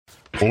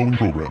following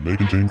program may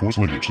contain coarse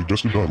language,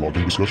 suggestive dialogue,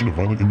 and discussion of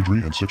violent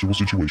imagery and sexual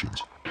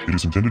situations. It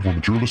is intended for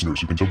mature listeners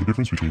who can tell the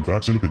difference between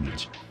facts and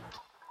opinions.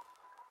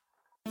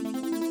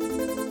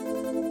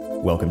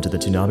 Welcome to the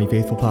Toonami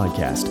Faithful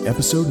Podcast,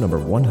 episode number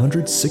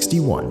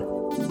 161.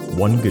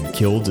 One good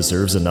kill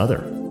deserves another.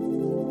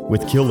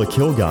 With Kill la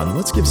Kill gone,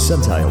 let's give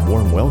Sentai a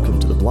warm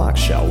welcome to the block,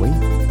 shall we?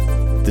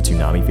 The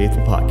Toonami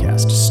Faithful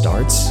Podcast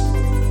starts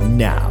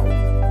now.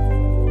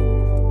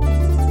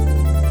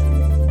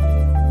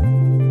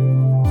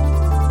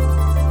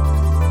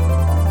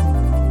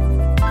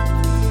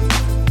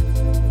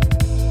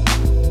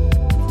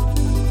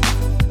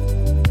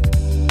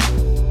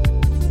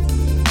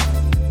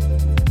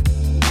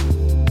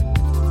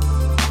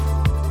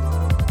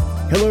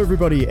 Hello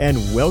everybody and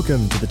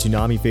welcome to the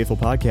Toonami Faithful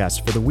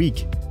Podcast for the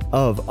week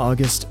of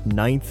August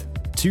 9th,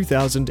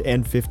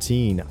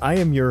 2015. I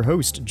am your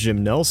host,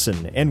 Jim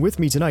Nelson, and with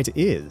me tonight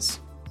is...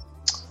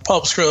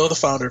 Paul Pascrillo, the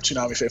founder of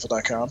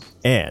ToonamiFaithful.com.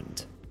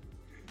 And...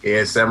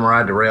 Yeah,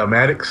 Samurai Darrell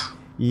Maddox.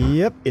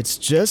 Yep, it's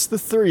just the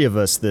three of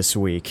us this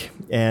week.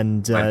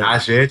 And...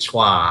 Yes,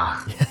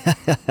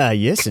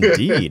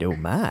 indeed. Oh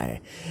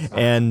my.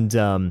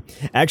 And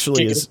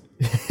actually,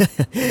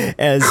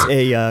 as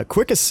a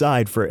quick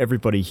aside for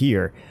everybody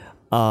here,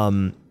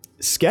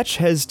 Sketch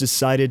has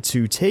decided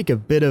to take a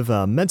bit of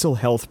a mental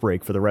health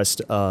break for the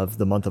rest of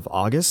the month of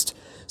August.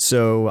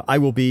 So I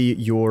will be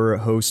your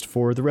host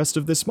for the rest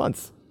of this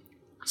month.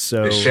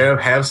 So the sheriff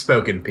has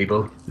spoken,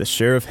 people. The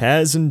sheriff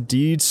has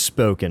indeed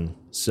spoken.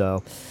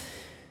 So,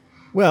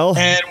 well...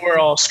 And we're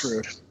all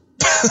screwed.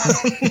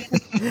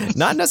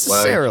 Not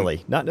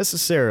necessarily. Not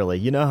necessarily.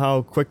 You know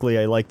how quickly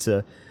I like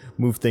to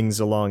move things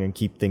along and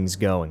keep things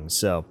going.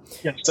 So,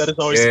 yes, that is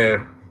always...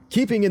 Yeah.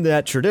 Keeping in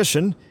that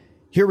tradition,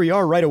 here we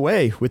are right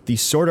away with the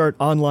Sword Art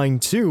Online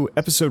 2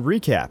 episode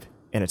recap.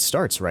 And it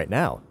starts right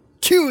now.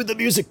 Cue the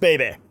music,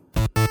 baby!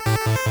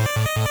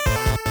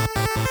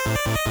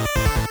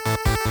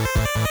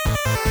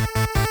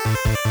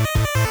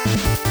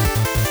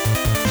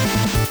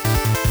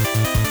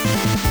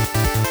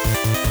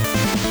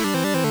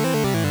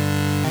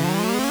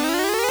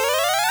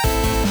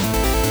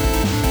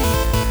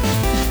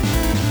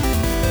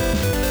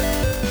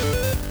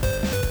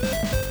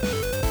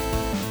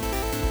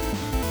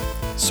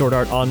 Sword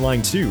Art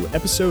Online 2,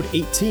 Episode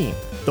 18,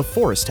 The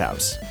Forest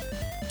House.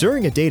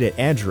 During a date at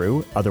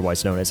Andrew,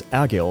 otherwise known as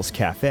Agil's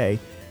Cafe,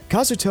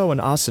 Kazuto and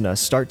Asuna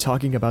start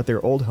talking about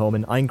their old home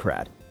in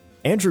Aincrad.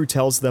 Andrew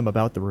tells them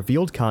about the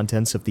revealed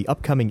contents of the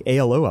upcoming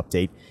ALO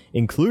update,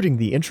 including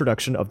the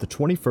introduction of the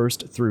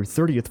 21st through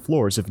 30th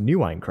floors of New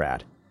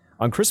Aincrad.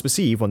 On Christmas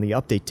Eve, when the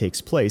update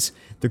takes place,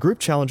 the group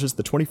challenges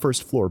the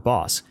 21st floor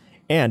boss,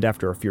 and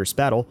after a fierce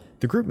battle,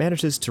 the group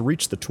manages to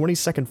reach the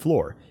 22nd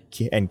floor,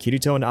 and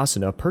Kirito and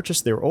Asuna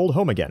purchase their old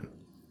home again.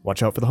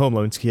 Watch out for the home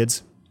loans,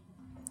 kids.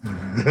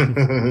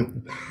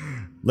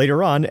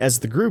 Later on, as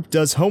the group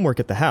does homework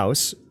at the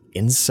house,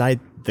 inside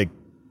the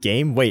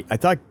game... Wait, I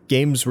thought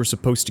games were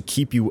supposed to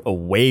keep you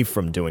away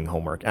from doing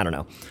homework. I don't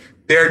know.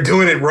 They're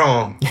doing it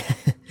wrong.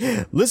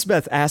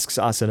 Lisbeth asks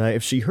Asuna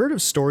if she heard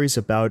of stories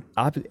about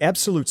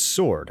Absolute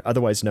Sword,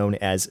 otherwise known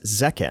as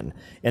Zekken,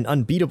 an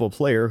unbeatable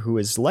player who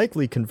has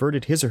likely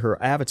converted his or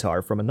her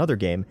avatar from another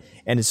game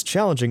and is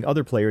challenging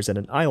other players at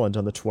an island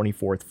on the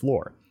 24th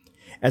floor.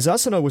 As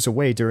Asuna was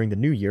away during the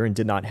New Year and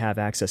did not have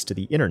access to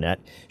the internet,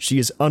 she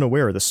is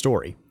unaware of the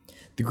story.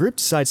 The group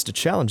decides to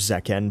challenge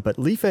Zekken, but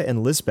Lifa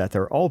and Lisbeth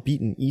are all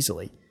beaten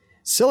easily.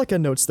 Silica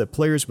notes that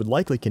players would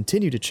likely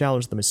continue to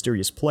challenge the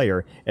mysterious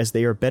player as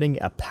they are betting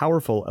a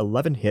powerful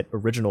 11-hit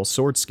original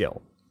sword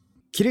skill.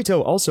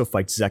 Kirito also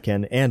fights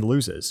Zekken and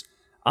loses.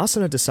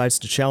 Asuna decides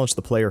to challenge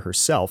the player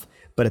herself,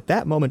 but at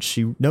that moment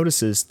she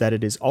notices that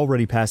it is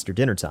already past her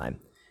dinner time.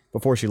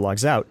 Before she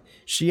logs out,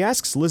 she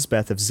asks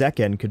Lisbeth if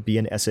Zekken could be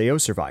an SAO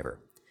survivor.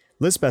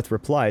 Lisbeth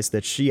replies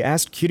that she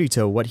asked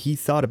Kirito what he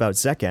thought about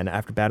Zekken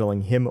after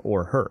battling him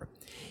or her.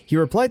 He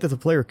replied that the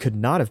player could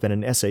not have been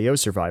an SAO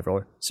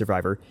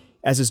survivor,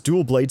 as his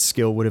dual blade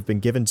skill would have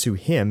been given to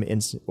him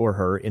or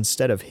her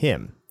instead of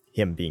him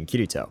being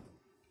Kirito.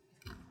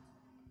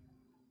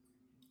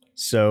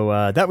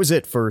 So that was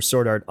it for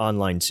Sword Art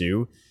Online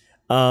 2.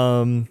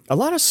 A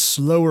lot of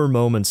slower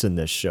moments in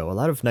this show, a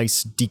lot of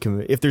nice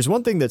if there's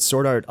one thing that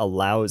Sword Art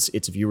allows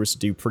its viewers to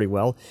do pretty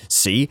well,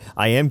 see,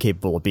 I am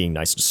capable of being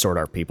nice to Sword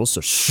Art people, so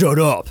shut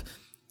up!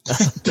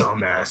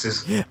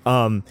 Dumbasses.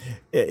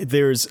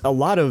 There's a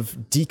lot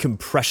of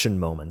decompression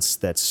moments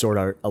that Sword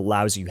Art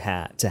allows you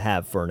to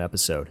have for an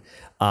episode.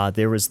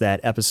 There was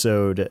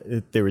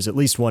at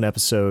least one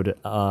episode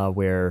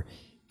where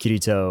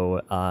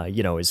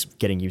Kirito, is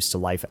getting used to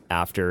life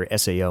after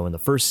SAO in the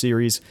first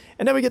series,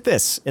 and then we get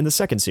this in the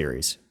second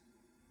series.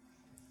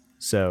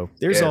 So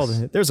there's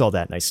all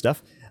that nice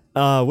stuff.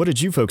 What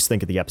did you folks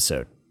think of the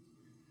episode?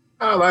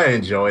 Oh, I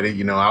enjoyed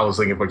it. I was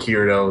looking for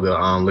Kirito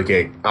to look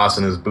at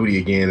Asuna's booty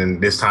again, and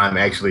this time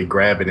actually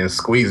grab it and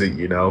squeeze it.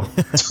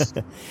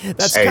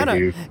 That's Hey, kind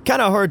dude.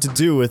 of hard to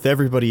do with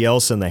everybody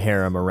else in the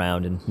harem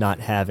around and not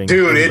having.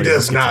 Dude, it everybody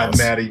does look at not us.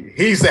 matter.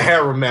 He's the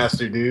harem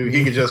master, dude.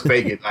 He can just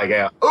fake it like,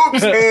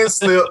 oops, hand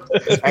slip.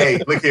 Hey,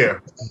 look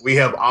here. We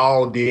have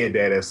all did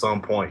that at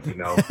some point,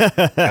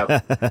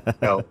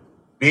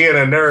 Being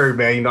a nerd,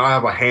 man, I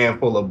have a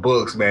handful of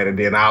books, man, and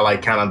then I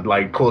kind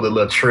of pull the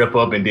little trip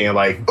up and then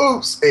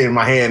oops, and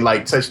my hand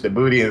touch the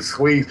booty and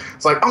squeeze.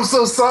 It's like, I'm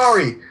so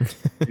sorry,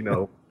 but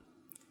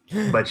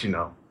you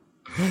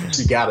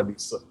gotta be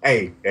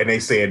hey, and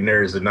they said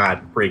nerds are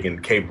not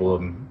freaking capable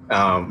of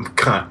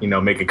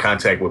making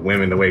contact with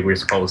women the way we're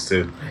supposed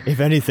to.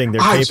 If anything,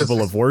 they're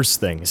capable of worse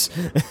things.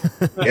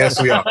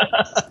 Yes, we are.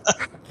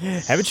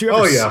 Haven't you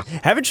ever?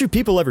 Haven't you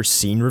people ever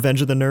seen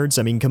Revenge of the Nerds?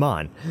 I mean, come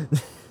on.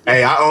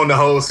 Hey, I own the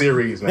whole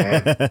series,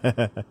 man.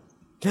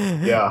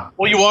 Yeah.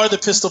 Well, you are the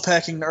pistol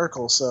packing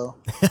Urkel, so.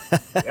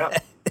 Yeah.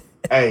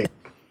 Hey,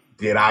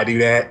 did I do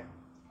that?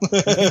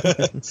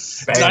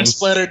 Did I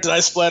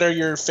splatter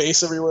your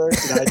face everywhere?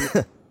 Did I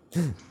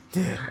do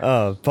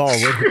that?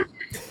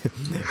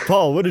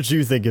 Paul, what did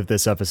you think of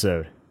this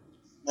episode?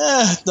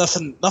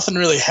 Nothing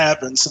really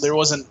happened, so there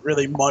wasn't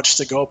really much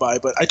to go by.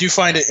 But I do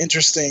find it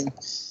interesting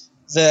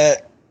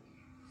that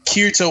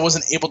Kirito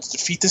wasn't able to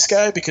defeat this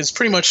guy because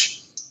pretty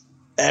much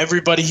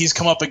everybody he's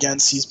come up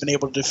against, he's been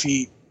able to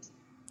defeat.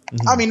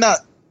 Mm-hmm. I mean, not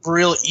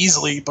real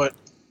easily, but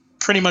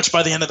pretty much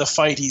by the end of the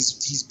fight,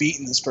 he's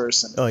beaten this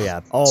person. Oh yeah,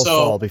 all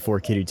fall before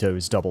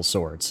Kirito's double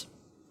swords.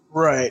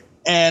 Right,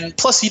 and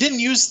plus he didn't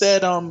use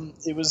that.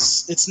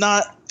 It's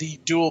not the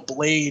dual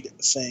blade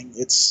thing.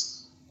 It's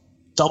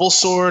double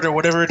sword or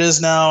whatever it is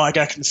now. I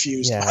got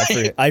confused.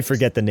 Yeah, I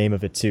forget the name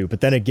of it too.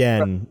 But then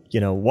again,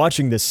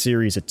 watching this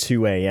series at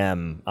 2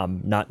 a.m.,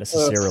 I'm not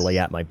necessarily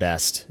at my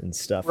best and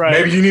stuff. Right.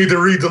 Maybe you need to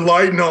read the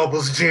light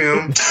novels,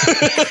 Jim.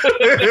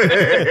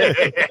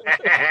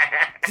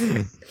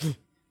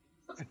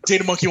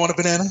 Data Monkey want a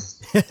banana?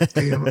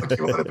 Data Monkey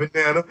want a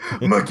banana?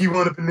 Monkey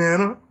want a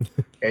banana?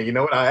 And you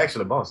know what? I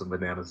actually bought some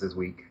bananas this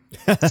week.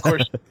 Of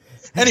course.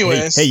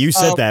 Anyways. Hey, you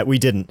said that. We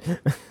didn't.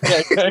 Yeah,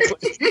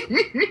 exactly.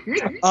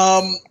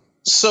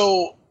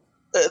 So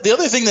the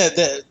other thing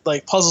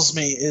that puzzles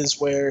me is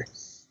where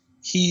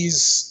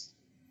he's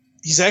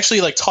actually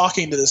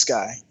talking to this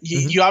guy.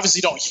 You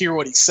obviously don't hear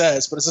what he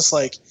says, but it's just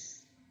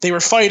they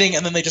were fighting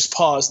and then they just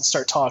pause and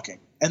start talking.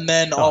 And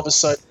then all of a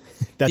sudden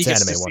that's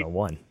Anime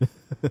 101.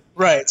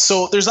 Right.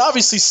 So there's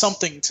obviously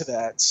something to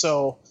that.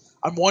 So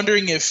I'm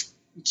wondering if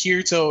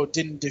Kirito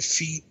didn't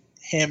defeat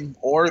him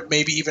or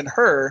maybe even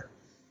her,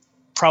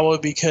 probably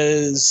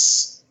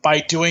because by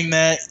doing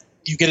that,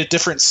 you get a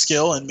different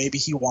skill and maybe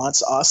he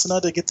wants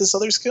Asuna to get this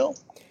other skill.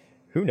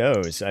 Who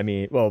knows? I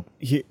mean, well,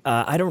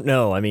 I don't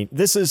know. I mean,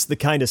 this is the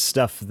kind of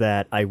stuff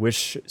that I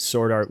wish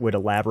Sword Art would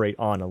elaborate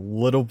on a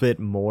little bit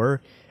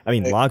more. I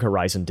mean, Log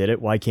Horizon did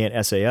it. Why can't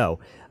SAO?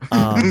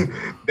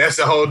 That's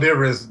the whole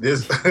difference.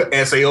 This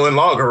SAO and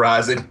Log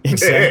Horizon.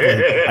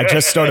 Exactly. I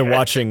just started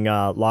watching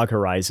Log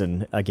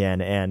Horizon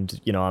again, and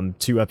I'm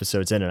 2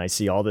 episodes in, and I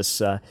see all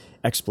this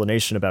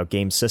explanation about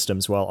game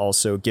systems while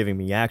also giving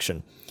me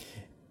action.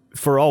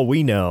 For all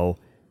we know,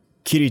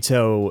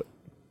 Kirito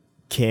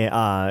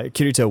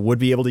would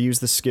be able to use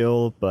the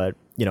skill, but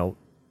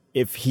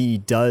if he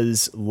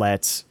does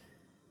let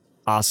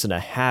Asuna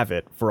have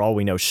it, for all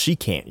we know, she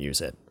can't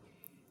use it.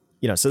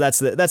 So that's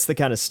the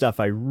kind of stuff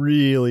I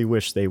really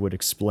wish they would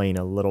explain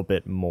a little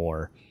bit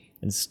more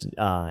and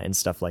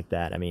stuff like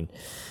that. I mean,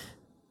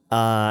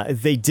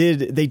 they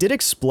did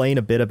explain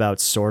a bit about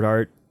Sword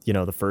Art,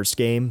 the first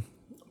game,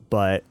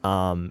 but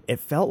it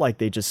felt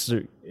like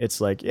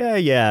it's like,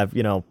 yeah,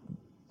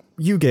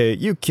 you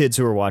kids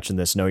who are watching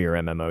this know your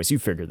MMOs, you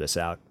figure this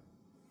out.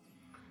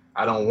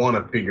 I don't want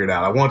to figure it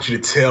out. I want you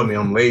to tell me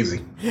I'm lazy.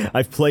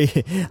 I've played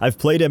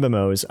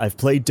MMOs. I've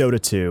played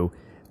Dota 2.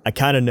 I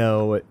kind of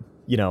know,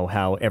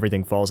 how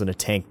everything falls in a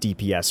tank,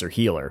 DPS, or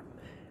healer.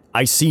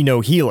 I see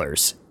no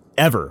healers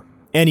ever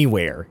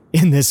anywhere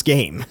in this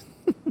game.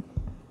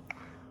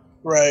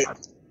 Right.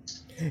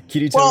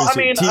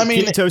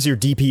 Kirito's your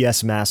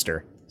DPS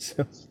master.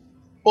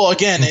 Well,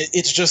 again,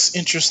 it's just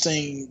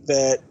interesting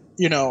that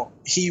he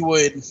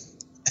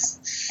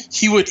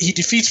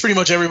defeats pretty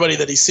much everybody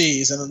that he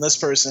sees, and then this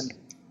person,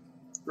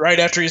 right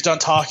after he's done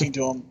talking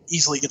to him,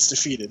 easily gets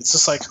defeated. It's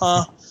just like,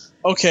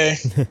 okay,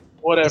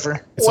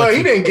 whatever.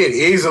 He didn't get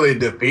easily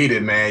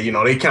defeated, man.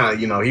 They kind of,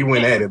 he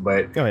went at it,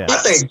 but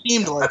it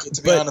seemed like it,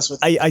 to be honest with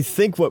you. I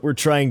think what we're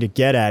trying to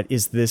get at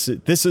is this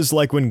is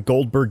like when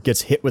Goldberg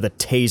gets hit with a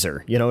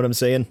taser. You know what I'm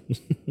saying?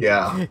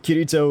 Yeah.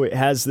 Kirito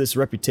has this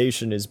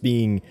reputation as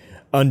being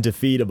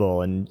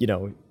undefeatable, and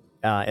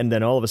and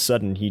then all of a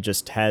sudden he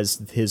just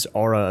has his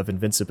aura of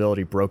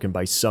invincibility broken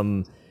by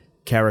some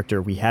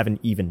character we haven't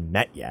even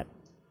met yet.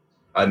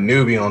 A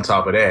newbie on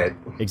top of that.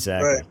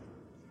 Exactly. Right.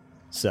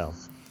 So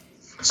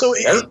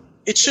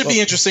it should be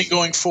interesting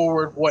going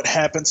forward what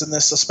happens in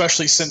this,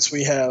 especially since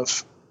we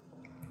have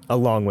a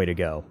long way to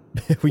go.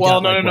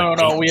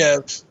 No. We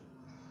have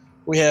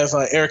we have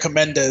Erica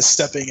Mendez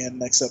stepping in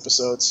next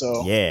episode.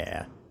 So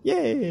Yeah.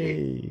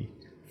 Yay.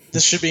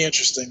 this should be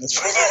interesting. Let's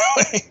put it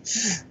that way.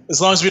 As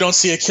long as we don't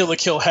see a Kill la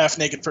Kill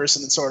half-naked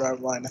person in Sword Art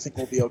Online, I think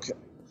we'll be okay.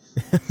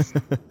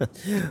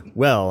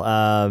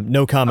 Well,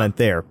 no comment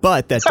there,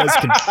 but that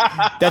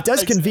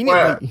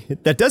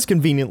does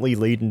conveniently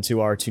lead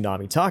into our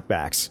Toonami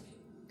talkbacks.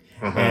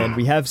 And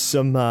we have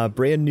some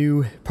brand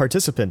new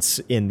participants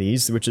in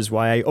these, which is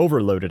why I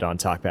overloaded on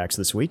talkbacks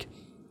this week.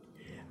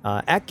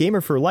 At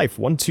Gamer for Life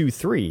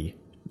 123,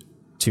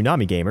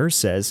 Toonami Gamer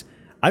says,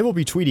 "I will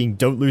be tweeting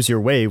 'Don't lose your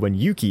way' when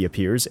Yuki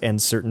appears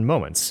and certain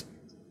moments."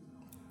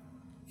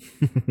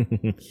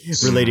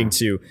 relating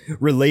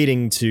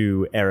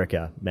to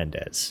Erica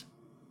Mendez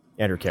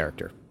and her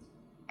character.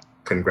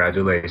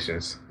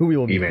 Congratulations. Who we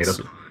will meet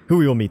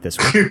this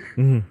week.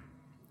 Mhm.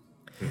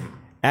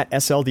 At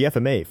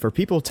SLDFMA, for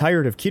people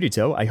tired of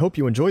Kirito, I hope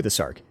you enjoy this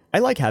arc. I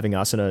like having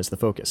Asuna as the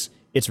focus.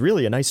 It's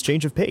really a nice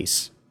change of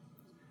pace.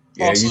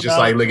 Yeah, Also you just now-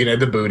 like looking at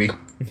the booty.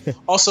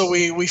 Also,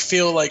 we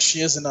feel like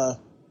she isn't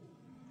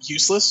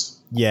useless.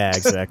 Yeah,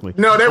 exactly.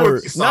 No, that Or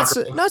would be not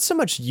so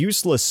much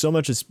useless, so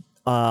much as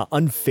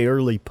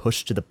unfairly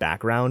pushed to the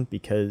background,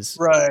 because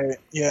Right,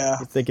 yeah.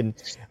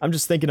 I'm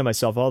just thinking to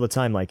myself all the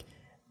time, like,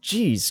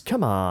 geez,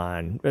 come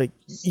on. Like,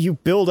 you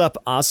build up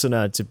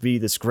Asuna to be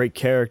this great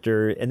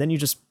character, and then you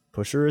just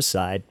push her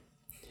aside.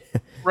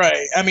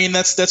 Right. I mean,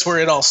 that's where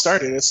it all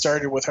started. It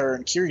started with her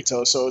and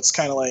Kirito, so it's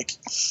kind of like,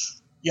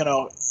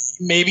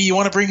 maybe you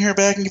want to bring her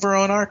back and give her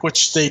own arc,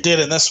 which they did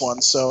in this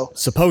one. So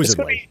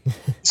Supposedly.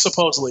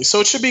 supposedly,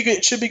 so it should be good.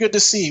 It should be good to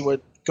see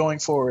what going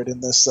forward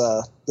in this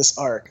this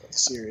arc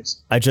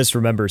series. I just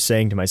remember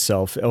saying to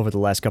myself over the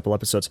last couple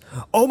episodes,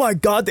 "Oh my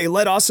God, they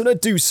let Asuna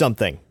do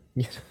something."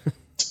 At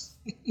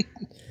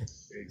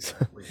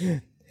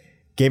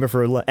Gamer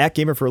for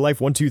Life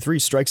 123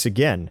 strikes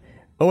again.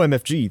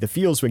 OMFG, the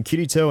feels when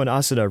Kirito and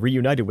Asuna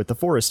reunited with the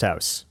Forest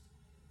House.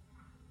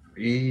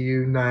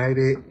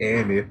 Reunited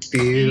and it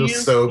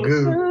feels so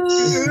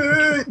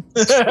good.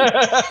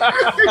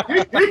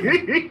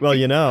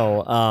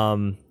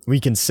 Well, we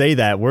can say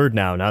that word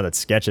now that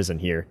Sketch isn't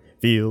here.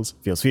 Feels.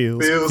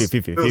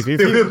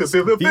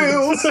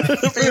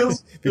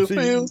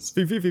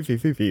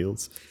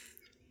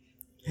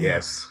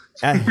 Yes.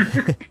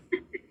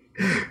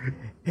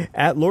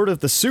 At Lord of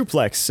the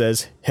Suplex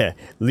says, "Heh,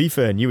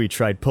 Leafa and Yui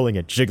tried pulling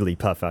a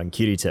Jigglypuff on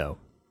Kirito."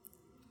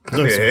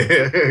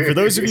 For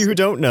those of you who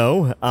don't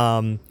know,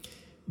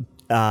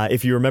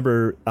 if you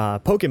remember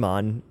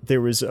Pokemon,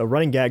 there was a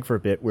running gag for a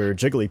bit where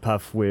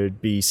Jigglypuff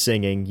would be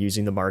singing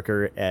using the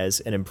marker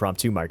as an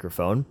impromptu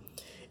microphone.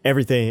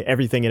 Everything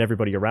and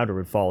everybody around her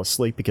would fall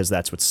asleep because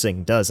that's what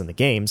Sing does in the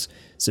games.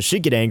 So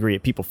she'd get angry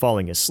at people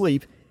falling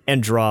asleep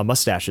and draw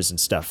mustaches and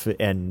stuff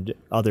and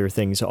other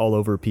things all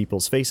over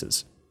people's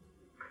faces.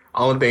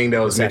 Only thing that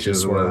was mentioned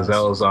was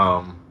those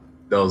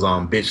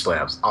bitch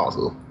slaps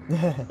also.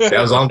 That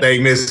was the only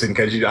thing missing,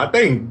 because I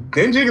think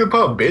didn't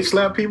Jigglypuff bitch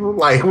slap people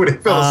like when they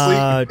fell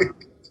asleep?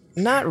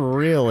 Not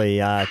really.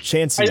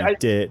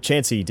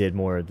 Chansey did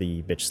more of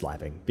the bitch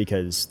slapping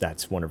because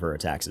that's one of her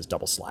attacks is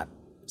double slap.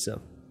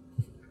 So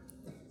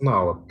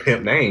no,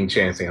 pimp name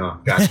Chansey, huh?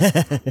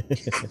 Gotcha.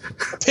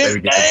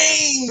 Pimp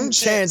name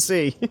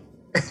Chansey.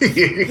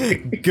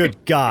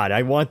 Good God,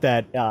 I want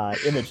that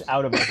image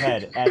out of my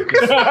head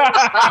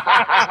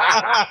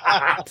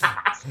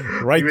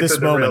right this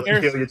moment.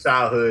 Kill your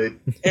childhood.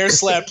 Air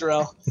slap,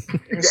 Darrell.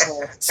 Air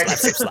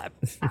slap.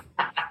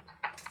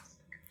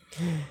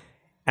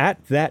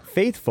 At That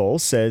Faithful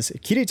says,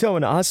 Kirito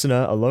and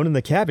Asuna alone in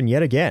the cabin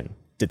yet again.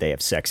 Did they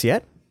have sex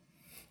yet?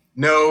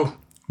 No.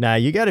 Nah,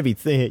 you gotta be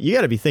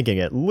thinking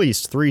at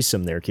least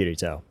threesome there,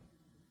 Kirito.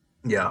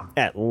 Yeah.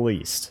 At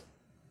least.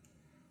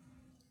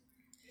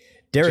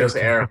 Derek, just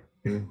air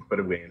for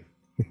the win.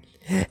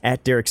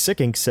 At Derek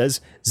Sickink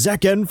says,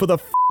 Zekken for the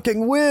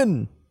fucking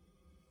win!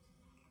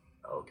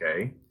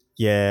 Okay.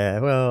 Yeah,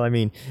 well, I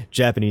mean,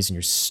 Japanese and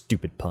your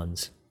stupid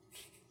puns.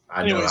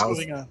 Anyways,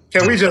 moving on.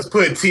 Can we just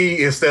put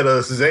T instead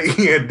of Z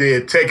and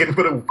then Tekken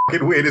for the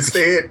fucking win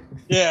instead?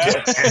 Yeah.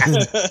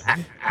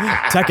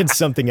 Tekken's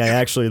something I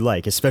actually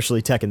like,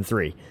 especially Tekken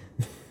 3.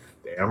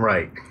 Damn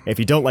right. If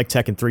you don't like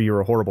Tekken 3,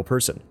 you're a horrible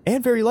person,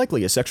 and very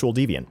likely a sexual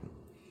deviant.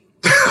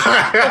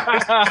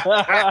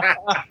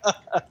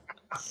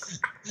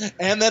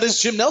 And that is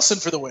Jim Nelson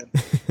for the win.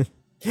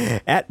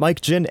 At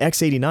Mike Jin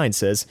X89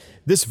 says,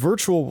 this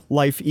virtual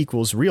life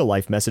equals real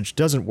life message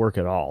doesn't work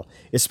at all,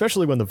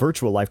 especially when the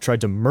virtual life tried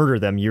to murder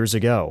them years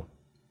ago.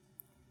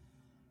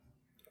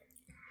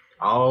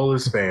 All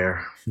is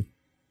fair.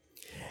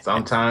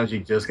 Sometimes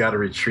you just gotta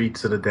retreat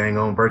to the dang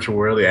on virtual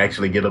world to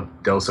actually get a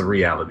dose of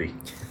reality.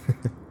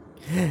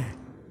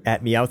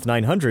 At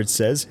Meowth900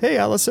 says, hey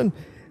Allison,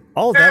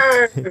 all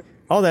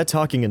that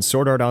talking in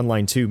Sword Art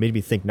Online 2 made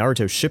me think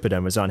Naruto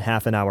Shippuden was on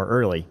half an hour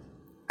early.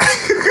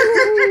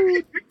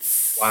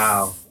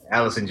 Wow,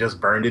 Allison just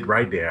burned it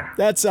right there.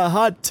 That's a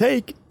hot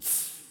take.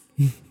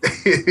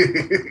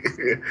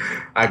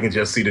 I can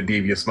just see the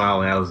devious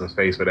smile on Allison's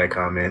face for that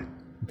comment.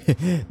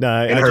 No,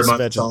 I In her just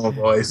monotone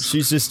imagine voice.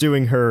 she's just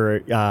doing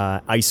her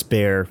ice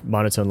bear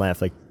monotone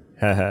laugh, like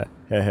ha ha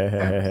ha ha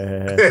ha ha.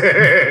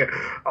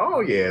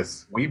 Oh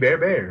yes, we bear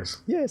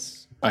bears.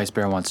 Yes. Ice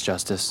Bear wants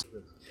justice.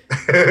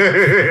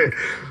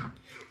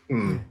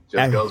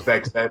 Just goes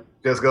back to that.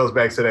 Just goes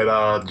back to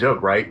that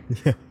joke, right?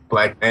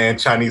 Black man,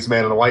 Chinese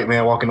man, and a white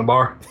man walk in the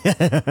bar.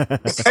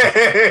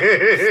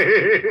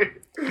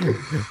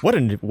 What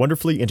a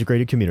wonderfully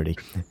integrated community.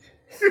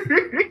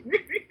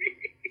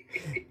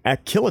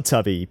 At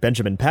Killatubby,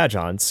 Benjamin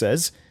Pajon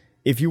says,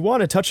 "If you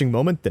want a touching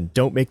moment, then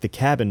don't make the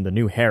cabin the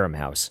new harem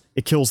house.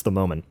 It kills the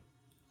moment."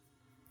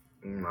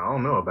 I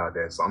don't know about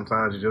that.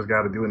 Sometimes you just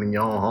got to do it in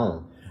your own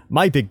home.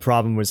 My big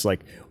problem was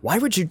like, why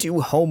would you do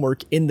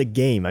homework in the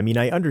game? I mean,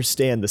 I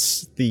understand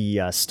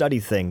the study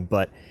thing,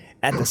 but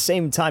at the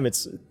same time,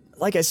 it's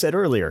like I said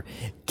earlier,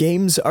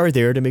 games are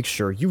there to make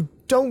sure you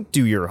don't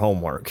do your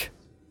homework.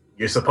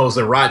 You're supposed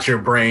to rot your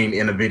brain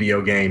in a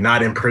video game,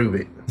 not improve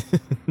it.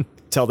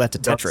 Tell that to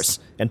Tetris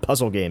and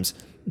puzzle games.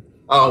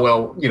 Oh,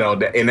 well,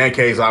 in that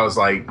case, I was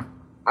like,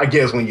 I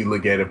guess when you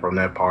look at it from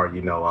that part,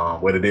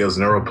 what it is,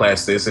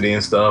 neuroplasticity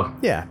and stuff.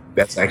 Yeah.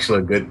 That's actually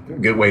a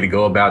good way to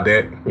go about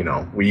that.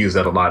 We use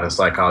that a lot in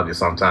psychology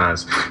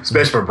sometimes,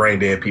 especially for brain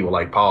dead people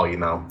like Paul,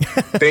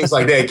 Things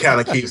like that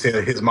kind of keeps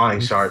his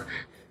mind sharp.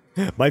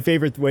 My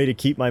favorite way to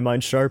keep my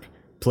mind sharp,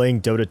 playing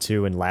Dota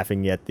 2 and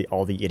laughing at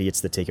all the idiots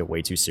that take it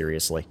way too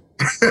seriously.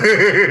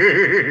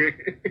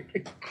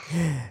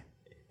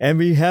 And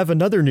we have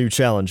another new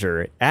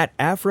challenger at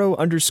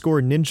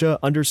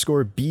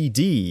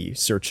Afro_Ninja_BD.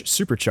 Search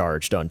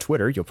Supercharged on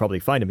Twitter. You'll probably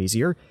find him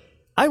easier.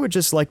 I would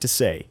just like to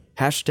say,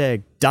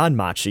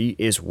 #Danmachi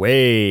is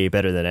way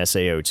better than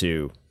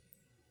SAO2.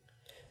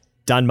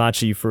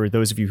 Danmachi, for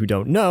those of you who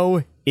don't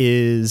know,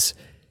 is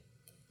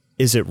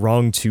it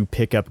wrong to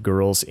pick up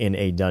girls in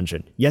a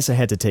dungeon? Yes, I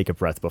had to take a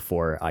breath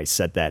before I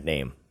said that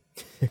name.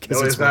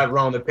 No, it's not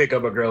wrong to pick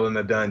up a girl in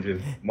a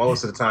dungeon.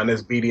 Most of the time,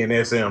 that's BD and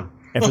SM.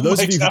 And for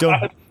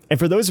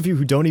those of you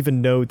who don't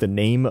even know the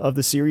name of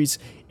the series,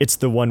 it's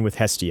the one with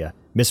Hestia,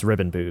 Miss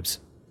Ribbon Boobs.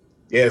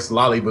 Yes,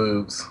 lolly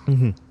boobs.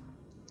 Mm-hmm.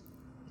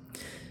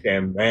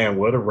 And man,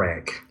 what a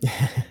rack.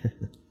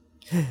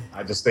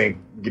 I just think,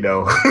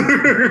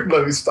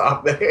 let me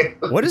stop there.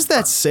 What does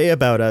that say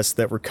about us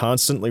that we're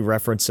constantly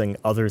referencing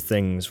other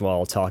things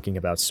while talking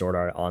about Sword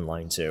Art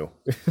Online 2?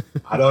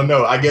 I don't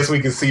know. I guess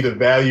we can see the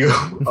value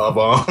of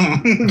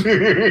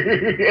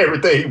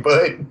everything,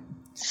 but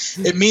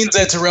it means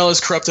that Terrell has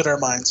corrupted our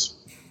minds.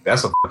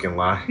 That's a fucking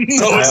lie.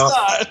 No, it's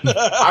not.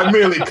 I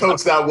merely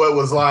coaxed out what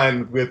was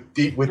lying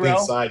deep within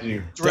Terrell, inside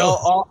you.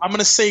 Terrell, I'm going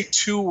to say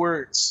 2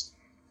 words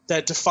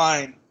that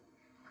define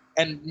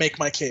and make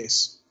my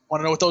case.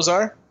 Want to know what those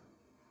are?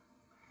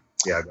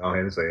 Yeah, go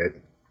ahead and say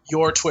it.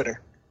 Your Twitter.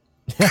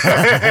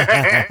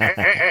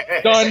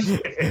 Done.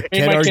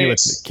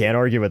 Can't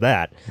argue with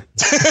that.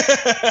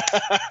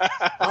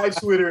 My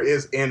Twitter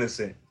is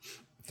innocent.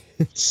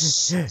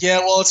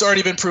 Yeah, well, it's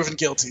already been proven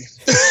guilty.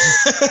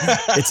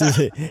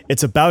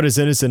 It's about as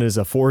innocent as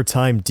a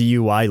 4-time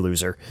DUI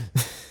loser.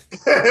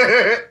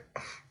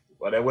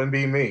 Well, that wouldn't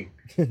be me.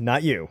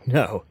 Not you,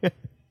 no.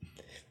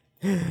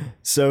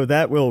 So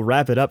that will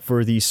wrap it up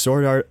for the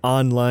Sword Art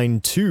Online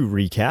 2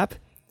 recap.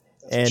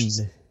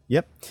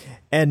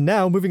 And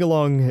now moving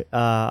along,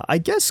 I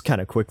guess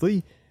kind of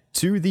quickly,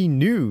 to the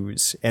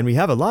news. And we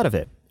have a lot of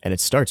it, and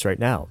it starts right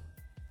now.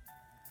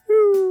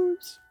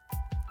 News.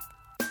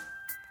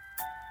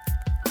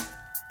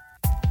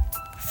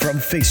 From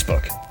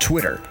Facebook,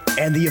 Twitter,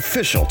 and the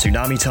official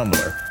Toonami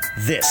Tumblr,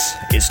 this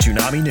is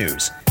Toonami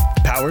News,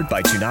 powered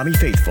by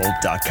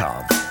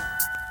ToonamiFaithful.com.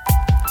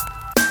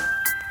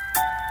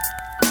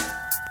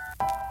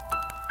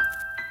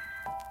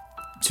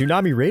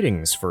 Toonami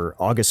ratings for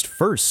August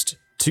 1st,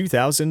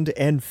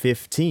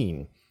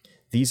 2015.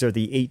 These are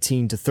the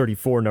 18 to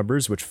 34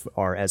 numbers, which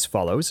are as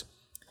follows.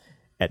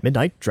 At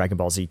midnight, Dragon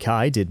Ball Z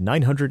Kai did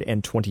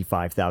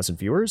 925,000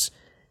 viewers.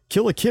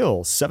 Kill la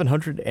Kill,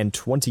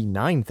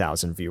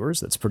 729,000 viewers.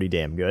 That's pretty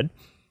damn good.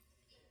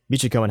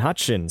 Michiko and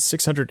Hatchin,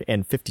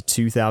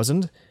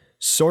 652,000.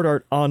 Sword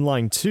Art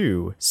Online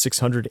 2,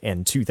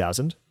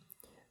 602,000.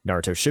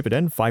 Naruto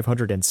Shippuden,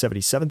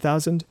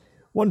 577,000.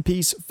 One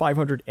Piece,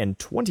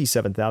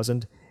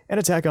 527,000. And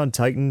Attack on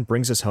Titan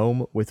brings us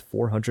home with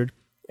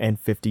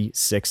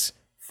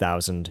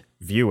 456,000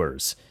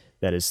 viewers.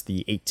 That is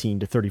the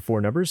 18 to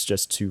 34 numbers,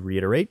 just to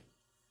reiterate.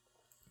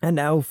 And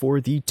now for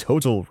the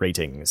total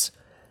ratings.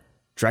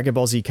 Dragon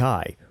Ball Z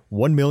Kai,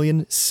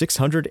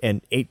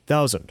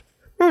 1,608,000.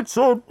 It's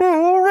a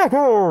new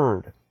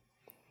record!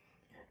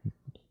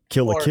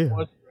 Kill la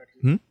Kill.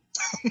 We'll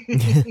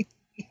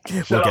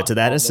get to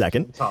that in a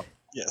second.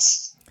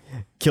 Yes.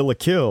 Kill la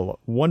Kill,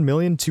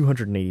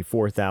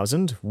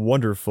 1,284,000.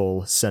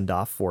 Wonderful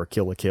send-off for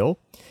Kill la Kill.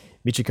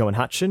 Michiko and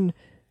Hatchin,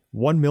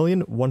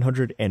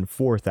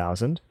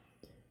 1,104,000.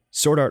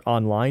 Sword Art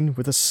Online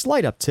with a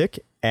slight uptick.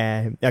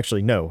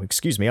 Actually, no,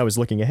 excuse me, I was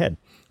looking ahead.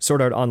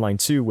 Sword Art Online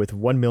 2 with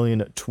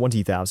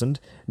 1,020,000.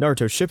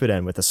 Naruto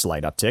Shippuden with a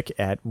slight uptick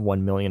at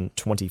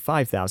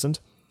 1,025,000.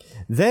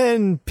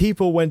 Then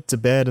people went to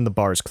bed and the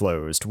bars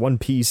closed. One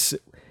Piece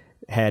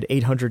had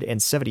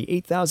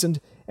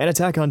 878,000, and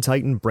Attack on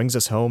Titan brings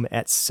us home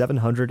at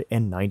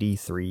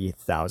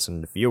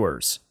 793,000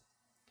 viewers.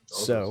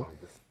 So,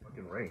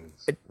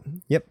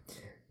 yep.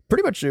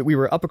 Pretty much we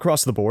were up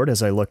across the board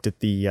as I looked at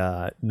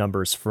the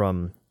numbers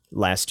from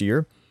last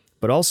year,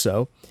 but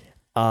also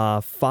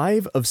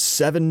 5 of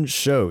 7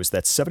 shows,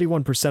 that's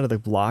 71% of the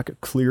block,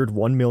 cleared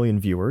 1 million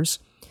viewers.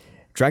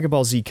 Dragon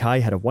Ball Z Kai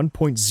had a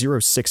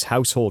 1.06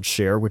 household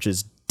share, which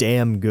is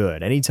damn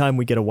good. Anytime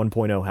we get a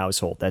 1.0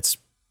 household, that's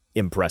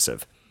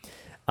impressive.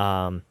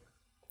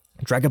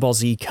 Dragon Ball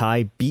Z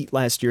Kai beat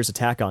last year's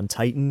Attack on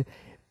Titan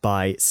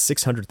by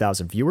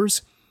 600,000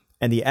 viewers,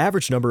 and the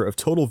average number of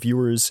total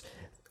viewers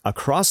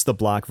across the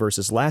block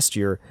versus last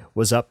year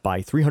was up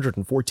by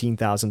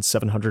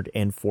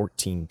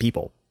 314,714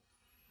 people.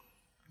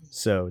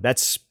 So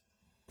that's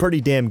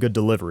pretty damn good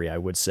delivery, I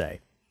would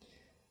say.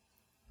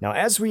 Now,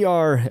 as we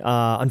are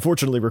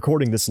unfortunately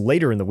recording this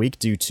later in the week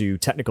due to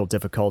technical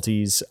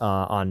difficulties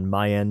on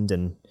my end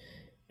and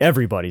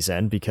everybody's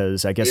end,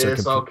 because I guess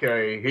it's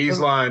okay. He's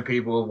lying,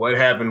 people. What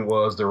happened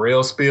was the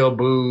rail spilled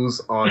booze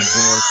on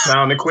Jim's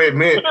sound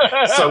equipment,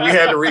 so we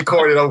had to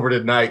record it over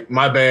tonight.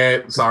 My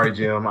bad. Sorry,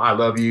 Jim. I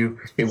love you.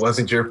 It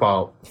wasn't your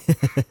fault.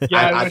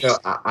 Yeah,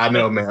 I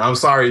know, man. I'm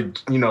sorry.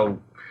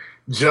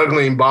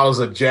 Juggling bottles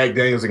of Jack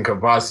Daniels and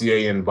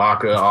Cavassier and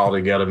vodka all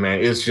together,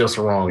 man. It's just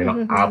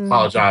wrong. I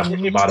apologize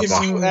from the bottom of my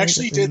heart. If you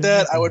actually did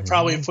that, I would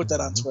probably put that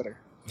on Twitter.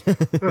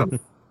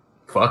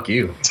 Fuck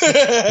you.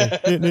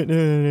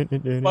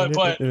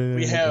 but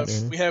we have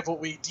what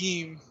we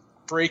deem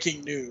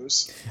breaking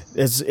news.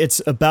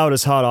 It's about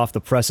as hot off the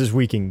press as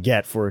we can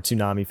get for a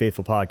Toonami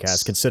Faithful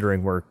podcast,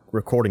 considering we're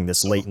recording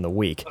this late in the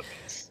week. Okay.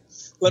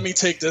 Let me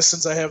take this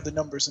since I have the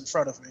numbers in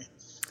front of me.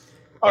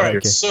 All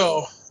right,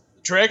 so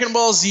Dragon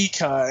Ball Z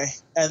Kai,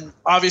 and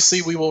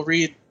obviously we will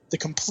read the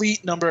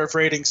complete number of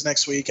ratings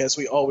next week, as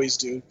we always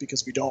do,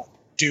 because we don't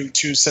do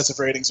 2 sets of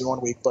ratings in 1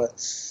 week, but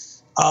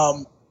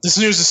this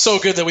news is so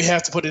good that we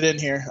have to put it in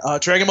here.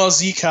 Dragon Ball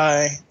Z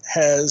Kai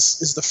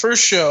is the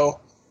first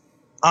show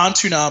on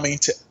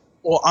Toonami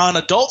on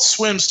Adult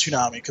Swim's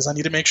Toonami, because I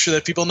need to make sure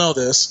that people know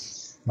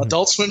this. Mm-hmm.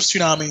 Adult Swim's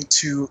Toonami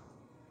to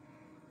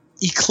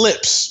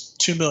eclipse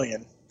 2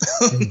 million.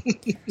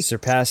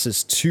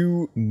 Surpasses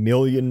 2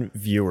 million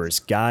viewers.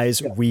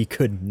 Guys, we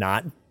could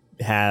not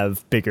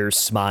have bigger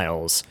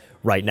smiles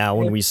right now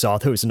when we saw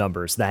those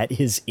numbers. That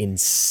is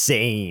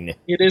insane.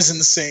 It is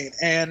insane.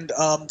 And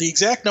the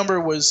exact number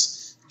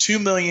was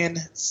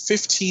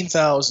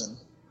 2,015,000.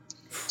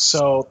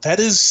 So that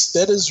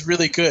is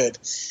really good.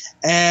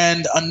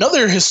 And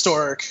another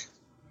historic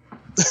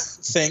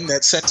thing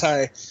that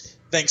Sentai,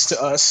 thanks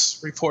to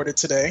us, reported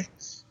today,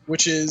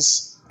 which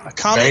is a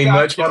comic.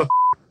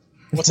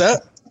 What's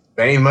that?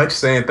 They ain't much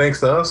saying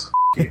thanks to us.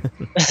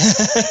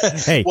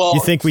 Hey, well,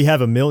 you think we have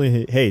 1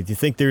 million? Hey, do you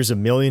think there's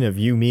 1 million of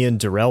you, me, and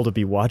Darrell to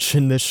be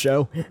watching this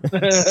show?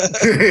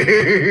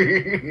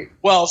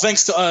 Well,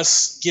 thanks to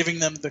us giving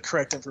them the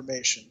correct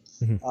information.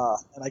 Mm-hmm.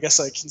 And I guess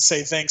I can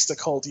say thanks to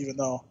Colt, even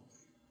though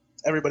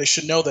everybody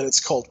should know that it's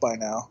Colt by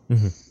now.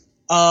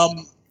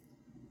 Mm-hmm.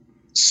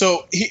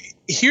 So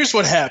here's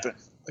what happened.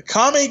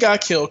 Akame ga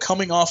Kill,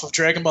 coming off of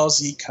Dragon Ball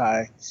Z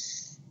Kai,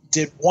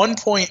 did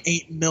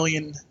 1.8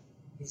 million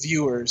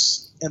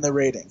viewers in the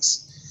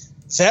ratings.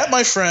 That,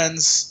 my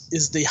friends,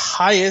 is the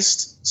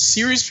highest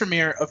series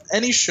premiere of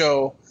any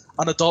show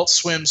on Adult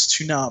Swim's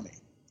Toonami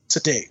to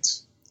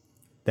date.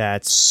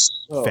 That's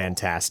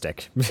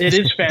fantastic. It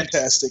is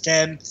fantastic,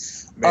 and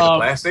made of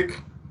plastic.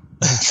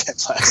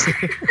 Fantastic.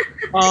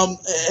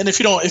 And if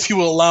you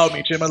will allow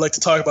me, Jim, I'd like to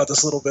talk about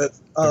this a little bit.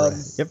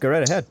 Yep, go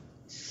right ahead.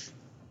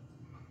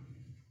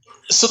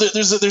 So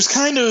there's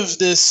kind of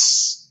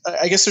this.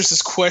 I guess there's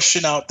this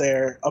question out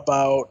there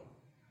about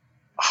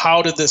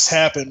how did this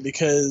happen,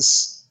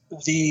 because how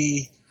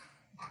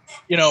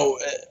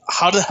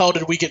the hell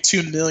did we get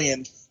 2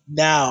 million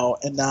now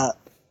and not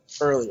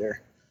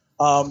earlier?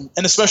 And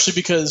especially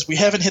because we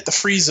haven't hit the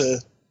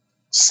Frieza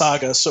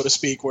saga, so to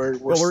speak, where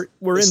we're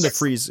in the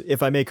Frieza.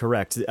 If I may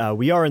correct,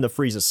 we are in the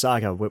Frieza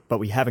saga, but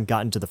we haven't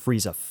gotten to the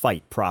Frieza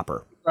fight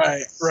proper.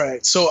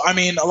 Right. So I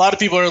mean, a lot of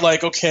people are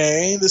like,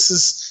 okay,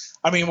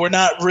 we're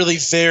not really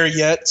there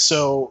yet.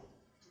 So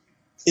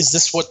is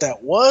this what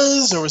that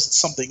was, or was it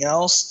something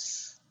else?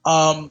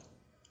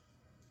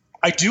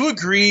 I do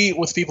agree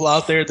with people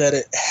out there that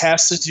it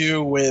has to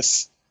do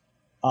with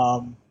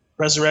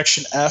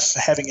Resurrection F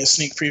having a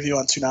sneak preview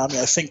on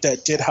Toonami. I think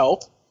that did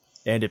help.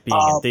 And it being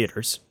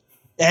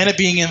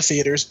in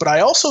theaters. But I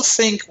also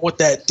think what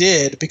that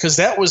did, because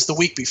that was the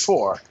week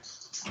before,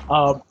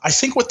 I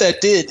think what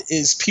that did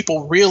is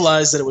people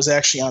realized that it was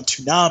actually on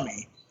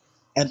Toonami,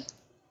 and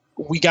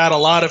we got a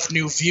lot of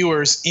new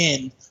viewers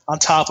in on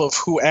top of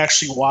who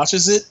actually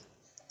watches it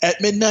at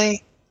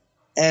midnight.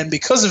 And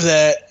because of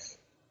that,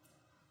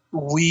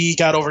 we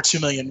got over 2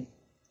 million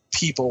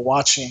people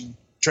watching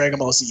Dragon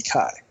Ball Z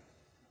Kai.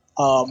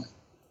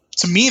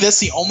 To me, that's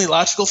the only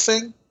logical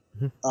thing.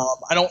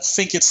 I don't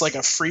think it's like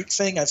a freak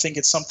thing. I think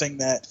it's something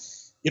that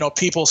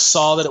people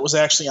saw that it was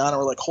actually on and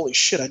were like, holy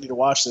shit, I need to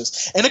watch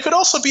this. And it could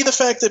also be the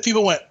fact that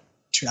people went,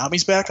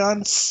 Toonami's back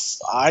on?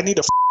 I need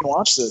to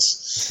watch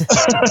this.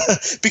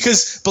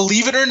 Because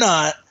believe it or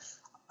not,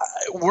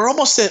 we're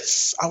almost at,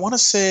 I want to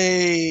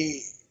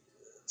say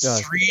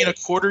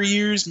 3.25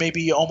 years,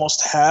 maybe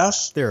almost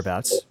half.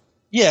 Thereabouts.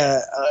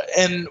 Yeah,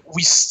 and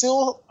we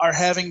still are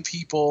having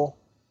people,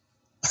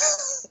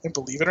 and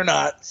believe it or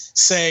not,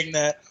 saying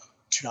that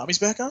Toonami's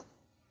back on.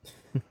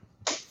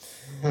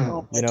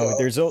 Oh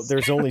there's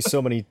only so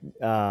many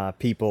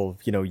people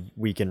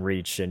we can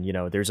reach, and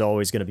there's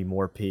always going to be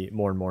more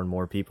and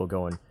more people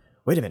going,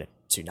 wait a minute,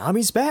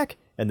 Toonami's back,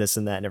 and this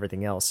and that and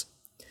everything else.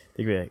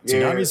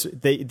 Toonami's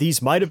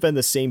these might have been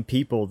the same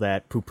people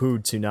that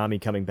poo-pooed Toonami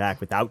coming back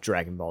without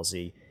Dragon Ball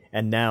Z,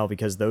 and now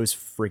because those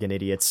friggin'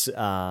 idiots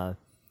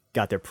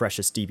got their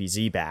precious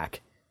DBZ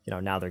back,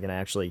 now they're gonna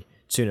actually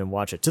tune in and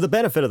watch it to the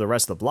benefit of the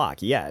rest of the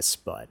block. Yes,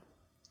 but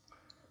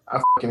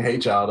I fucking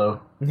hate y'all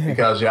though,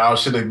 because y'all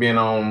should have been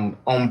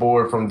on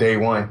board from day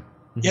one.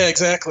 Yeah,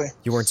 exactly.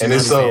 You weren't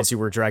Toonami fans; you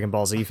were Dragon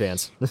Ball Z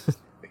fans.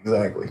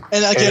 Exactly.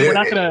 And again,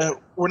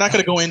 we're not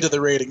gonna go into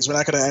the ratings. We're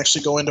not gonna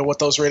actually go into what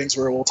those ratings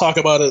were. We'll talk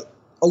about it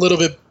a little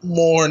bit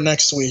more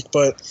next week.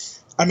 But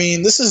I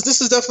mean, this is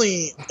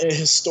definitely a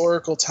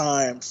historical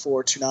time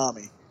for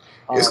Toonami.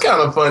 It's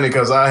kind of funny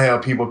because I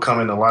have people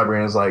come in the library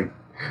and it's like,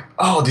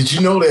 oh, did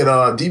you know that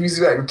DBZ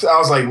back? I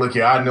was like, look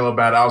here, I know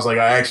about it. I was like,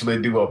 I actually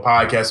do a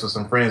podcast with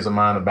some friends of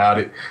mine about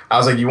it. I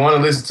was like, you want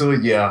to listen to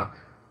it? Yeah.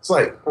 It's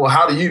like, well,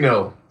 how do you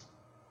know?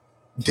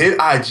 Did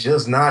I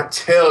just not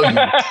tell you?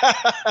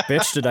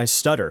 Bitch, did I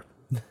stutter?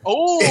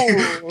 Oh,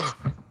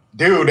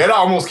 dude, that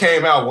almost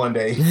came out one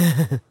day.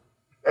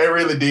 It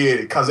really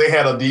did, because they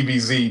had a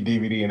DBZ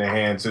DVD in their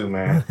hand too,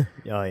 man.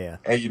 Oh yeah.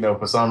 And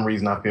for some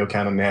reason, I feel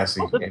kind of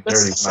nasty and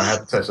dirty when I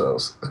have to touch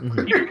those.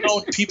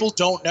 People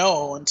don't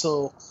know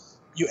until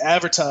you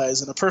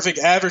advertise, and a perfect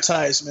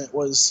advertisement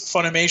was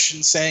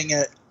Funimation saying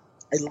at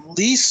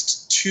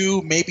least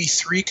 2, maybe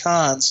 3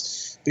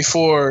 cons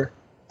before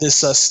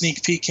this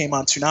sneak peek came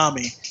on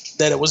Toonami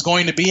that it was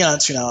going to be on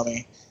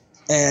Toonami,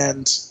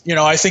 and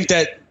I think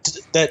that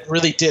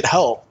really did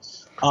help.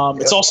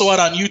 It's also out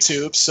on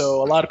YouTube,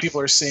 so a lot of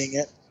people are seeing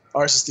it.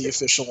 Ours is the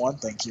official one.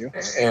 Thank you.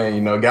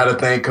 And got to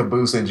thank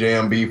Caboose and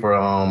JMB for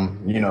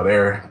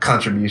their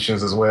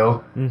contributions as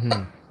well.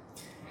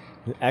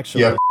 Mm-hmm.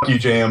 Actually, yeah, fuck you,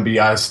 JMB.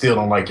 I still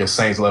don't like your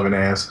Saints loving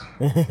ass.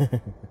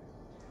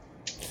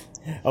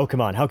 Oh come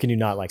on! How can you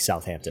not like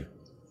Southampton?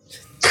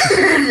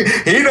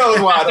 He knows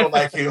why I don't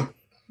like him.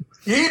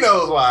 He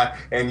knows why.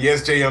 And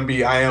yes,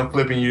 JMB, I am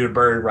flipping you the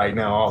bird right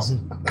now also.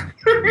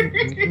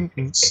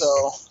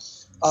 So,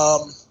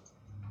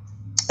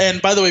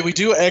 and by the way, we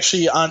do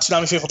actually on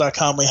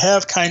ToonamiFaithful.com, we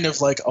have kind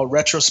of like a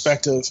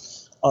retrospective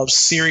of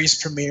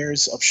series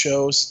premieres of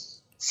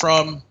shows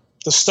from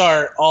the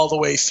start all the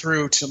way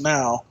through till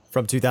now.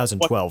 From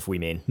 2012, we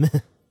mean.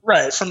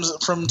 Right, from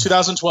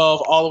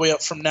 2012 all the way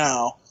up from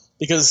now.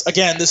 Because,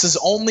 again, this is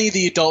only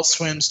the Adult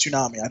Swim's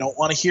Toonami. I don't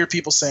want to hear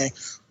people saying,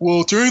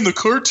 well, during the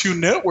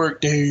Cartoon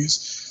Network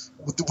days,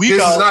 this is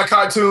not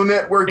Cartoon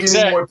Network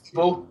anymore,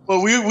 people. But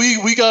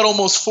we got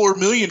almost 4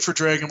 million for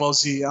Dragon Ball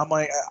Z. I'm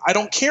like, I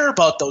don't care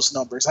about those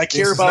numbers. I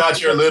care about... This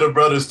is not your little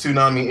brother's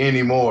Toonami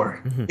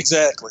anymore.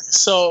 Exactly.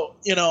 So,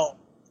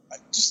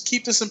 just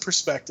keep this in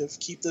perspective.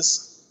 Keep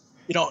this,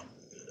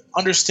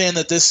 understand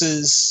that this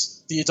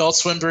is the Adult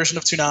Swim version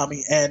of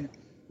Toonami, and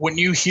when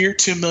you hear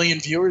 2 million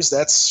viewers,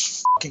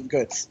 that's fucking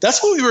good.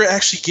 That's what we were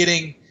actually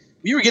getting.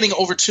 We were getting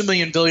over 2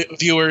 million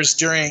viewers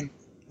during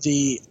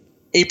the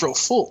April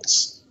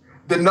Fools.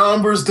 The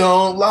numbers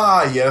don't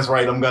lie. Yeah, that's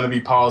right. I'm gonna be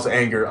Paul's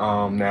anger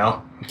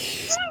now.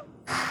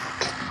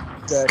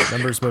 Exactly.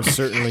 Numbers most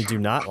certainly do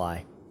not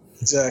lie.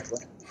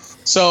 Exactly.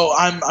 So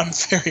I'm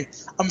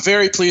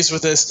very pleased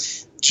with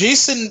this.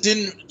 Jason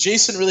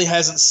really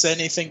hasn't said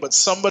anything, but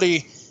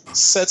somebody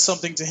said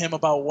something to him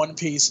about One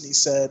Piece, and he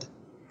said,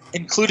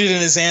 included in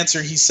his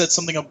answer, he said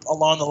something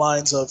along the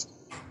lines of,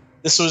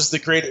 this was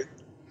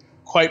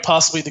quite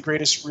possibly the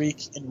greatest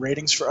week in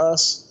ratings for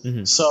us.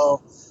 Mm-hmm.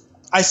 So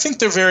I think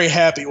they're very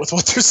happy with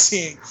what they're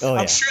seeing. Oh,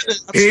 yeah.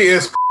 He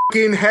is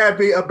fucking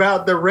happy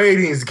about the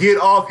ratings. Get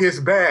off his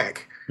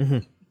back. Mm-hmm.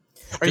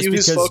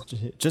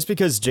 Just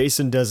because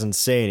Jason doesn't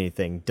say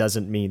anything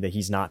doesn't mean that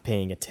he's not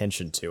paying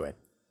attention to it.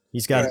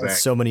 He's got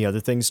so many other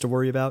things to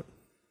worry about.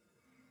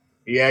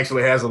 He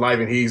actually has a life,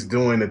 and he's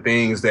doing the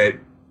things that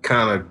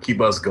kind of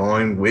keep us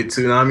going with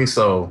Toonami.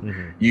 So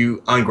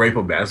you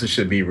ungrateful bastards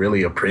should be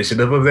really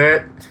appreciative of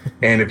that.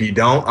 And if you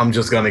don't, I'm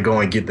just going to go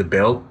and get the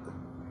belt.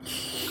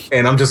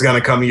 And I'm just going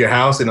to come to your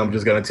house, and I'm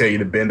just going to tell you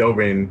to bend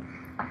over. And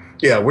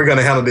yeah, we're going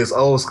to handle this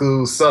old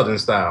school Southern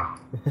style.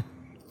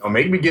 Don't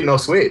make me get no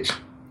switch.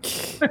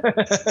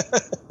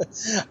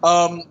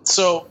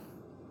 So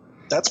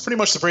that's pretty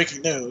much the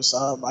breaking news.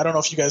 I don't know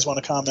if you guys want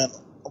to comment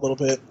a little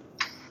bit.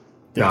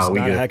 There's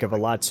not a heck of a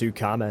lot to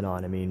comment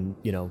on. I mean,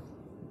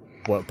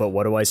 what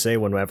do I say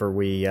whenever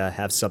we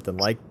have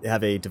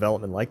a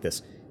development like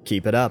this?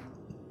 Keep it up.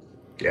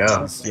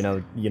 Yeah.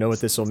 You know what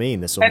this will mean.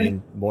 This will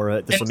mean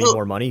more. This will mean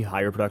more money,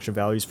 higher production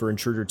values for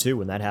Intruder 2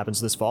 when that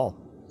happens this fall.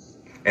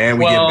 And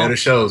we get better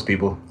shows,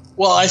 people.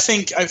 Well, I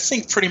think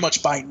pretty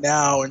much by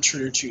now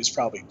Intruder 2 is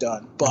probably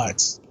done.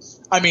 But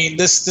I mean,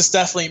 this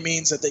definitely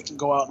means that they can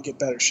go out and get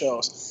better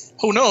shows.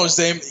 Who knows?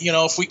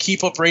 If we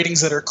keep up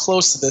ratings that are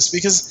close to this,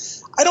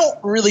 because I don't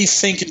really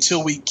think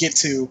until we get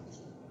to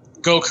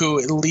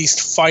Goku at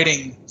least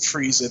fighting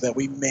Frieza that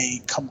we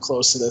may come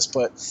close to this.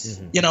 But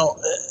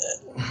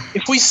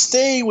if we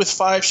stay with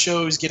 5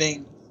 shows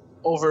getting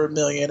over 1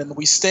 million and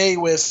we stay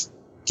with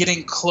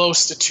getting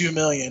close to 2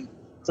 million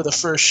for the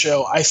first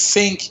show, I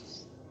think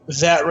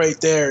that right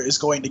there is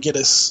going to get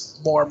us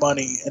more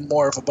money and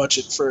more of a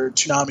budget for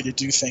Toonami to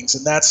do things,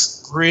 and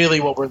that's really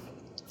what we're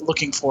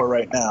looking for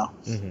right now.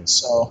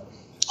 So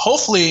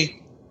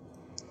hopefully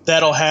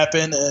that'll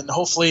happen, and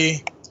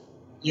hopefully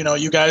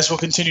you guys will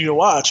continue to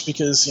watch,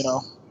 because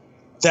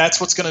that's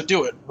what's going to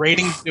do it.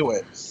 Ratings do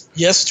it.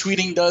 Yes,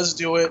 tweeting does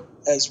do it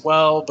as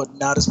well, but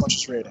not as much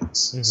as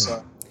ratings.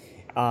 So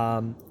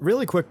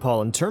really quick,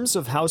 Paul, in terms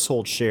of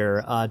household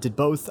share, did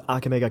both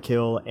Akame ga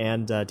Kill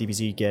and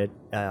DBZ get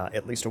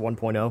at least a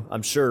 1.0?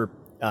 I'm sure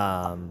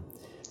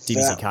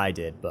DBZ Kai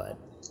did, but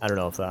I don't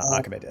know if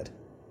Akame did.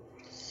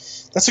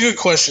 That's a good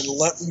question.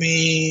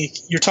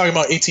 You're talking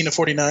about 18 to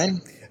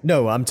 49?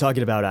 No, I'm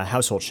talking about a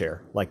household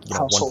share, like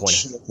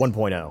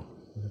 1.0.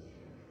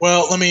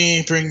 Well, let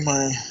me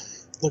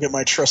look at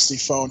my trusty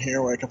phone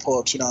here where I can pull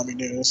up Toonami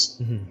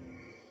News.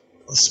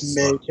 This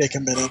may take a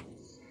minute.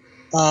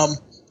 I'm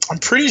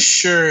pretty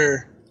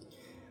sure.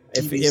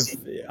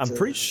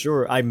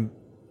 I'm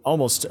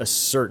almost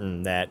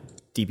certain that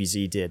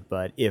DBZ did,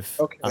 but if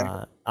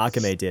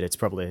Akame did, it's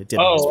probably did.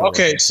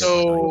 Okay.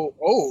 So,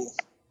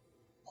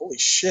 holy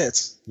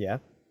shit! Yeah.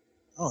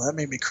 Oh, that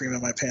made me cream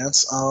in my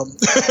pants.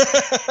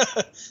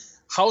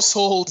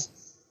 Household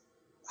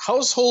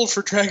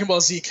for Dragon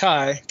Ball Z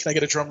Kai. Can I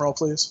get a drum roll,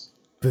 please?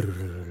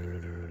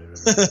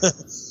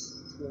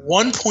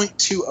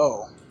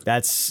 1.20.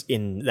 That's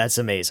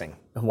amazing.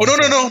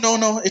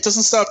 No. It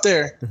doesn't stop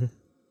there.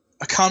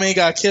 Akame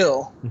ga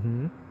Kill.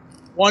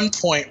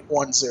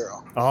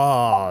 1.10.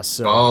 Oh,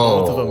 so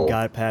both of them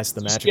got past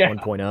the magic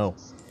 1.0.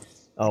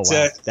 Oh,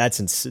 exactly. Wow.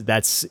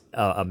 That's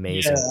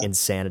amazing. Yeah.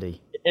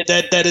 Insanity.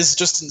 That is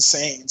just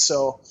insane.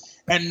 So,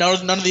 and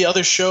none of the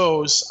other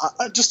shows,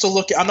 just to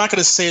look, I'm not going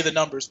to say the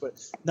numbers, but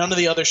none of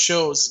the other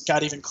shows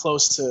got even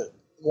close to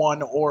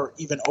 1 or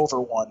even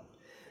over 1.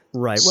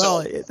 Right.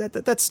 So, well,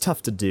 that's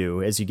tough to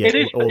do as you get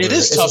older,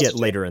 as you get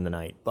later in the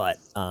night. But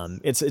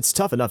it's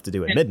tough enough to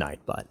do at midnight.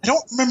 But I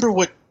don't remember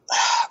what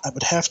I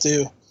would have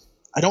to.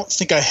 I don't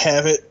think I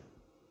have it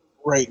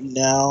right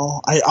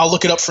now. I'll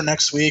look it up for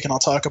next week and I'll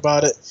talk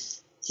about it.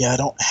 Yeah, I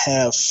don't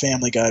have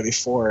Family Guy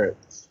before it,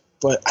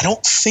 but I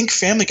don't think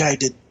Family Guy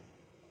did.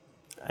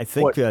 I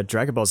think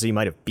Dragon Ball Z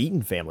might have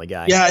beaten Family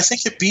Guy. Yeah, I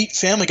think it beat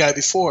Family Guy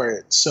before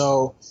it.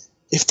 So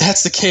if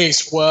that's the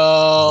case,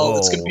 well,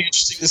 it's going to be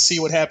interesting to see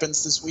what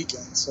happens this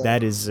weekend. So.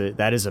 That is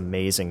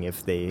amazing.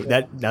 If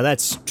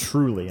that's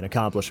truly an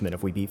accomplishment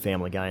if we beat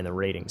Family Guy in the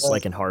ratings,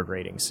 like in hard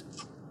ratings.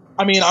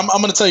 I mean, I'm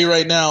going to tell you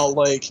right now,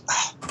 like,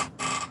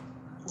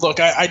 look,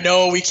 I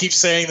know we keep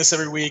saying this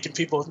every week, and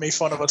people have made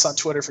fun of us on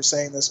Twitter for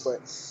saying this,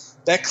 but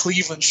that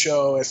Cleveland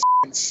show at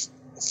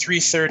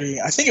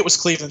 3:30, I think it was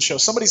Cleveland show.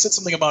 Somebody said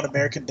something about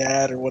American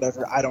Dad or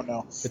whatever. I don't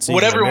know. It's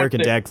either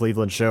American Dad,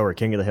 Cleveland show, or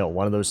King of the Hill.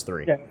 One of those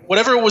three. Yeah,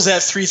 whatever it was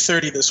at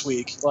 3:30 this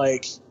week,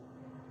 like.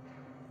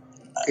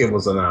 It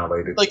was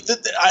annihilated. Like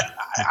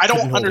I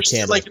don't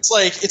understand. Like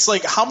it's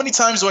like how many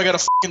times do I gotta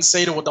fucking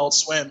say to Adult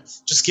Swim,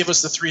 just give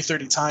us the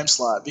 3:30 time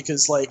slot?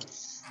 Because like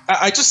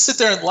I just sit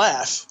there and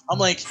laugh. I'm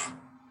like,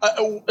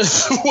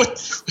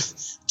 what?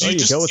 Do you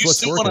still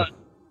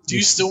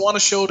want a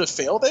show to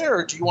fail there,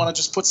 or do you want to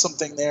just put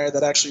something there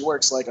that actually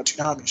works, like a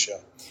Toonami show?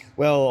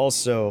 Well,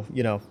 also,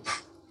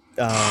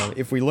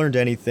 if we learned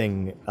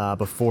anything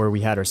before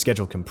we had our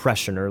scheduled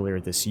compression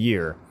earlier this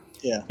year,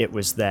 it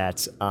was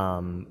that.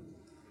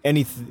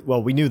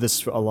 We knew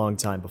this a long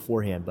time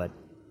beforehand, but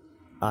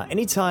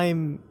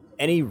anytime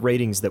any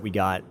ratings that we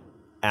got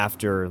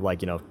after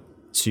 2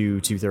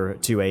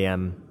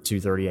 a.m.,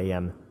 2:30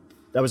 a.m.,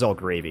 that was all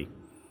gravy,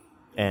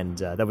 and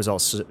that was all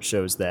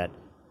shows that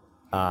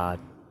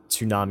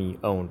Toonami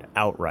owned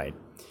outright.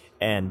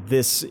 And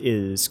this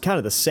is kind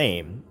of the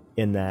same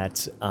in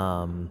that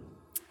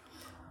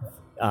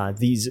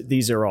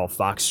these are all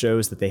Fox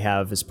shows that they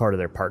have as part of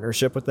their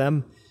partnership with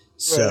them.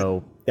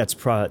 So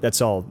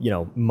that's all,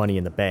 money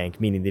in the bank,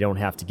 meaning they don't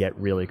have to get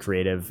really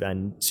creative,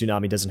 and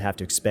Toonami doesn't have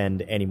to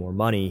expend any more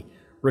money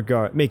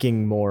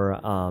making more,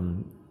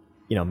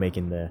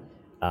 making the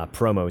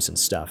promos and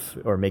stuff,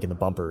 or making the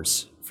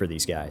bumpers for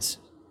these guys.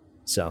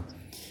 So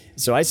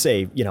I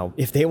say,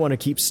 if they want to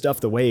keep stuff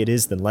the way it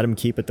is, then let them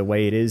keep it the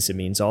way it is. It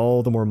means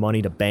all the more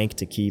money to bank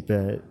to keep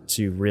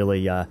to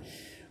really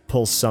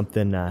pull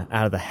something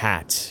out of the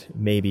hat,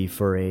 maybe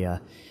for a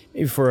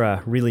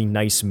really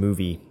nice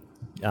movie.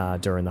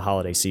 During the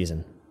holiday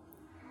season.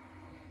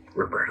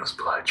 Roberto's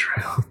Blood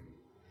Trail.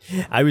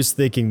 I was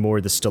thinking more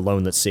the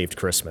Stallone That Saved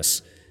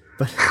Christmas,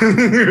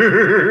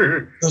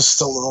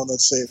 Stallone that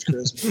saved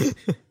Christmas.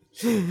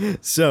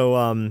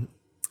 So,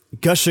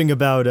 gushing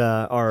about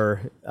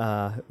our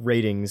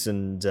ratings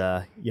and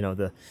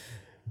the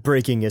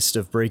breakingest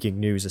of breaking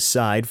news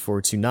aside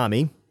for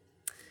Toonami,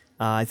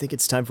 I think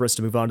it's time for us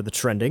to move on to the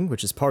trending,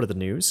 which is part of the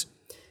news.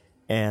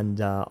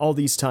 And all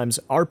these times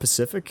are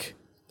Pacific,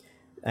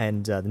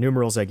 and the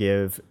numerals I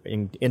give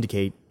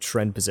indicate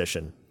trend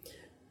position.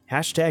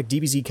 Hashtag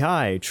DBZ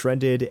Kai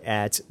trended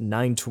at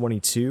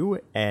 922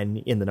 and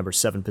in the number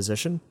 7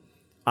 position.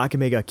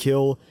 Akame ga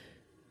Kill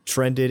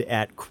trended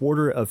at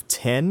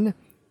 9:45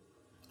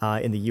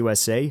 in the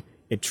USA.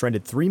 It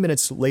trended 3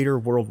 minutes later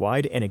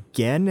worldwide, and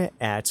again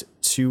at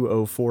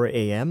 2:04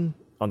 a.m.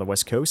 on the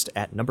West Coast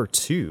at number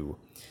 2.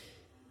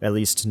 At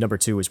least number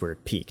 2 is where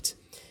it peaked.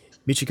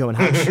 Michiko and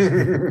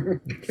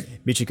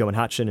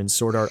Hatchin and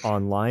Sword Art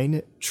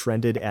Online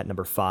trended at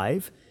number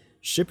 5.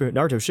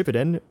 Naruto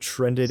Shippuden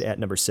trended at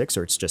number 6,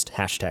 or it's just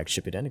hashtag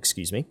Shippuden,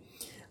 excuse me.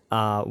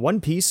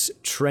 One Piece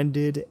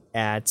trended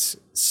at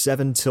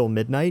 7 till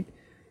midnight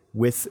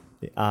with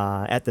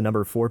at the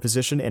number 4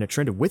 position, and it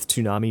trended with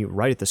Toonami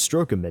right at the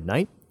stroke of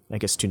midnight. I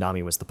guess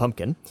Toonami was the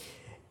pumpkin.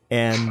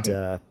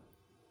 And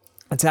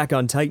Attack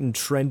on Titan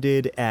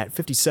trended at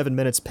 57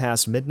 minutes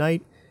past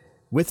midnight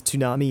with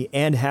Toonami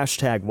and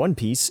hashtag One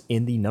Piece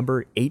in the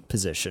number 8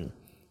 position.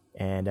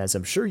 And as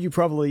I'm sure you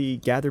probably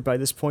gathered by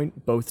this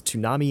point, both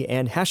Toonami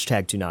and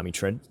hashtag Toonami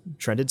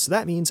trended, so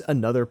that means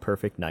another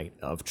perfect night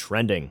of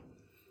trending.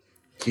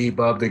 Keep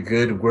up the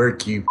good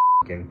work, you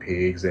f***ing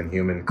pigs in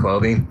human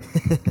clothing.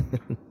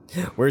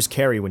 Where's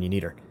Carrie when you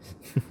need her?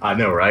 I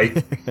know, right?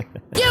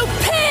 You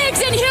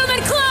pigs in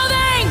human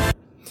clothing!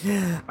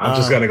 I'm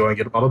just gonna go and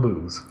get a bottle of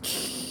booze.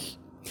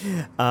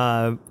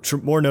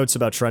 More notes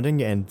about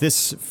trending, and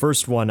this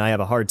first one I have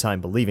a hard time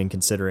believing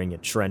considering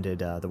it trended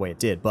the way it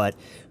did, but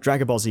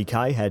Dragon Ball Z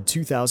Kai had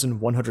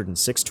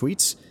 2,106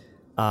 tweets.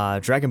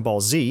 Dragon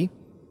Ball Z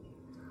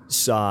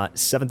saw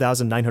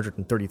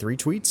 7,933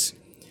 tweets.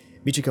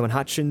 Michiko and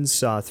Hatchin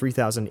saw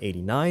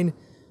 3,089.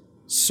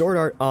 Sword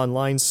Art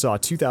Online saw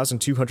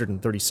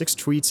 2,236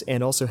 tweets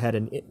and also had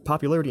a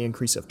popularity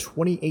increase of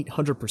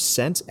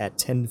 2,800% at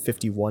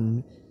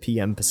 10:51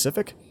 p.m.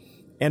 Pacific.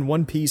 And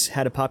One Piece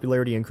had a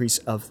popularity increase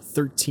of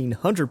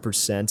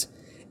 1,300%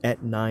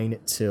 at 9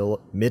 till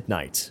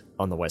midnight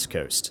on the West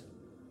Coast.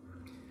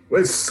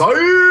 West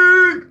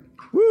Side!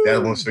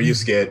 That one's for you,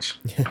 Sketch.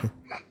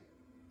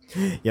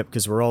 Yep,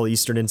 because we're all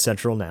Eastern and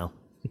Central now.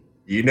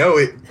 You know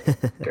it.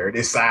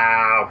 Dirty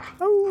South.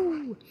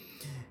 Oh.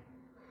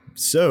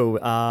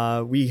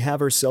 So, we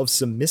have ourselves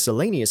some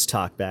miscellaneous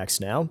talkbacks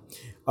now.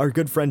 Our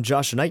good friend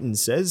Josh Knighton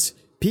says,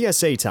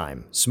 PSA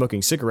time.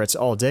 Smoking cigarettes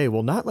all day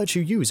will not let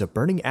you use a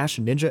Burning Ash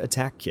Ninja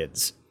attack,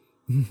 kids.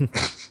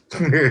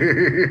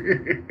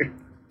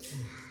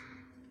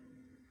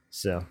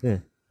 So,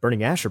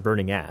 Burning Ash or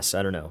Burning Ass?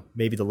 I don't know.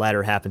 Maybe the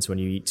latter happens when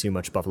you eat too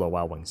much Buffalo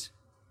Wild Wings.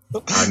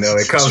 I know,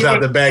 it comes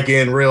out the back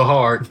end real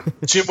hard.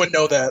 Jim would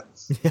know that.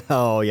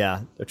 Oh,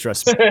 yeah.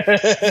 Trust me.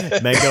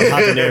 Mango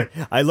habanero.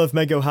 I love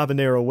mango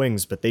habanero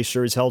wings, but they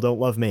sure as hell don't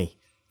love me.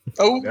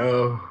 Oh.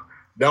 No.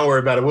 Don't worry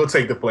about it. We'll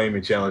take the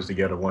Flaming Challenge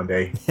together one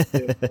day.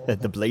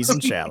 The Blazing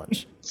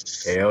Challenge.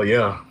 Hell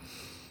yeah.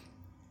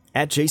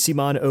 At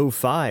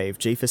JCMon05,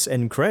 Japhus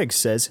N. Craig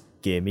says,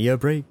 give me a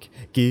break,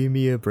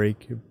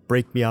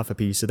 break me off a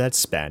piece of that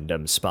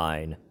spandam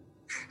spine.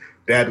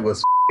 That was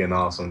f***ing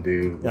awesome,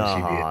 dude. What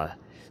she did.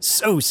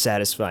 So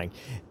satisfying.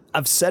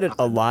 I've said it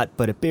a lot,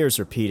 but it bears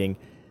repeating.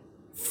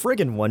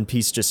 Friggin' One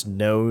Piece just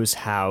knows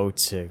how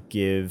to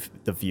give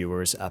the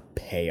viewers a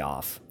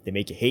payoff. They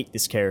make you hate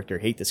this character,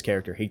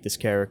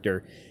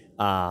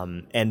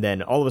 and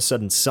then all of a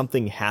sudden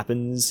something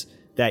happens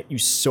that you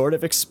sort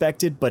of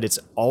expected, but it's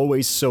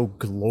always so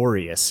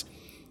glorious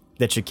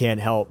that you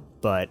can't help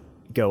but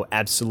go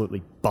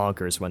absolutely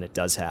bonkers when it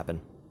does happen.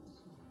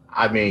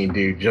 I mean,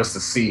 dude, just to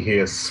see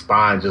his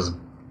spine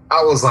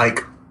I was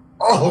like,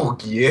 oh,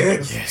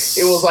 yes.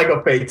 It was like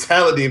a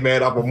fatality,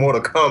 man, off of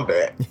Mortal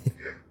Kombat.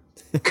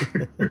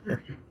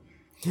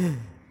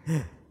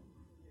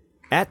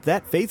 At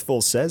That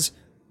Faithful says,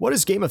 what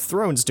is Game of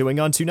Thrones doing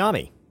on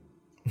Toonami?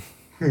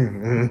 I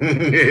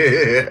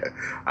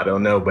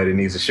don't know, but it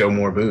needs to show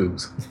more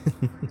boobs.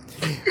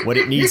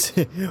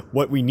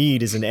 What we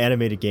need is an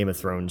animated Game of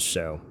Thrones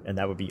show, and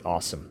that would be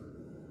awesome.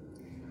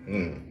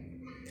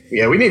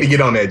 Yeah, we need to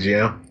get on that,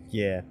 Jim.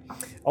 Yeah.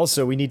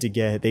 Also,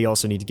 they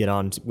also need to get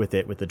on with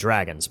it with the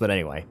dragons, but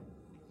anyway.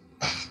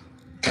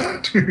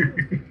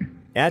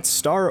 At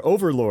Star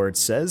Overlord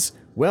says,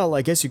 well,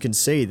 I guess you can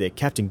say that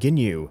Captain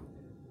Ginyu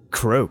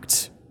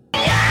croaked.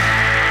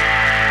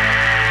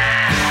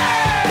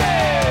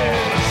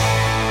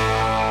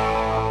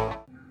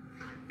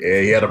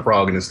 Yeah, he had a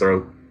frog in his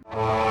throat.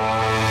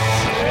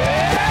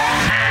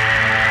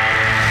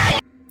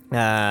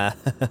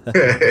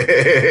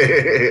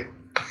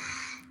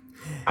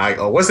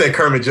 What's that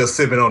Kermit just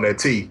sipping on that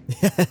tea?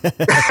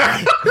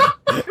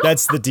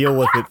 That's the deal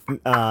with it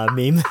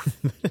meme.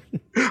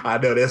 I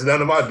know, that's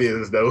none of my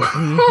business, though.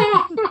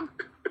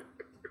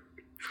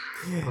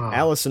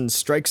 Allison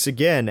strikes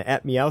again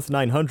at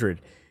Meowth900.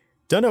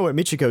 Don't know what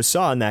Michiko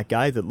saw in that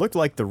guy that looked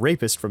like the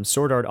rapist from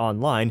Sword Art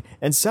Online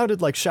and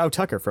sounded like Shao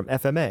Tucker from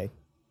FMA.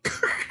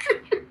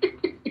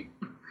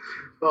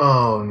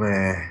 Oh,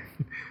 man.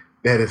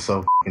 That is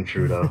so fucking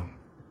true, though.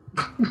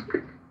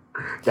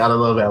 Gotta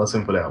love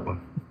Allison for that one.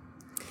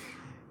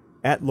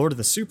 At Lord of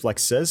the Suplex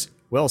says,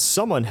 well,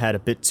 someone had a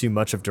bit too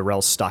much of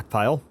Darrell's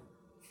stockpile.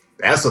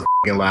 That's a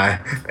fucking lie.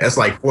 That's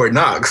like Fort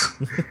Knox.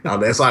 Now,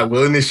 that's like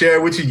willing to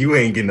share with you. You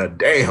ain't getting a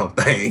damn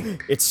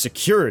thing. It's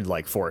secured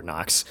like Fort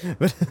Knox.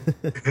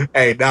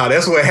 Hey, now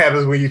that's what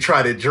happens when you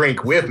try to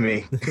drink with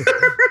me.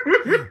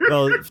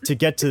 Well, to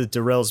get to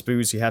Darrell's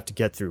booze, you have to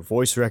get through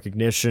voice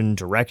recognition,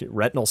 direct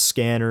retinal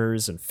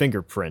scanners, and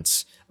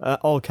fingerprints.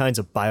 All kinds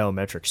of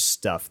biometric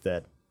stuff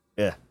that,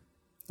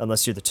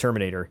 unless you're the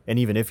Terminator, and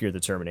even if you're the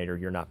Terminator,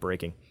 you're not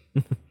breaking.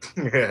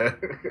 Yeah.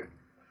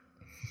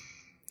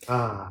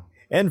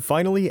 And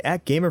finally,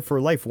 at Gamer for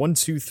Life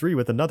 123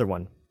 with another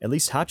one. At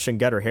least Hotchin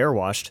got her hair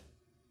washed.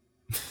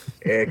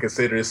 Yeah,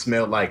 consider it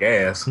smelled like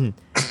ass.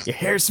 Your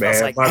hair smells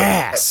Man, like Monica-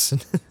 ass.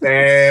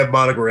 Man,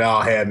 Monica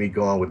Real had me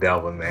going with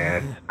that one,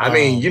 man. I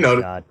mean,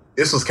 God.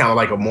 this was kind of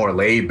like a more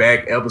laid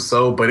back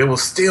episode, but it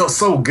was still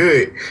so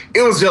good.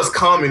 It was just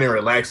calming and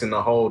relaxing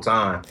the whole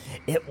time.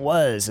 It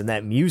was, and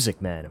that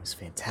music, man, it was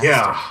fantastic.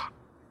 Yeah.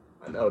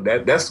 I know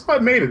that's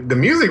what made it. The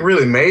music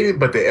really made it,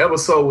 but the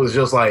episode was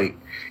just like,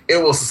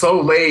 it was so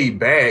laid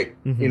back.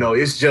 Mm-hmm.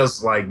 It's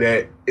just like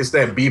that. It's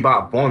that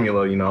bebop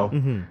formula,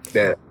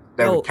 that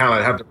we kind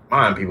of have to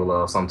remind people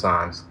of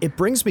sometimes. It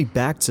brings me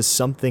back to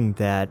something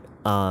that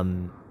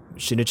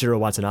Shinichiro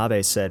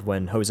Watanabe said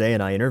when Jose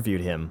and I interviewed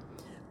him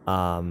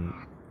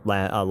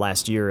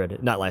last year,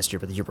 not last year,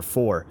 but the year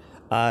before,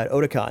 at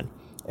Otakon.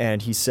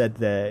 And he said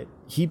that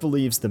he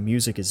believes the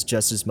music is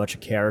just as much a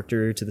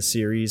character to the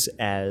series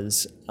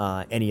as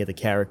any of the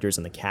characters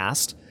in the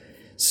cast.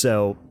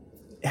 So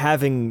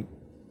having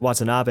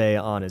Watanabe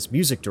on as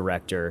music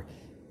director,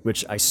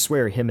 which I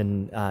swear him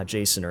and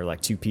Jason are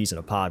like two peas in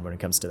a pod when it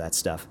comes to that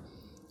stuff.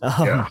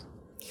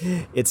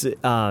 It's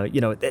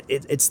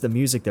it's the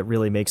music that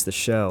really makes the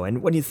show.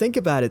 And when you think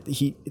about it,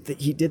 he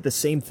did the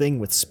same thing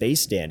with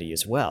Space Dandy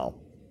as well.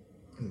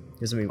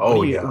 Because I mean,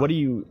 what do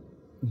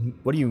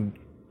you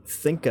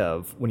think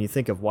of when you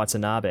think of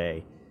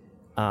Watanabe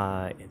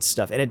and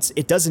stuff? And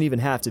it doesn't even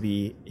have to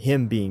be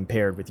him being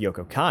paired with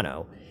Yoko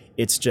Kanno.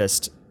 It's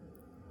just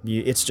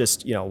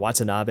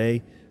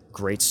Watanabe,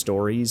 great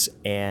stories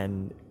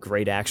and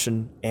great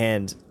action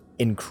and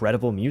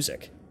incredible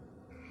music.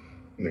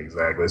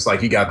 Exactly. It's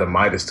like he got the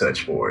Midas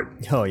touch for it.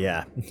 Oh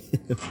yeah.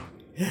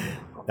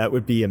 That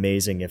would be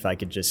amazing if I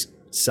could just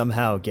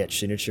somehow get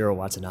Shinichiro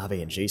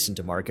Watanabe and Jason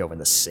DeMarco in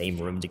the same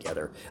room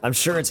together. I'm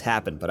sure it's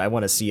happened, but I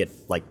want to see it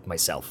like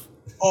myself.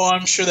 Oh,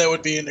 I'm sure that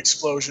would be an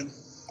explosion.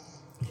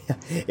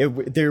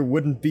 There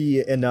wouldn't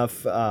be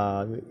enough.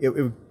 It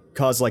would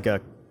cause like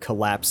a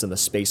collapse in the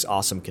space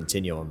awesome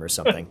continuum or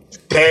something.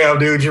 Damn,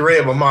 dude, you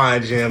read my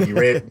mind, Jim.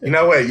 You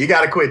know what? You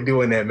got to quit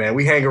doing that, man.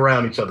 We hang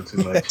around each other too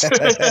much.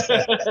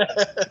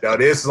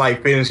 This is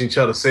like finishing each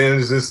other's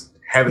sentences,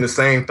 having the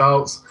same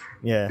thoughts.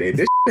 Yeah.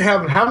 This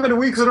have how many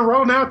weeks in a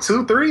row now?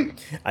 2, 3?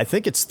 I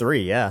think it's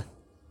 3, yeah.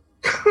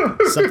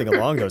 Something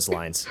along those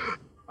lines.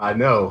 I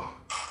know.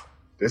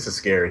 This is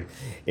scary.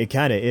 It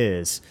kind of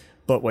is.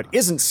 But what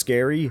isn't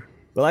scary,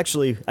 well,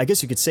 actually, I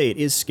guess you could say it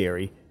is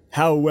scary,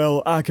 how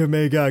well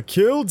Akame ga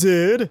Kill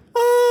did.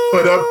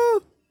 But a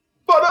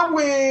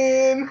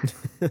win.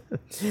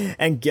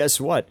 And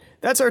guess what?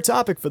 That's our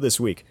topic for this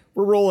week.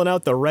 We're rolling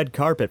out the red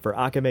carpet for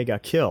Akame ga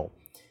Kill.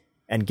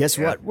 And guess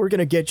what? We're going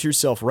to get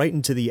yourself right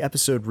into the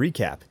episode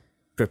recap.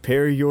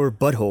 Prepare your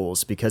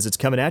buttholes because it's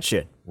coming at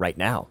you right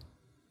now.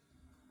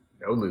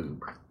 No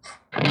lube.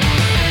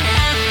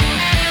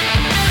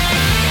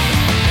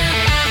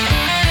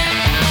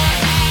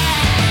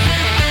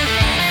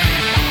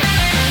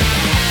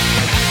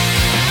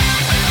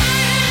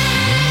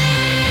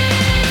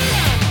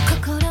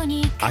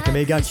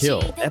 Akame ga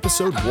Kill,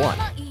 Episode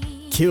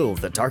 1, Kill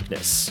the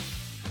Darkness.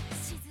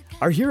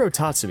 Our hero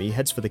Tatsumi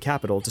heads for the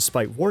capital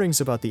despite warnings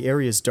about the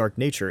area's dark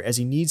nature as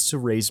he needs to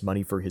raise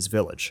money for his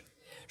village.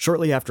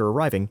 Shortly after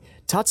arriving,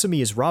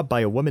 Tatsumi is robbed by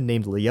a woman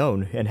named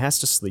Leone and has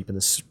to sleep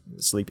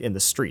in the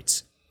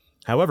streets.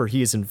 However,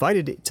 he is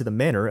invited to the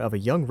manor of a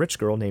young rich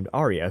girl named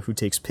Aria who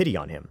takes pity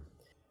on him.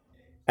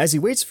 As he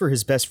waits for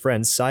his best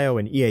friends Sayo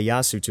and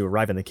Ieyasu to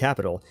arrive in the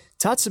capital,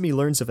 Tatsumi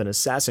learns of an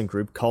assassin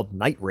group called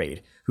Night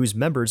Raid, whose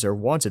members are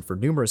wanted for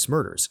numerous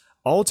murders,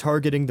 all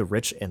targeting the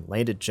rich and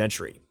landed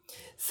gentry.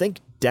 Think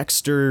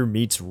Dexter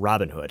meets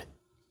Robin Hood.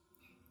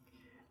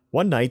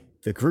 One night,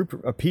 the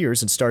group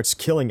appears and starts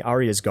killing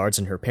Aria's guards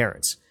and her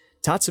parents.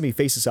 Tatsumi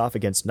faces off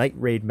against Night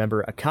Raid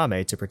member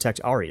Akame to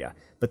protect Aria,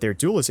 but their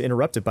duel is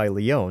interrupted by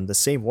Leone, the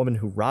same woman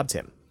who robbed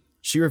him.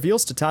 She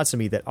reveals to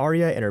Tatsumi that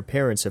Aria and her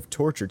parents have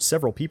tortured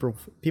several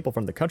people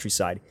from the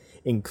countryside,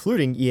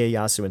 including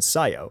Ieyasu and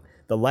Sayo,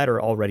 the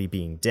latter already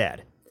being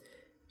dead.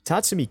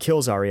 Tatsumi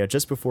kills Aria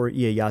just before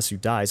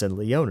Ieyasu dies, and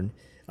Leone,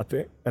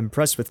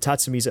 impressed with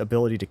Tatsumi's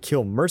ability to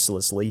kill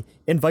mercilessly,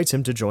 invites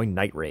him to join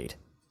Night Raid.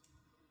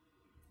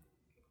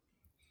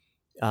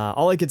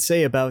 All I could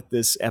say about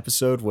this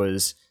episode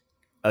was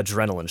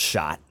adrenaline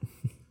shot.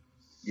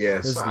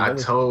 Yes, I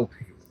told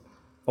people.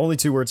 Only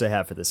 2 words I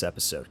have for this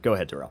episode. Go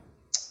ahead, Darrell.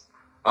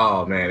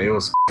 Oh man, it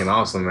was fucking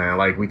awesome, man.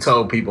 Like we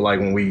told people, like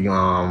when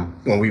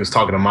we was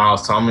talking to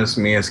Miles Thomas,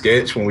 me and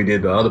Sketch, when we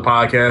did the other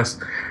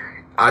podcast,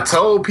 I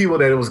told people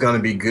that it was going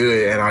to be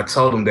good, and I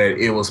told them that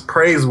it was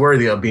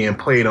praiseworthy of being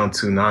played on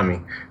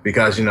Toonami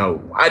because, you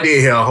know, I did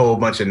hear a whole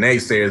bunch of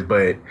naysayers,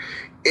 but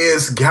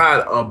it's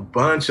got a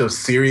bunch of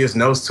serious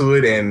notes to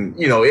it, and,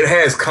 you know, it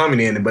has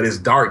comedy in it, but it's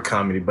dark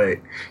comedy, but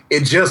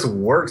it just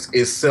works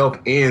itself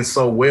in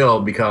so well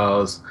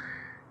because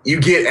you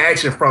get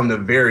action from the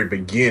very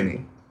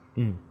beginning.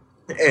 Mm.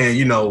 And,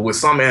 you know, with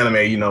some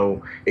anime, you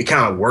know, it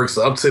kind of works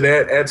up to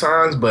that at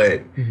times,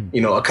 but, you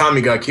know,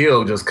 Akame ga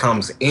Kill just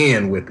comes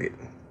in with it.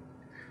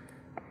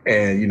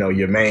 And, you know,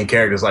 your main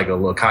character is like a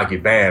little cocky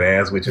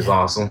badass, which is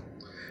awesome.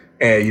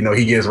 And, you know,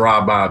 he gets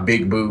robbed by a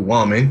big boob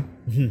woman,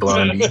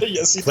 Blondie.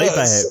 Yes, he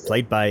does.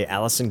 Played by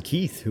Allison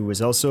Keith, who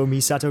was also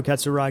Misato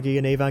Katsuragi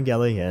in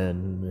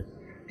Evangelion.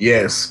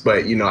 Yes,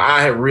 but, you know,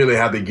 I really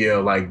have to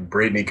give, like,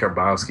 Brittany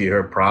Karbowski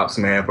her props,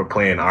 man, for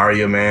playing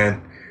Arya,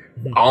 man.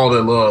 All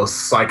the little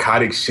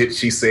psychotic shit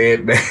she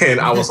said, man,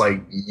 I was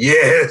like,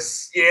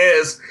 yes.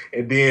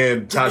 And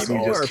then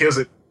Tatsumi just kills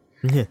it.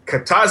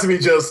 Tatsumi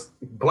just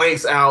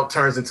blanks out,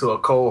 turns into a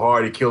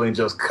cold-hearted killer, and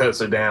just cuts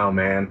her down,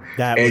 man.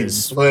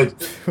 But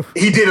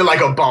he did it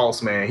like a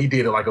boss, man. He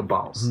did it like a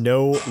boss.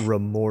 No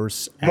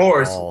remorse at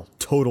all.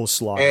 Total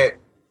slaughter. And,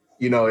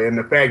 you know, and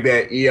the fact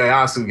that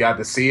Ieyasu got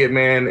to see it,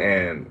 man,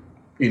 and,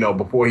 you know,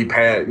 before he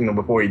died,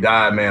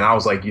 man, I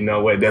was like, you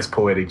know what, that's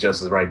poetic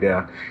justice right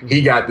there.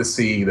 He got to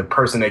see the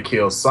person that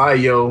killed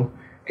Sayo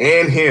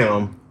and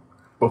him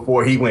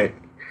before he went.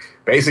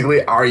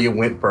 Basically, Arya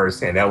went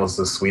first, and that was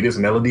the sweetest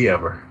melody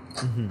ever.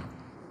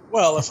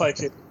 Well, if I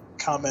could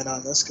comment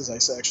on this, because I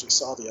actually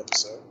saw the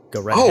episode.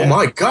 Go right ahead.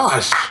 My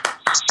gosh.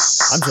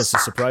 I'm just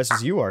as surprised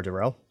as you are,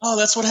 Darrell. Oh,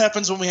 that's what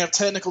happens when we have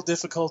technical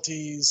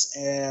difficulties,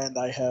 and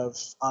I have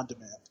on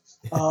demand.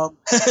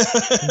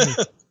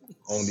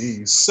 On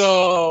these.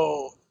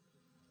 So,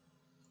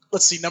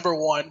 let's see. Number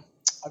 1,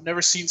 I've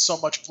never seen so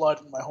much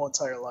blood in my whole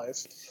entire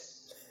life.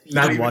 You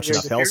didn't watch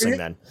enough Hellsing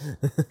then.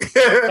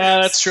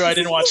 Yeah, that's true. I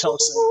didn't watch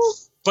Hellsing.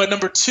 But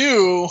number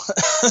 2,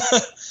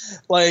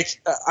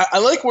 like I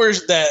like where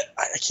that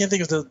I can't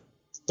think of the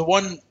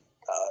one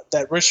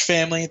that rich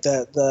family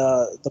that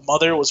the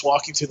mother was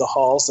walking through the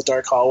halls, the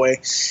dark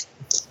hallway,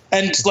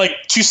 and like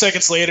 2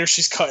 seconds later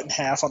she's cut in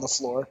half on the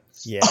floor.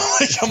 Yeah,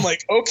 I'm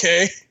like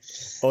okay.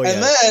 Oh yeah.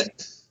 And then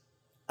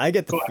I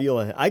get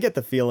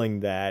the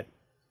feeling that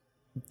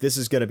this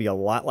is going to be a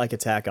lot like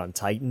Attack on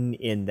Titan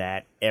in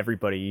that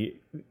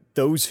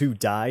those who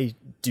die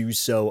do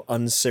so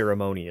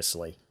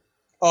unceremoniously.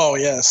 Oh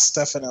yes,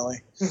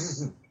 definitely.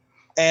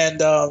 And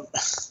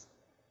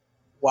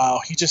wow,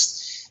 he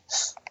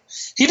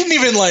didn't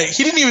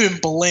even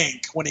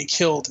blink when he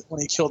killed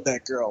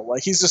that girl.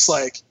 Like he's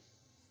like,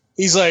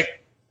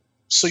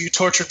 so you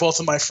tortured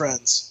both of my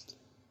friends.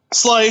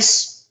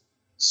 Slice,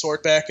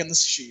 sword back in the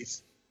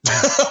sheath.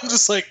 I'm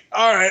just like,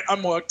 all right,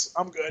 I'm hooked.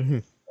 I'm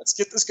good. Let's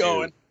get this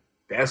going. Dude,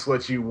 that's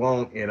what you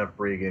want in a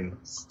friggin'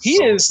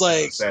 He is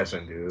like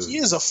session, dude. He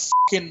is a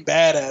fucking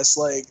badass.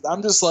 Like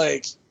I'm just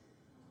like,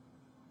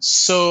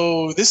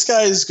 so this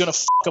guy is gonna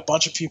fuck a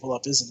bunch of people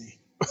up, isn't he?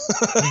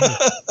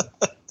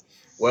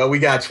 Well, we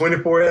got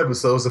 24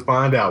 episodes to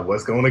find out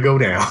what's going to go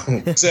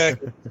down.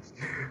 Exactly.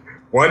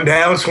 1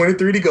 down,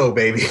 23 to go,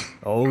 baby.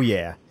 Oh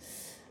yeah.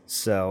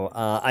 So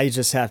I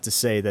just have to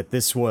say that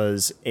this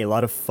was a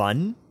lot of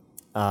fun.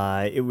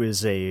 It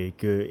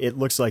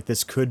looks like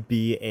this could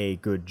be a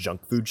good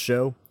junk food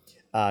show.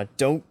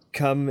 Don't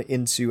come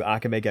into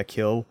Akame ga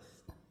Kill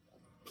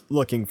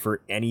looking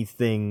for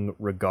anything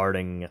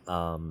regarding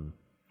hook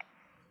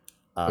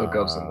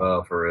up some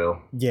love for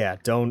real. Yeah,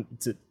 don't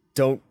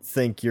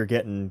think you're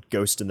getting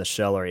Ghost in the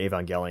Shell or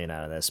Evangelion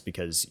out of this,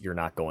 because you're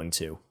not going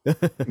to.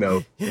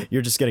 No.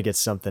 You're just gonna get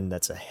something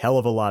that's a hell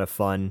of a lot of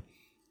fun.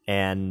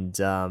 And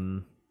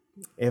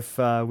if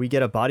we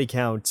get a body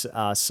count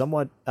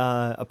somewhat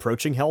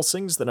approaching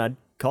Hellsing's, then I'd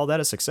call that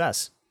a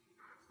success.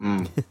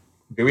 Do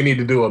we need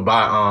to do a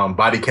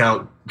body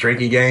count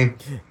drinking game?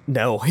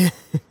 No,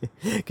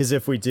 because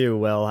if we do,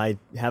 well, I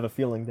have a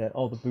feeling that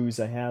all the booze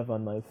I have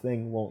on my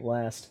thing won't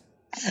last.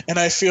 And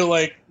I feel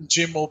like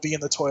Jim will be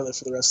in the toilet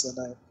for the rest of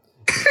the night.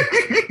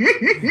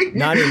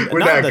 Not in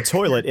the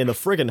toilet, in the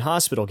friggin'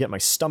 hospital, get my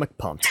stomach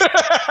pumped.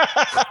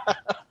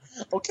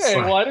 Okay,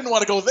 well, I didn't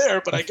want to go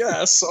there, but I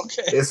guess.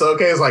 Okay. It's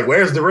okay. It's like,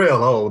 where's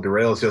Darrell? Oh,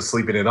 Darrell's just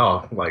sleeping it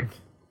off. Like,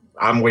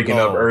 I'm waking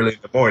up early in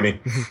the morning.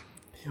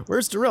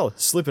 Where's Darrell?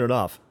 Sleeping it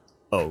off.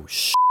 Oh,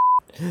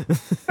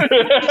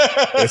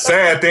 The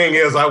sad thing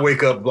is I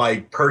wake up,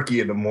 like,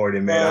 perky in the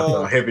morning, man, after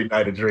a heavy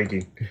night of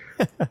drinking.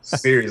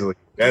 Seriously.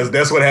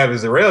 That's what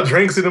happens. Darrell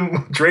drinks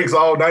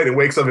all night and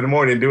wakes up in the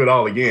morning and do it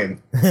all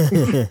again.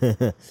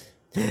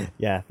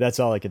 Yeah, that's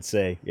all I could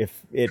say.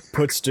 If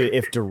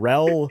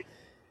Darrell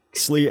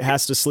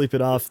has to sleep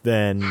it off,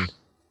 then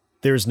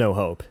there's no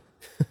hope.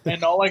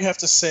 And all I have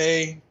to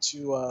say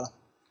to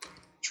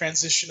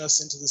transition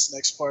us into this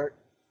next part.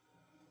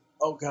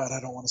 Oh God, I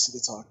don't want to see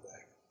the talk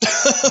back.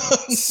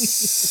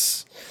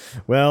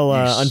 Well,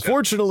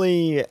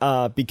 unfortunately,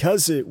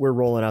 because we're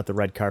rolling out the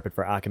red carpet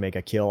for Akame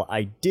ga Kill,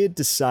 I did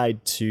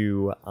decide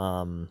to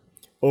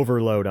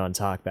overload on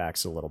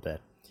talkbacks a little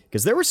bit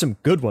because there were some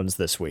good ones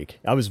this week.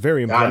 I was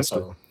very impressed.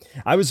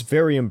 I was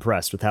very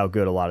impressed with how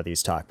good a lot of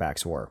these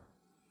talkbacks were.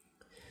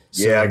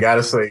 So, yeah, I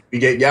gotta say,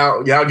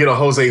 y'all get a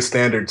Jose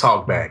Standard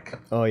talkback.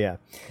 Oh yeah,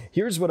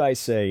 here's what I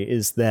say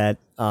is that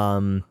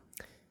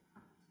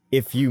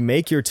if you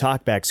make your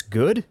talkbacks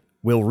good,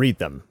 we'll read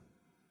them.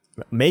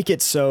 Make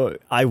it so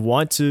I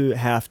want to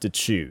have to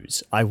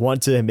choose. I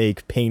want to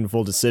make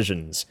painful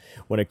decisions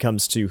when it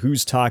comes to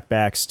whose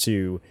talkbacks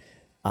to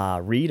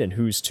read and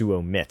whose to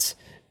omit.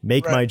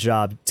 Make my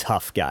job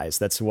tough, guys.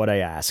 That's what I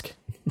ask.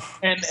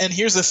 And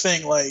here's the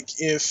thing, like,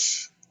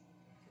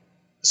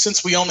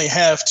 since we only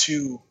have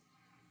 2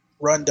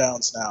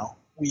 rundowns now,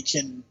 we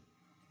can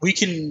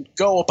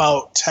go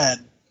about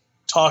 10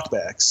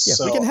 talkbacks. Yeah,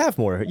 so. we can have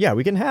more. Yeah,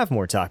 we can have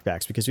more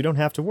talkbacks because we don't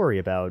have to worry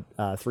about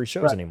 3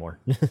 shows anymore.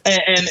 And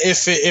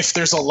if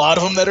there's a lot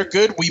of them that are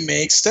good, we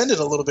may extend it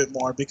a little bit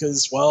more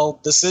because, well,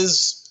 this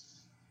is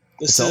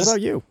all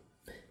about you.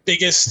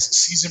 Biggest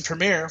season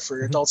premiere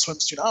for Adult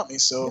Swim's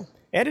Toonami. So,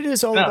 and it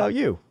is all about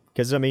you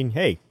because I mean,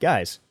 hey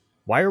guys,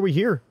 why are we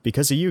here?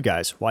 Because of you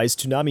guys. Why is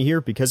Toonami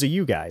here? Because of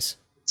you guys.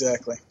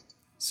 Exactly.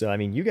 So I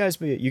mean, you guys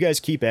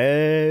keep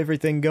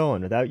everything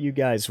going. Without you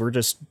guys, we're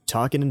just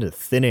talking into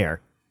thin air.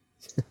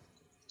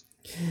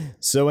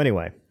 So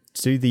anyway,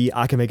 to the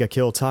Akame ga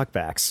Kill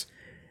talkbacks.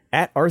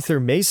 At Arthur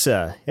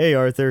Mesa, hey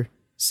Arthur,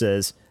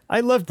 says,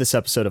 I loved this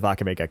episode of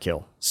Akame ga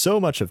Kill. So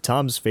much of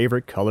Tom's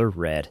favorite color,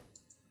 red.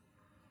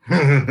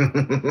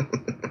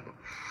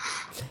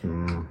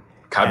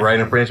 Copyright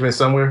infringement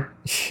somewhere?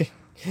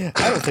 I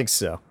don't think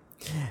so.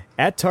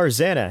 At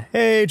Tarzana,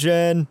 hey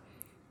Jen.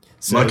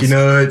 Says, Monkey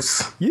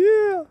nuts.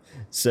 Yeah.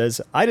 Says,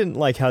 I didn't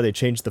like how they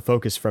changed the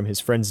focus from his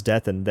friend's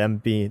death and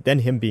then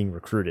him being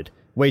recruited.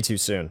 Way too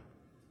soon.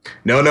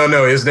 No.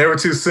 It's never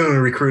too soon to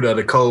recruit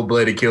a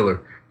cold-blooded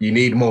killer. You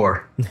need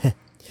more.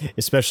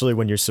 Especially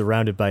when you're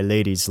surrounded by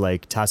ladies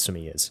like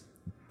Tatsumi is.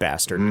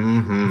 Bastard.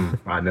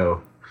 Mm-hmm. I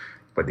know.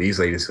 But these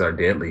ladies are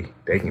deadly.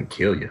 They can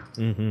kill you.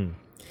 Mm-hmm.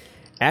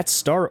 At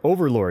Star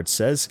Overlord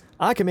says,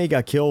 Akame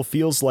ga Kill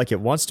feels like it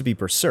wants to be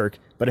Berserk,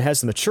 but it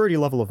has the maturity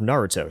level of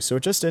Naruto, so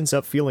it just ends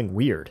up feeling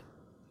weird.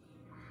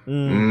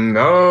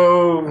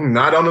 No,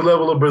 not on the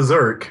level of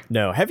Berserk.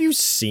 No, have you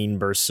seen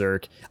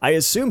Berserk? I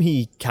assume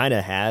he kind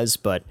of has,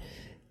 but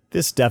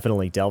this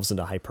definitely delves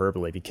into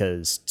hyperbole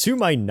because, to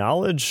my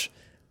knowledge,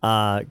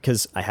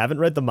 because I haven't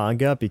read the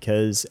manga,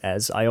 because,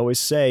 as I always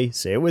say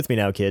it with me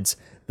now, kids,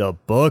 the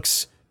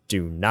books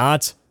do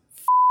not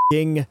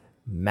f***ing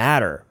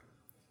matter.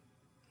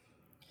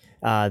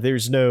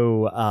 There's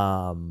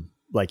no,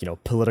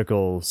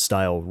 political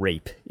style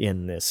rape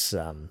in this,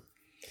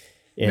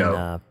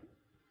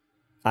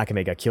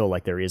 Akame ga Kill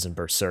like there is in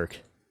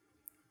Berserk.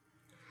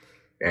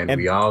 And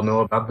we all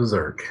know about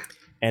Berserk.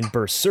 And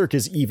Berserk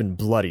is even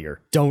bloodier.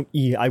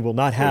 I will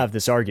not have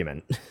this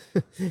argument.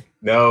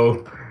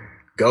 No.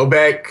 Go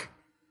back,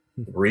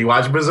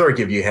 rewatch Berserk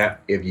if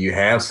you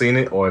have seen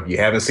it, or if you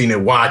haven't seen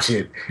it, watch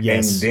it.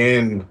 Yes. And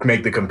then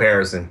make the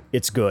comparison.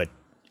 It's good.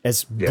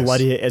 As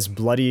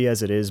bloody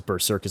as it is,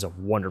 Berserk is a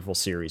wonderful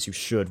series. You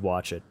should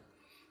watch it.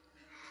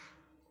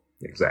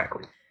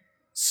 Exactly.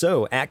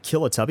 So, at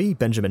Killatubby,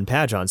 Benjamin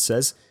Pajon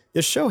says,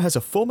 this show has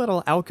a Full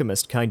Metal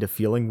Alchemist kind of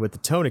feeling with the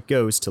tone it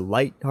goes to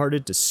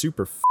lighthearted to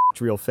super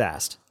f***ed real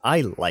fast.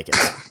 I like it.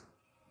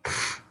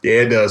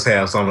 Yeah, it does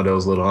have some of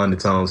those little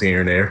undertones here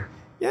and there.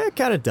 Yeah, it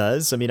kind of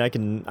does. I mean, I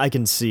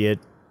can see it,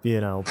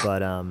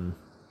 but a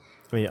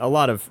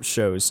lot of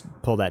shows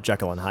pull that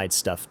Jekyll and Hyde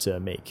stuff to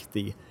make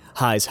the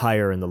highs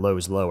higher and the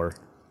lows lower.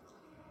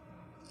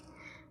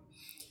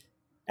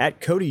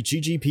 At Cody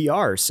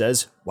GGPR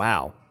says,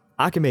 wow,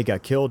 Akame ga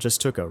Kill just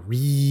took a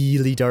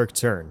really dark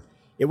turn.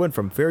 It went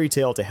from fairy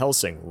tale to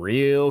Hellsing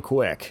real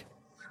quick.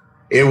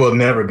 It will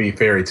never be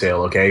fairy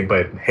tale, okay?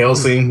 But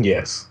Hellsing,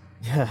 yes.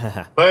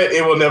 But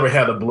it will never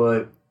have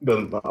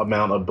the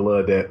amount of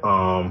blood that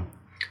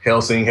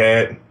Hellsing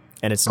had.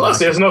 And it's Plus,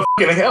 there's no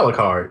fucking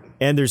Alucard.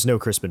 And there's no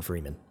Crispin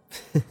Freeman.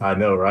 I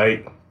know,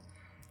 right?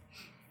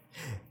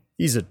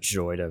 He's a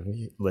joy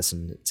to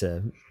listen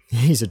to.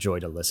 He's a joy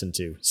to listen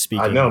to.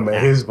 Speaking, I know,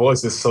 man. His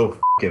voice is so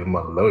fucking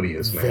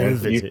melodious, man.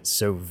 It's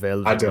so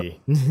velvety.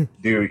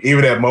 Dude,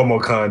 even at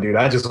MomoCon, dude,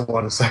 I just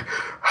want to say,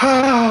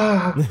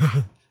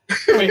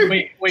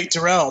 Wait,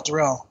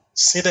 Darrell,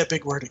 say that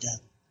big word again.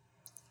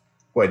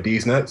 What,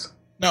 D's nuts?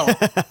 No.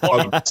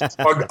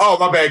 Oh,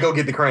 my bad. Go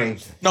get the crane.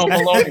 No,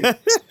 melodious.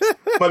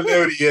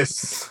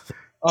 Melodious.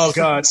 Oh,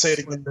 God, say it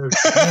again.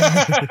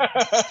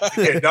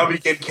 Yeah, nobody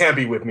get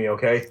campy with me,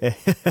 okay?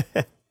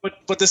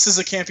 But this is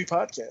a campy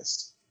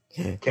podcast.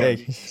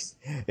 Hey,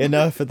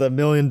 enough of the $1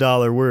 million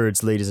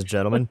words, ladies and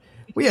gentlemen.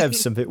 We have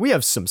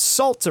some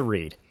salt to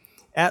read.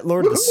 At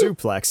Lord of the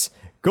Suplex,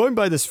 going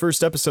by this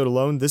first episode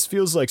alone, this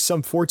feels like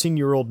some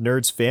 14-year-old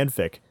nerd's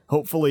fanfic.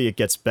 Hopefully it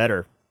gets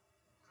better.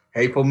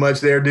 Hateful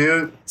much there,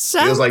 dude?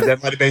 Feels like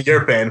that might have been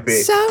your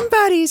fanfic.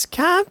 Somebody's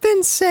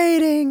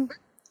compensating.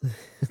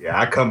 Yeah,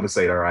 I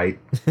compensate, all right.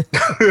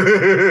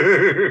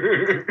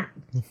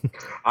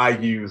 I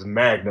use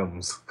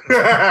magnums.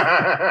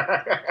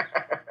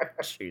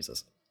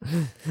 Jesus.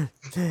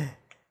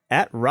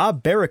 At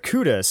Rob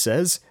Barracuda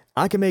says,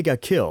 Akame ga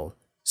Kill.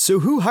 So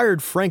who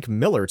hired Frank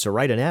Miller to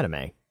write an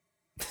anime?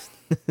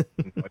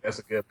 Well, that's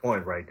a good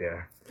point right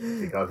there.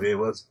 Because it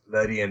was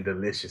bloody and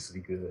deliciously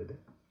good.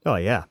 Oh,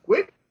 yeah.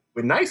 With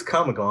nice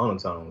comical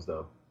undertones,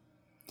 though.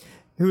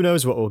 Who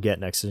knows what we'll get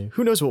next?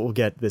 Who knows what we'll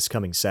get this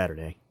coming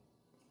Saturday?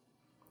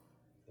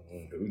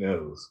 Who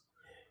knows?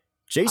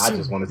 JC, I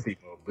just want to see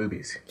more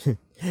boobies.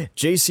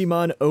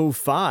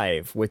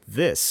 JCMon05 with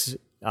this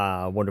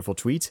wonderful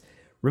tweet.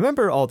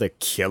 Remember all the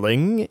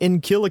killing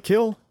in Kill la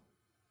Kill?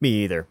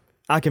 Me either.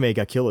 Akame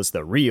ga Kill is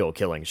the real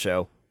killing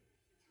show.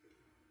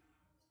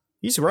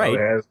 He's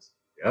right.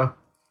 Yeah.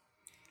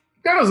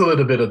 That was a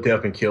little bit of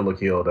death in Kill la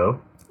Kill,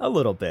 though. A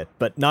little bit,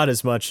 but not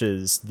as much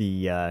as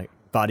the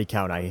body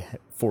count I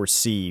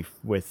foresee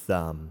with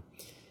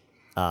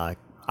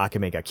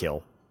Akame ga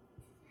Kill.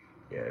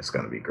 Yeah, it's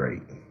going to be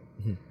great.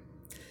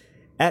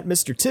 At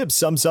Mr. Tibbs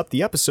sums up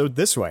the episode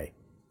this way.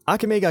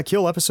 Akame ga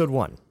Kill Episode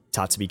 1.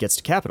 Tatsubi gets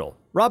to capital.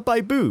 Robbed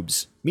by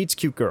boobs. Meets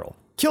cute girl.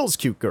 Kills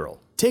cute girl.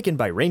 Taken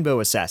by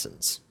rainbow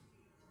assassins.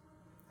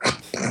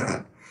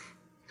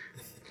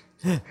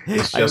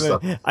 It's just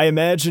I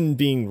imagine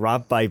being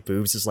robbed by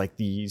boobs as like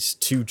these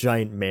two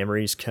giant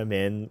mammaries come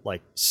in,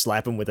 like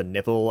slap him with a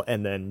nipple,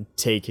 and then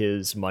take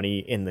his money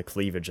in the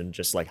cleavage and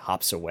just like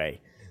hops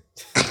away.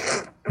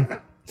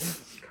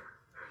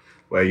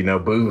 Well, you know,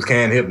 boobs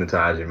can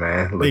hypnotize you,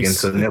 man. Looking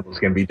into the nipples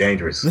can be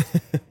dangerous.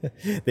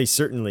 They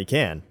certainly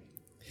can.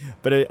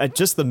 But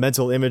just the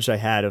mental image I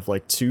had of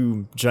like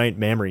two giant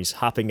mammaries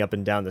hopping up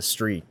and down the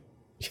street.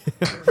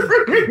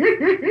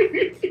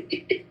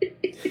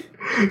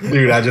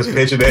 Dude, I just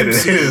pictured that.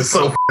 It is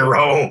so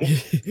wrong.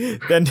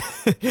 Then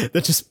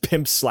they're just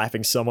pimp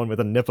slapping someone with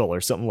a nipple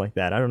or something like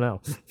that. I don't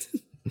know.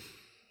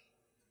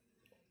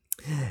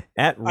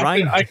 At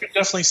Ryan, I could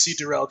definitely see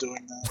Darrell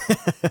doing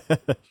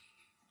that.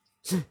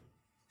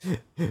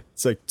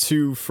 It's like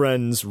two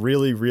friends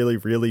really, really,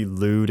 really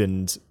lewd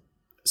and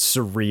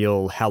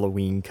surreal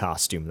Halloween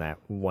costume that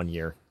one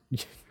year.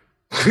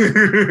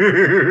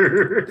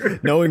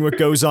 Knowing what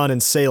goes on in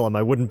Salem,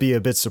 I wouldn't be a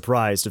bit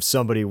surprised if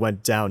somebody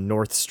went down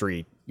North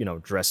Street,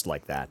 dressed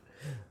like that.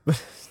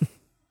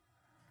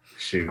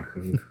 Shoot,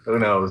 who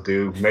knows,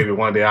 dude? Maybe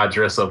one day I'll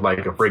dress up like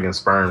a friggin'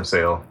 sperm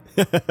cell.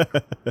 It's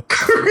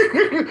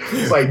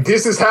like,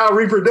 this is how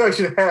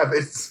reproduction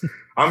happens.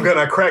 I'm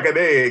gonna crack an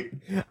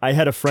egg. I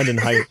had a friend in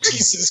high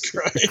Jesus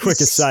Christ. Quick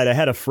aside, I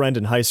had a friend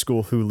in high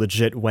school who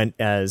legit went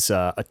as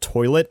a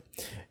toilet,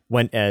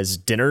 went as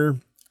dinner,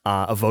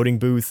 a voting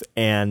booth,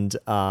 and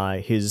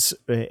a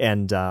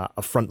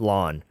front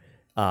lawn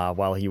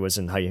while I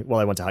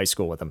went to high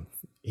school with him.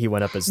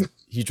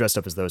 He dressed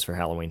up as those for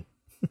Halloween.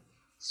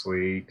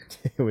 Sweet.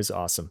 It was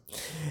awesome.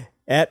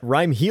 At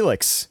Rhyme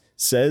Helix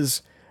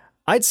says,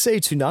 I'd say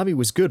Toonami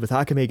was good with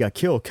Akame ga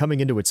Kill coming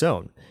into its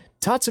own.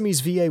 Tatsumi's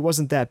VA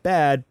wasn't that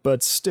bad,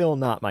 but still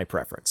not my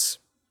preference.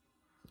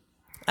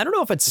 I don't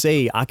know if I'd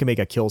say Akame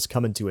ga Kill's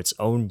coming to its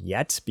own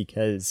yet,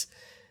 because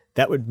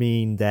that would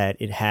mean that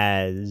it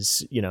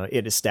has,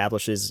 it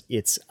establishes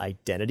its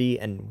identity,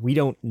 and we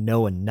don't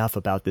know enough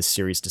about this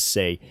series to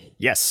say,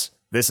 yes,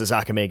 this is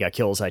Akame ga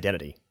Kill's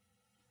identity.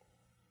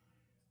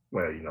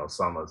 Well,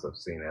 some of us have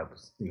seen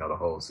the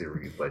whole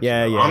series, but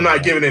yeah, I'm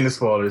not giving any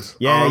spoilers.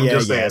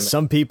 Yeah.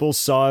 Some people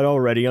saw it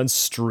already on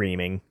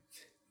streaming.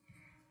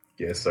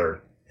 Yes,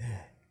 sir.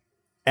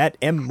 At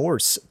M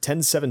Morse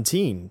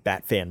 1017,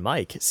 Batfan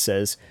Mike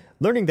says,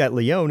 learning that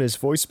Leon is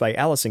voiced by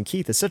Allison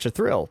Keith is such a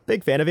thrill.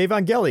 Big fan of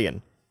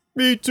Evangelion.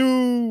 Me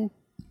too.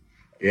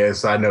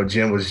 Yes, I know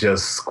Jim was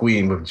just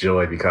squealing with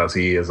joy because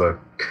he is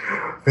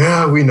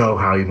we know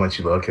how much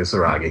you love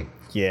Kisaragi.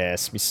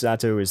 Yes,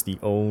 Misato is the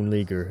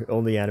only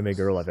anime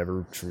girl I've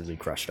ever truly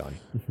crushed on.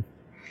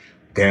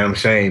 Damn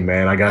shame,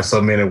 man. I got so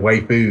many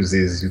waifus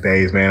these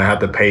days, man. I have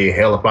to pay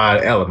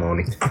hellified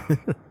alimony.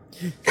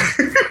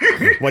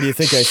 Why do you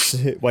think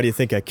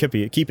I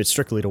keep it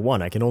strictly to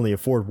one? I can only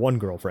afford one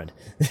girlfriend.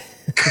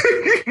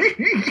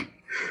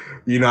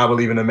 I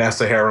believe in the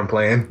master harem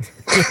plan.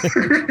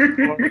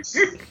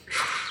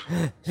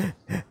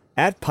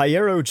 At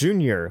Piero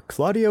Jr.,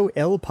 Claudio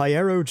L.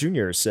 Piero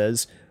Jr.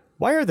 says,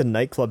 why are the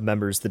nightclub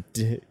members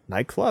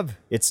nightclub?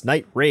 It's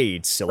Night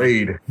Raid, silly.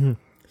 Raid.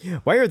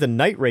 Why are the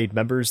Night Raid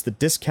members the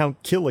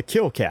discount Kill la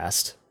Kill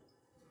cast?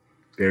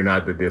 They're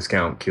not the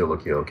discount Kill la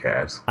Kill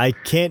cast. I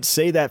can't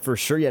say that for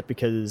sure yet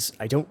because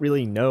I don't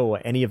really know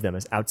any of them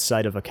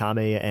outside of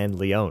Akame and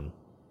Leon.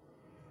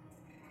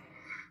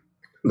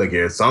 Look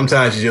here,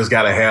 sometimes you just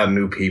gotta have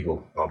new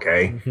people,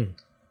 okay?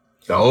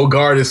 The old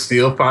guard is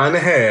still fine to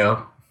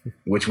have,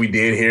 which we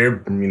did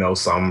here,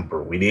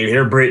 we did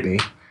hear Brittany.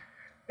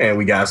 And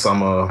we got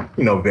some,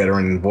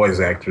 veteran voice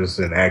actors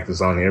and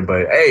actors on here.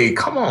 But hey,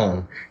 come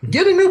on,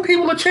 give the new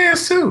people a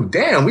chance too.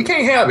 Damn, we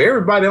can't have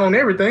everybody on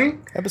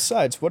everything. And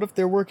besides, what if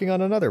they're working on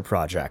another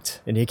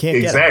project and you can't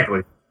get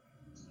exactly.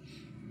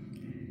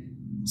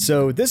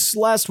 So this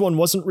last one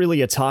wasn't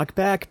really a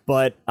talkback,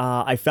 but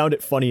I found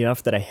it funny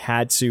enough that I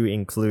had to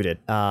include it.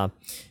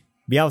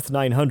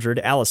 Meowth900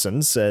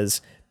 Allison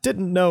says,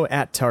 "Didn't know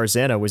at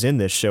Tarzana was in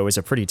this show as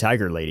a pretty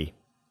tiger lady."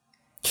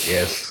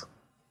 Yes.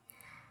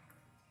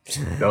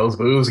 Those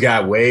boobs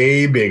got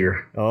way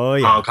bigger. Oh,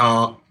 yeah. Honk,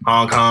 honk,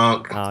 honk,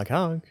 honk. Honk,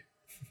 honk.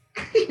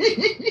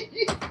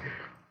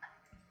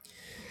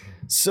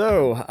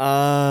 So,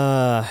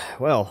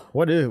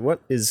 what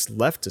is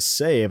left to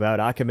say about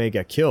Akame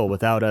ga Kill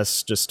without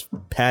us just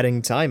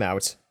padding time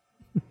out?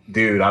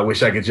 Dude, I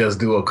wish I could just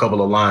do a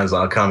couple of lines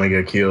on Akame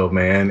ga Kill,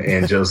 man,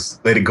 and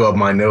just let it go up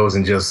my nose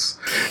and just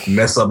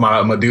mess up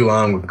my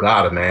medulla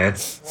oblongata, man.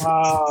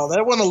 Wow,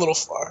 that went a little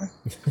far.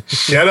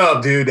 Shut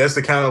up, dude. That's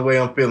the kind of way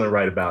I'm feeling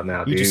right about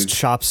now, He dude. just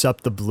chops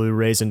up the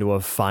Blu-rays into a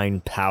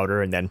fine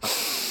powder and then...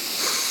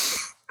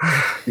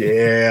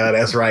 Yeah,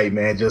 that's right,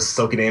 man. Just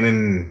soak it in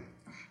and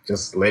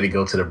just let it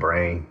go to the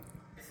brain.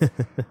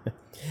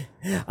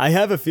 I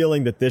have a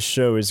feeling that this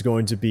show is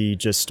going to be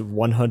just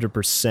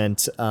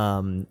 100%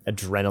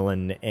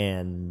 adrenaline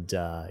and,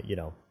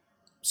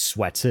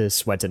 sweat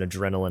and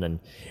adrenaline and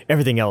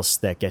everything else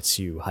that gets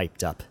you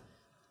hyped up.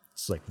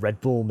 It's like Red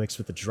Bull mixed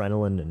with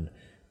adrenaline and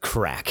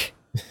crack.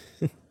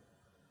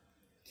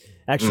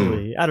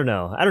 Actually, I don't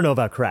know. I don't know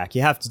about crack.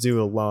 You have to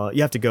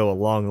go a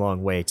long,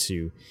 long way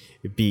to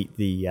beat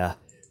the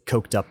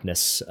coked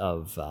upness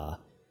of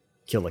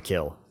Kill la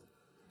Kill.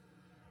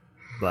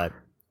 But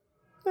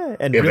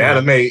and if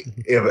really,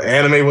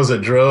 anime was a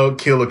drug,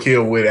 Kill la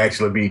Kill would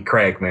actually be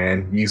crack,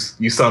 man. You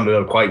summed it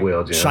up quite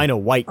well, Jim. China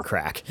white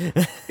crack.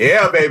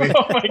 Yeah, baby.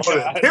 Oh my One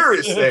of the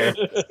purists there.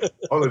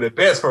 Only the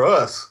best for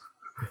us.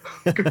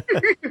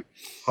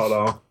 Hold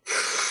on.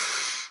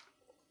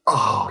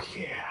 Oh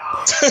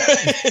yeah.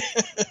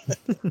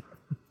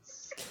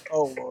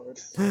 Oh Lord.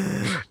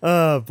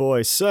 Oh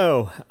boy.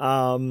 So,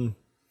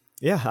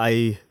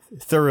 I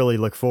thoroughly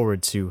look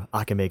forward to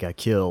Akame ga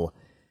Kill,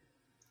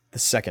 the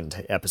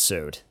second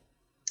episode.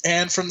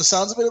 And from the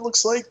sounds of it, it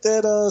looks like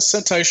that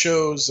Sentai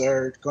shows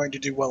are going to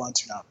do well on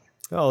Toonami.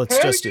 Well,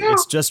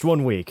 it's just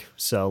 1 week,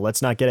 so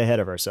let's not get ahead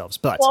of ourselves.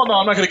 But Well, no,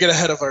 I'm not going to get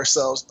ahead of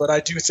ourselves, but I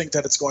do think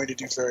that it's going to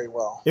do very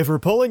well. if we're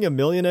pulling 1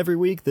 million every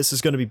week, this is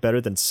going to be better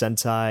than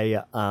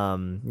Sentai,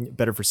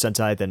 better for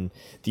Sentai than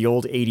the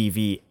old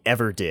ADV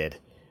ever did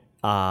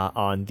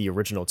on the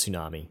original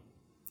Toonami.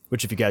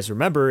 Which, if you guys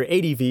remember,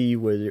 ADV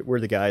were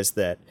the guys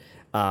that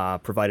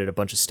provided a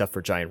bunch of stuff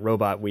for Giant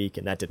Robot Week,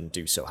 and that didn't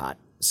do so hot.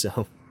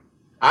 So,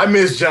 I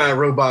miss Giant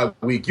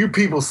Robot Week. You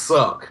people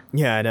suck.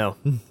 yeah, I know.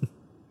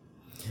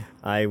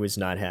 I was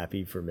not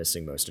happy for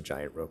missing most of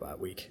Giant Robot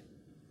Week.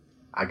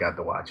 I got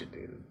to watch it,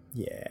 dude.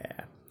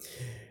 Yeah.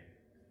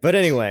 But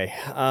anyway,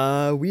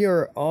 we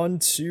are on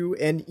to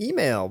an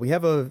email. We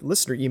have a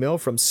listener email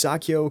from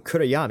Sakyo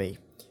Kurayami,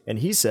 and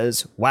he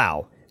says,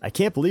 "Wow, I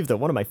can't believe that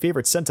one of my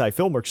favorite Sentai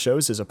Filmworks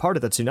shows is a part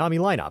of the Toonami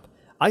lineup.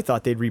 I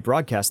thought they'd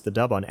rebroadcast the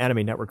dub on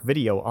Anime Network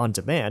Video on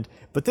demand,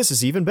 but this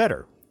is even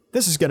better.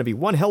 This is going to be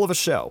one hell of a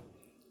show.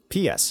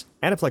 P.S.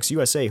 Aniplex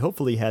USA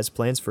hopefully has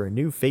plans for a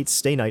new Fate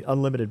Stay Night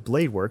Unlimited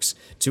Blade Works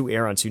to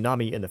air on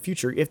Toonami in the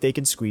future if they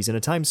can squeeze in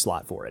a time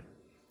slot for it.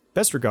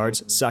 Best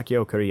regards,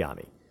 Sakyo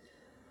Kuriyami."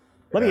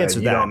 Let me answer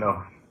You that. don't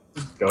know.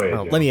 Go ahead.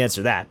 Well, Jim. let me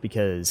answer that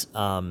because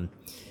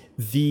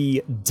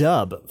the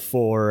dub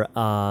for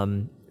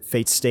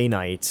Fate Stay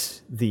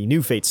Night, the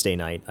new Fate Stay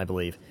Night, I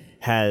believe,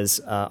 has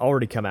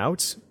already come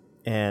out,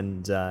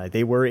 and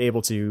they were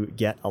able to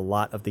get a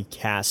lot of the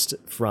cast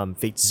from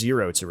Fate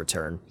Zero to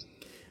return.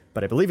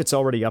 But I believe it's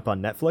already up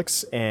on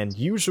Netflix, and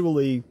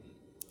usually,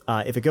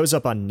 if it goes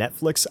up on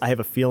Netflix, I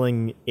have a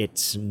feeling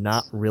it's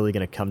not really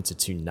going to come to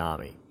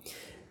Toonami.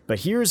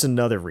 But here's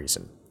another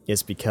reason,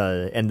 is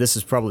because, and this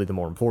is probably the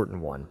more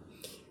important one,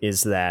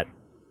 is that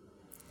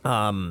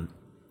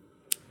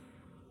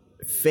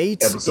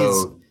Fate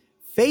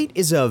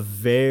is a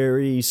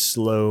very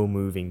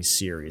slow-moving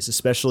series,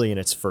 especially in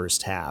its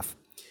first half.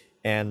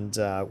 And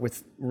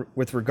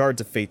with regard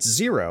to Fate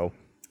Zero,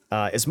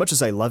 as much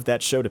as I love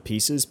that show to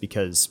pieces,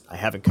 because I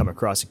haven't come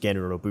across a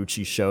Genro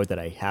Nobuchi show that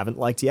I haven't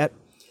liked yet,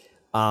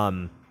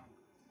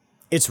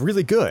 it's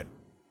really good.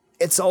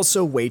 It's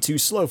also way too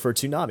slow for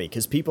Toonami,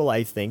 because people,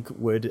 I think,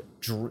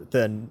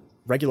 the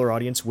regular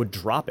audience would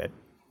drop it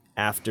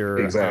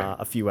after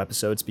a few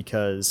episodes,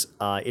 because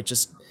it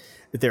just,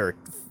 there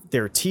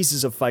are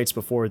teases of fights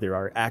before there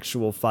are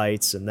actual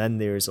fights, and then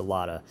there's a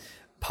lot of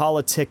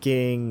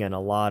politicking and a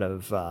lot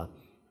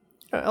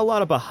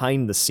of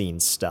behind the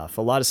scenes stuff,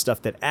 a lot of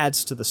stuff that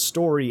adds to the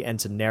story and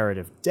to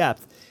narrative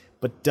depth,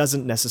 but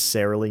doesn't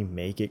necessarily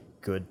make it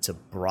good to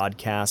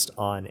broadcast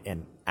on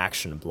an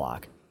action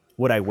block.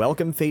 Would I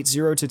welcome Fate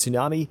Zero to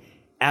Toonami?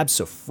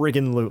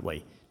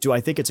 Abso-friggin-lutely. Do I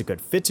think it's a good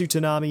fit to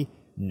Toonami?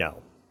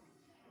 No.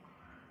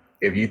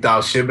 If you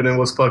thought Shippuden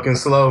was fucking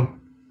slow,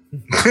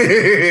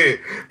 Hey,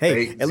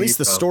 Fate at least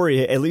the Zero.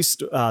 story, at least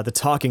the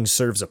talking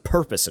serves a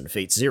purpose in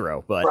Fate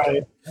Zero. But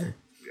Right.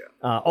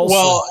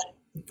 also,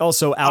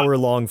 also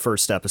hour-long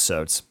first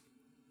episodes.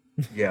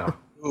 Yeah.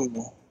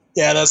 Ooh.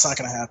 Yeah, that's not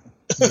going to happen.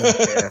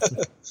 Yeah.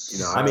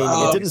 I mean,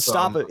 I it didn't so-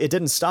 stop. It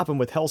didn't stop him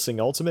with Hellsing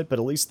Ultimate, but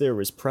at least there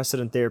was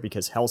precedent there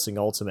because Hellsing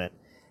Ultimate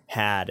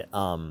had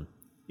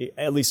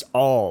at least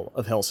all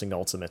of Hellsing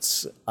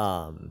Ultimate's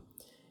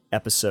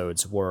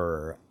episodes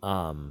were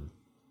at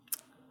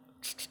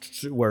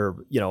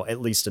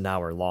least an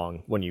hour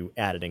long when you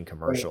added in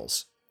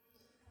commercials.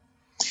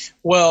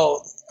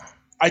 Well,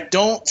 I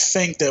don't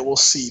think that we'll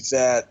see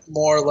that.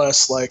 More or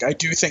less, like, I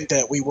do think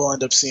that we will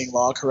end up seeing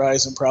Log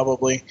Horizon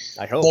probably.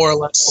 I hope. More or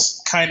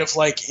less kind of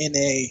like in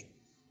a,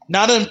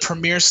 not in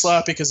premiere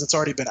slot because it's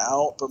already been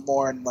out, but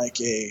more in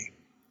like a,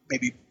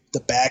 maybe the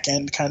back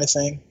end kind of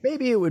thing.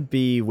 Maybe it would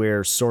be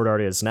where Sword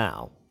Art is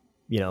now.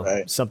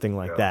 Right. Something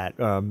like that.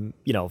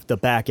 The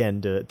back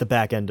end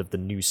of the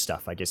new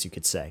stuff, I guess you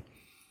could say.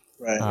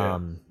 Right.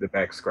 The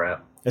back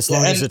scrap. As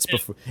long as and-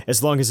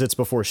 it's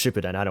before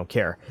Shippuden, I don't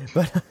care.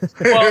 But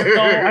Well,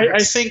 no, I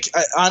think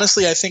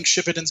honestly, I think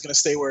Shippuden's going to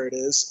stay where it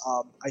is.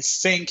 I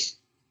think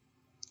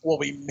what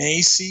we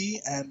may see,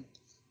 and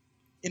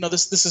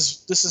this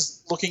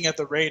is looking at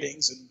the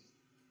ratings and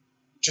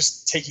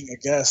just taking a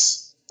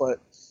guess, but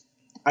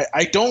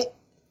I don't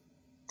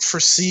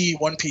foresee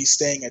One Piece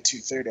staying at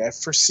 230. I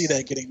foresee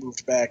that getting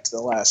moved back to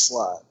the last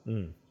slot.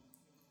 And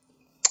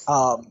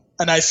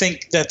I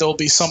think that there'll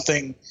be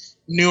something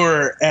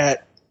newer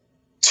at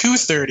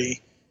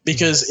 230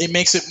 because it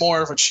makes it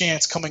more of a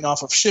chance coming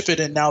off of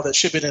Shippuden now that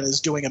Shippuden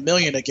is doing 1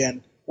 million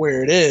again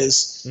where it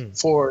is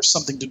for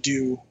something to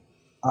do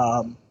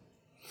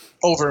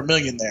over 1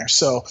 million there.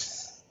 So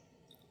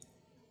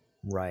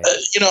right.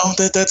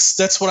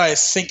 that's what I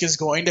think is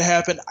going to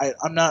happen. I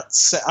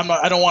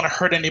don't want to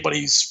hurt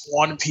anybody's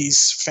One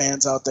Piece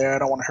fans out there. I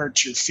don't want to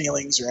hurt your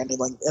feelings or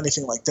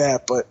anything like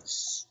that. But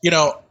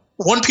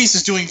One Piece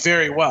is doing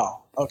very well.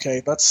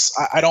 Okay,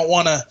 I don't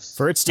want to.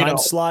 For its time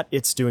slot,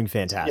 it's doing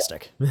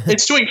fantastic.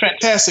 It's doing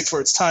fantastic for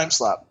its time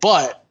slot,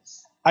 but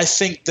I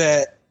think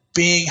that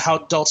being how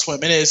Adult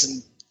Swim it is,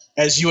 and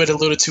as you had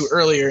alluded to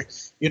earlier,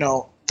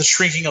 the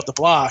shrinking of the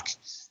block,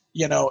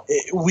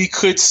 we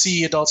could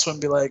see Adult Swim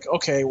be like,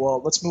 okay, well,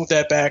 let's move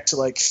that back to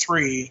like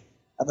 3,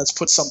 and let's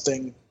put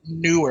something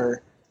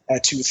newer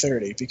at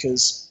 230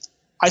 because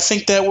I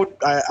think that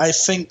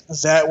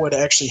would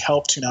actually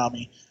help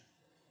Toonami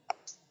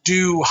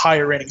do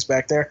higher ratings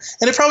back there,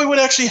 and it probably would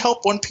actually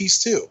help One Piece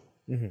too.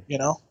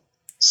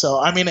 So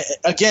I mean,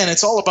 again,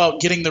 it's all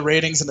about getting the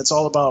ratings, and it's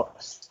all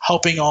about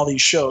helping all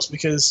these shows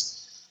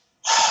because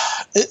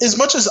as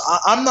much as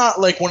I'm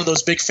not like one of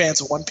those big fans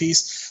of One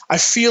Piece, I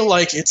feel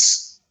like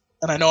it's,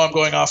 and I know I'm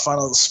going off on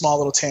a small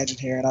little tangent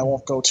here, and I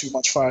won't go too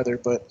much farther,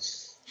 but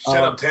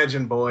Shut up,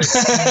 tangent boy.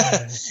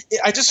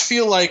 I just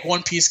feel like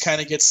One Piece kind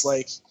of gets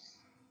like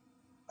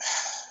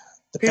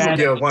the People bad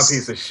give end. One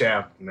Piece a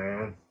shaft,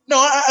 man. No,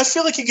 I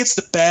feel like it gets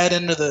the bad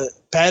end of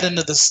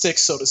the stick,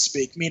 so to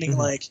speak. Meaning,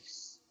 like,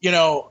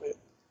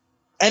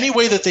 any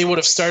way that they would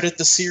have started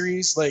the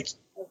series, like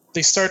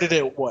they started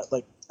at what,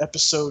 like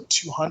episode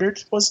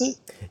 200, was it?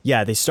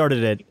 Yeah, they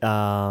started at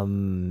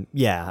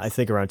I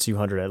think around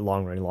 200 at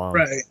Long Ring Long.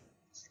 Right.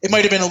 It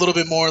might have been a little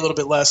bit more, a little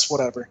bit less,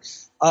 whatever.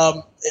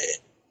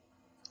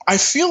 I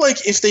feel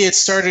like if they had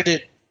started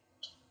it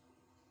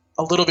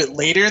a little bit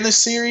later in the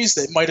series,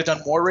 they might have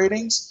done more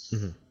ratings.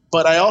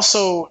 But I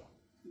also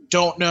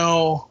don't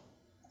know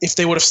if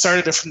they would have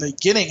started it from the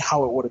beginning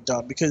how it would have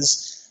done,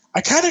 because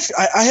I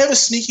have a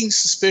sneaking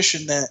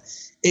suspicion that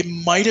it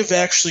might have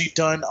actually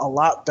done a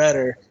lot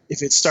better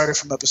if it started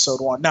from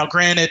episode 1. Now,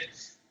 granted,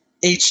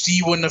 HD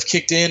wouldn't have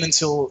kicked in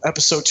until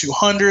episode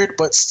 200,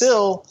 but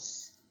still,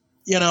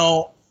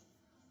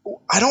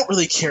 I don't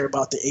really care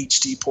about the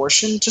HD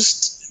portion.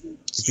 Just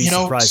Be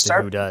surprised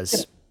at who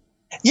does.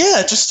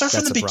 Yeah, just start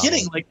from That's the a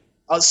beginning. Like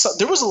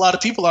there was a lot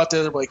of people out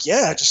there that were like,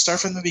 yeah, just start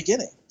from the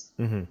beginning.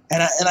 And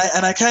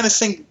I kind of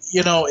think,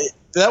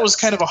 that was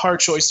kind of a hard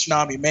choice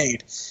Toonami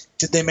made.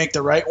 Did they make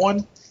the right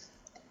one?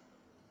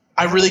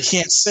 I really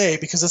can't say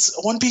because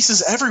One Piece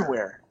is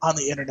everywhere on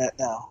the internet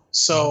now.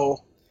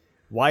 So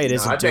why it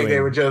isn't I think doing? they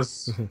were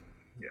just.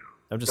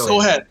 I'm just go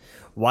saying, ahead.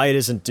 why it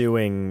isn't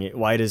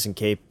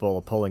capable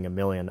of pulling 1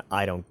 million.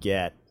 I don't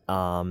get.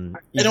 I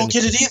don't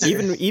get it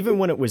either. Even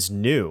when it was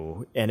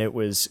new and it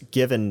was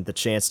given the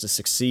chance to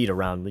succeed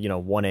around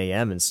 1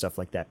 a.m. and stuff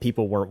like that,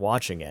 people weren't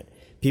watching it.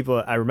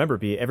 I remember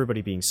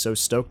everybody being so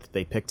stoked that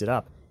they picked it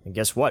up, and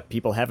guess what?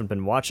 People haven't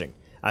been watching.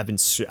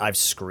 I've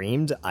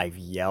screamed, I've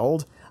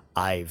yelled,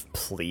 I've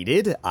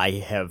pleaded, I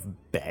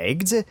have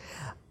begged.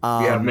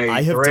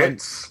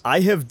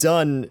 I have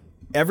done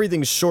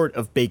everything short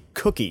of baked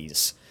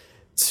cookies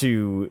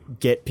to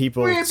get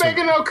people. We ain't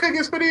baking no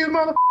cookies for these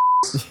motherfuckers.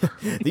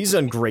 These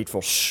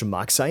ungrateful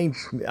schmucks. I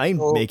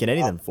ain't making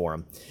any of them for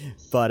them.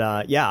 But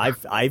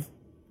I've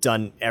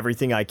done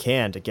everything I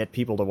can to get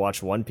people to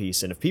watch One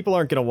Piece, and if people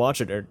aren't going to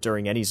watch it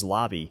during Eddie's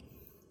lobby,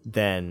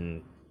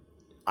 then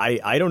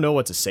I don't know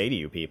what to say to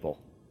you people.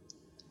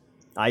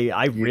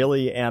 I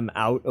really am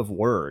out of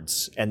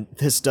words, and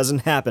this doesn't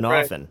happen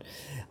often.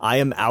 I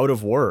am out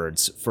of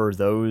words for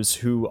those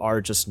who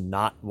are just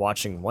not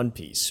watching One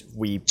Piece.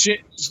 We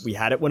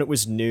had it when it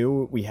was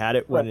new. We had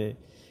it when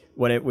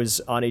it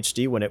was on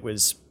HD, when it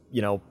was,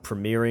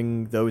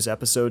 premiering those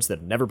episodes that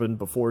had never been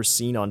before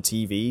seen on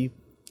TV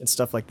and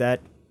stuff like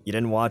that. You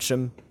didn't watch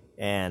them,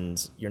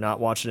 and you're not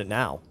watching it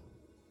now.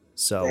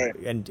 So,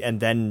 and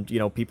then,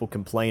 people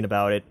complain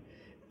about it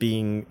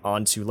being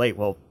on too late.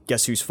 Well,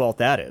 guess whose fault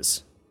that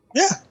is?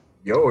 Yeah.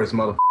 Yours,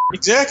 motherfucker.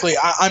 Exactly.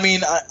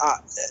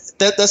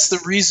 That's the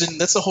reason.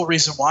 That's the whole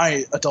reason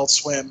why Adult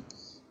Swim,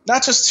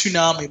 not just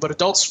Toonami, but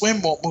Adult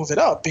Swim won't move it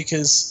up,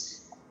 because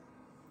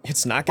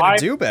it's not going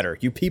to do better.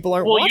 You people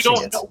aren't watching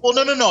it. Well,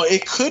 no.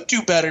 It could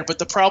do better, but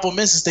the problem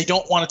is they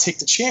don't want to take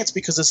the chance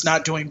because it's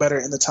not doing better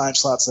in the time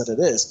slots that it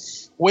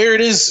is. Where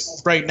it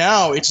is right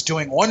now, it's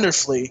doing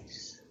wonderfully.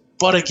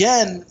 But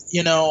again,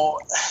 it's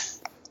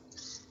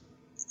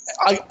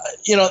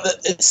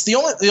the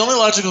only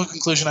logical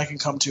conclusion I can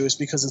come to is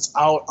because it's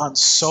out on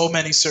so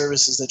many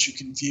services that you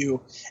can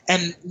view,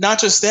 and not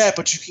just that,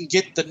 but you can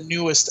get the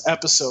newest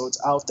episodes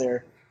out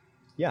there.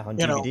 Yeah, on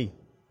DVD.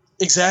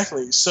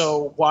 Exactly.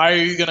 So why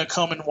are you going to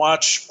come and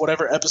watch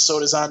whatever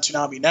episode is on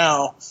Toonami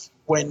now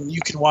when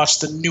you can watch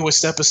the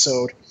newest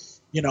episode,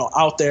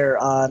 out there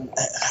on?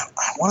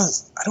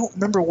 I don't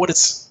remember what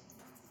it's.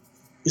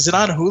 Is it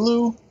on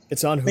Hulu?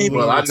 It's on Hulu. Maybe.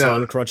 It's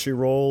on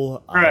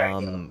Crunchyroll. Right.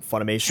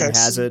 Funimation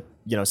has it.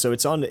 So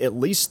it's on at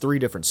least 3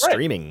 different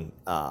streaming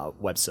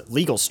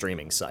legal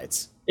streaming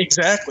sites.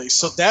 Exactly.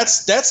 So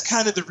that's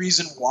kind of the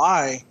reason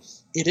why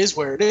it is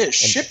where it is.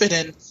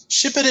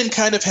 Shippuden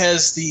kind of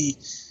has the.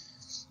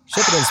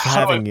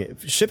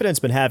 Shippuden's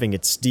been having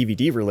its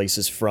DVD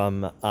releases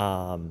from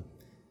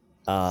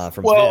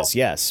Viz,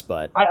 yes,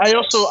 but I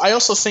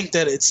also think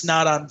that it's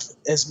not on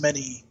as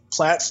many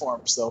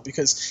platforms though,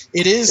 because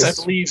it is. I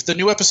believe the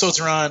new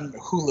episodes are on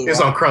Hulu. It's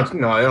on Crunch.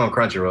 No, it's on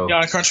Crunchyroll. Yeah,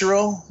 on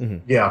Crunchyroll. Mm-hmm.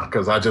 Yeah,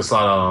 because I just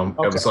saw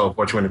episode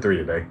 423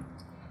 today.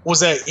 Was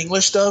that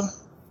English dub?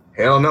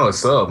 Hell no, it's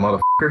sub,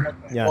 motherfucker.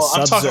 Yeah, well,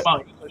 I'm talking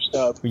about English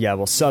dub. Yeah,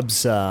 well,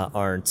 subs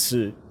aren't.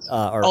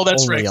 Oh,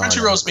 that's only right.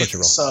 Crunchyroll's making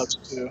Crunchyroll. Subs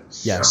too.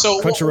 Yeah.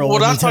 So Crunchyroll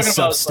what I'm only talking does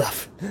about sub is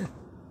stuff.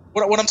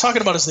 what I'm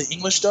talking about is the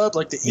English dub.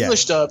 Like the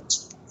English dub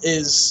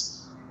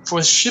is for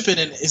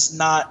Shippuden is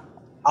not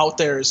out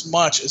there as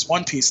much as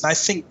One Piece, and I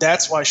think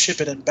that's why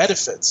Shippuden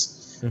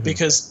benefits,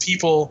 because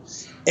people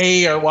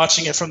are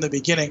watching it from the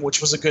beginning,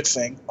 which was a good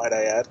thing, might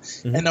I add,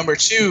 and number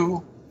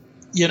 2,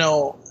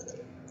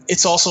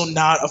 it's also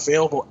not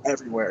available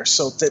everywhere.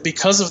 So that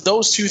because of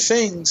those 2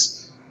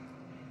 things,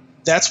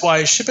 that's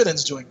why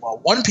Shippuden's doing well.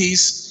 One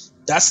Piece,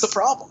 that's the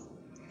problem.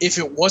 If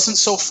it wasn't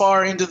so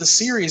far into the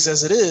series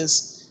as it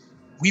is,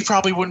 we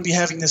probably wouldn't be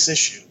having this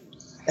issue.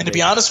 And to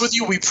be honest with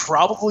you, we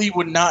probably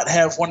would not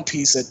have One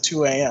Piece at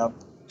 2 a.m.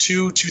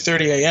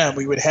 2:30 a.m.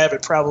 We would have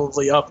it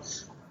probably up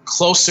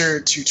closer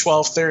to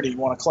 12:30,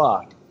 1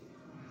 o'clock.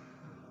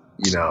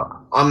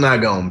 I'm not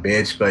going to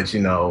bitch, but,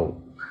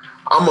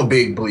 I'm a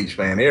big Bleach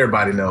fan.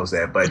 Everybody knows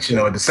that. But,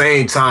 at the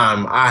same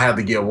time, I have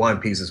to give One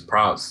Piece's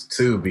props,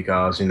 too,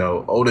 because,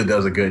 Oda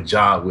does a good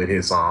job with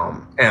his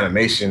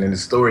animation and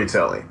his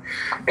storytelling.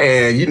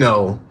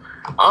 And,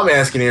 I'm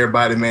asking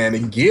everybody, man, to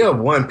give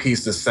One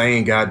Piece the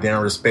same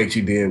goddamn respect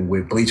you did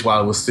with Bleach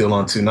while it was still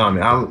on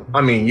Toonami.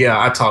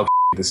 I talk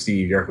to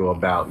Steve Urkel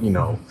about,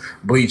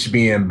 Bleach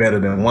being better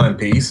than One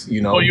Piece,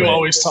 Oh, you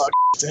always talk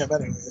to him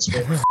anyways.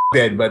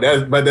 But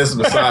that's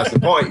besides the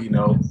point,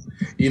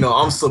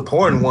 I'm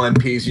supporting One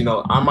Piece.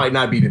 I might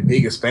not be the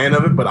biggest fan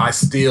of it, but I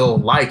still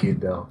like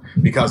it, though,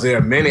 because there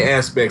are many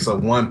aspects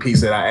of One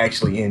Piece that I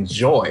actually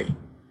enjoy,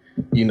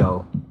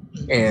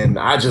 and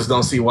I just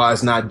don't see why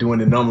it's not doing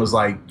the numbers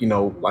like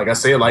I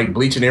said, like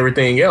Bleach and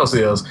everything else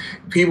is.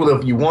 People,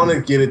 if you want to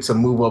get it to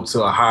move up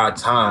to a higher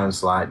time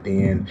slot,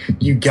 then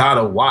you got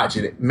to watch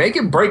it. Make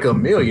it break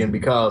 1 million,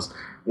 because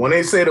when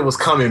they said it was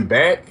coming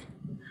back,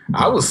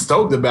 I was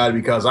stoked about it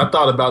because I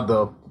thought about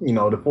the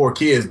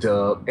 4Kids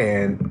dub,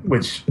 and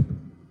which,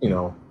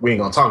 we ain't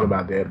gonna talk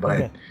about that,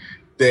 but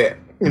that,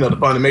 the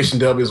Funimation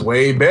dub is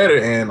way better,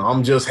 and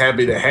I'm just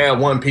happy to have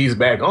One Piece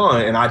back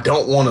on, and I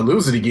don't want to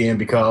lose it again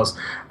because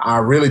I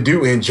really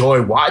do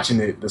enjoy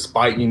watching it,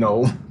 despite,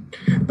 the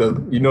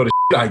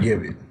shit I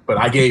give it. But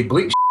I gave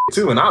Bleach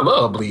too, and I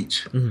love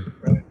Bleach.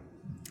 Right.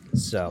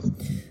 So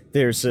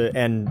there's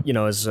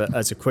as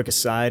a quick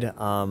aside,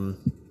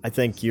 I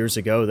think years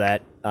ago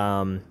that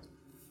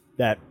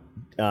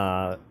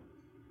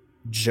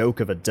joke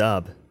of a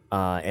dub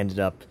ended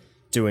up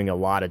doing a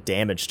lot of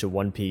damage to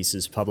One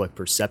Piece's public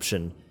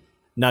perception,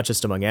 not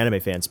just among anime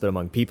fans, but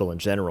among people in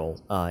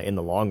general, in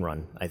the long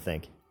run, I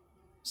think.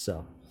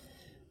 So,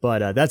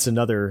 but that's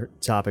another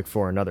topic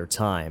for another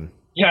time.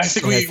 Yeah, I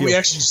think we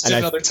actually just did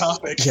another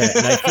topic. Yeah,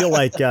 and I feel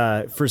like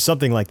for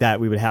something like that,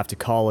 we would have to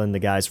call in the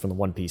guys from the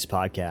One Piece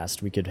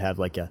podcast. We could have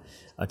like a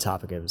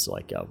topic that was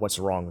like, what's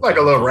wrong with like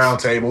a little round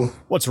table.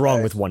 What's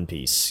wrong with One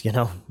Piece, I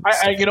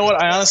you know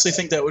what? I honestly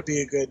think that would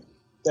be a good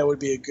that would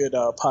be a good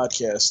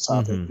podcast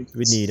topic.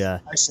 We need I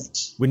think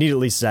we need at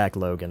least Zach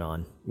Logan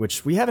on,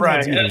 which we haven't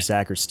had either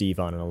Zach or Steve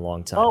on in a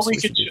long time. Oh, so we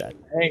could do that.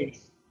 Hey,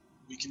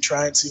 we can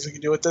try and see if we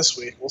can do it this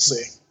week. We'll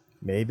see.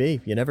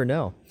 Maybe, you never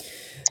know.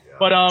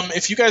 But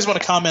if you guys want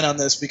to comment on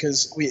this,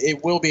 because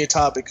it will be a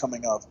topic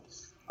coming up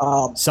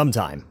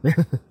Sometime.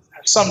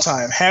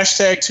 sometime.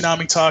 Hashtag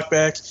Toonami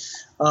Talkback.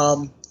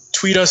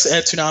 Tweet us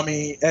at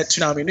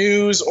Toonami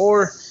News,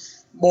 or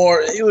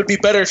more. It would be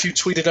better if you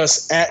tweeted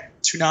us at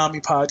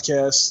Toonami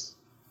Podcast,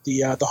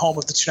 the home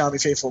of the Toonami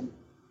Faithful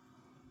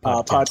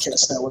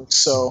podcast network.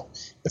 So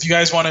if you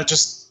guys want to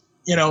just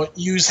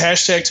use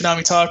hashtag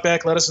Toonami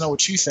Talkback, let us know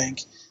what you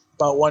think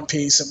about One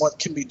Piece and what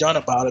can be done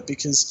about it,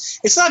 because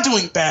it's not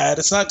doing bad.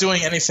 It's not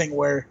doing anything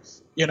where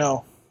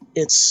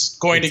it's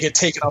going to get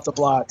taken off the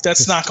block.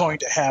 That's not going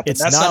to happen.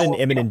 It's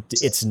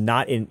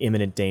not in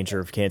imminent danger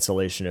of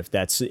cancellation.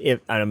 And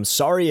I'm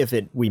sorry if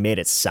we made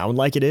it sound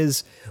like it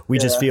is. We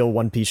just feel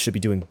One Piece should be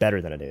doing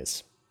better than it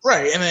is.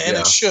 Right, and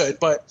it should.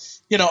 But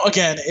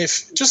again,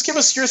 just give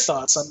us your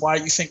thoughts on why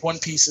you think One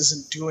Piece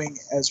isn't doing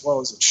as well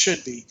as it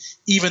should be,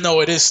 even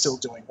though it is still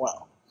doing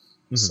well.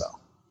 Mm-hmm. So,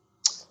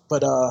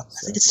 but I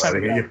think it's time to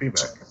hear your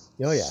feedback.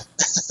 Oh yeah.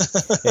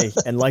 Hey,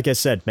 and like I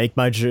said,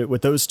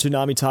 with those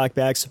Toonami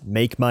Talkbacks,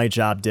 make my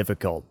job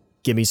difficult.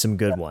 Give me some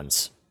good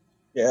ones.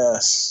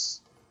 Yes.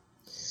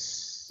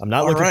 I'm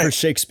not looking for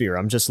Shakespeare.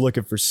 I'm just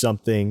looking for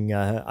something.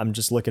 I'm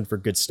just looking for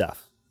good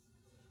stuff.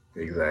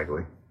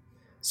 Exactly.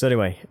 So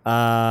anyway,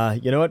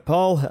 you know what,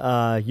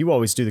 Paul? You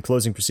always do the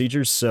closing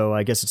procedures, so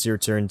I guess it's your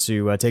turn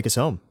to take us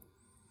home.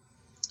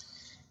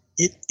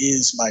 It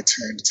is my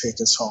turn to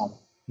take us home.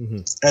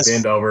 Mm-hmm.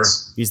 Bend over.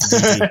 He's the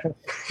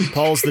DD.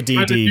 Paul's the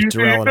DD.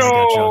 Darrell and I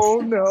got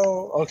junk.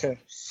 No. Okay.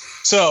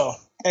 So,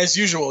 as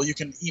usual, you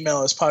can email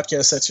us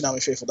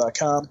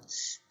podcast@ToonamiFaithful.com.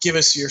 Give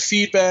us your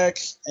feedback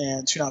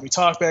and Toonami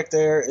Talkback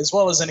there, as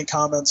well as any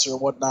comments or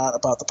whatnot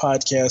about the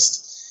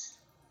podcast.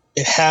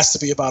 It has to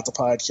be about the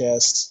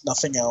podcast,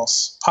 nothing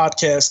else.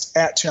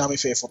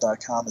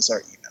 Podcast@ToonamiFaithful.com is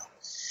our email.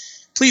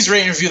 Please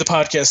rate and review the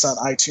podcast on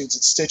iTunes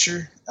and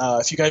Stitcher.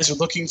 If you guys are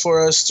looking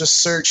for us,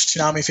 just search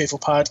Toonami Faithful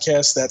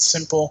Podcast. That's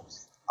simple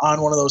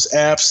on one of those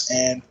apps,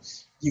 and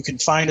you can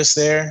find us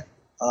there.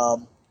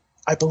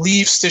 I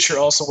believe Stitcher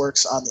also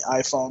works on the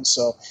iPhone,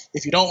 so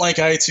if you don't like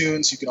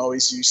iTunes, you can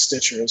always use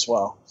Stitcher as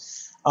well.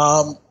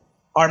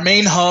 Our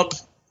main hub,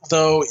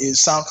 though, is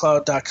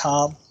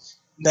SoundCloud.com.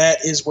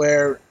 That is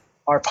where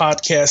our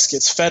podcast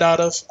gets fed out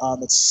of.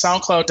 It's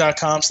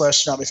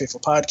SoundCloud.com/Toonami Faithful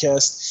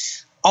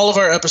Podcast. All of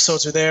our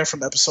episodes are there,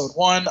 from episode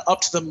 1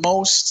 up to the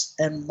most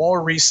and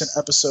more recent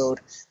episode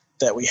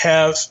that we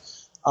have.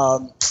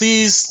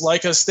 Please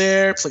like us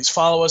there. Please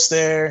follow us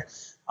there.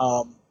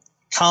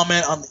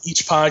 Comment on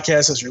each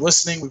podcast as you're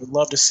listening. We would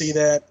love to see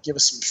that. Give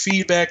us some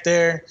feedback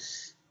there.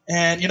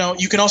 And,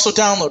 you can also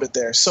download it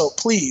there. So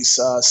please,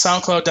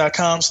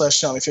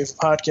 SoundCloud.com/Toonami Faithful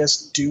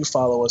Podcast. Do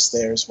follow us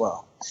there as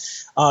well.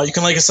 You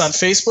can like us on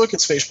Facebook.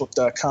 It's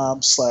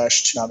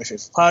Facebook.com/Toonami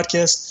Faithful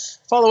Podcast.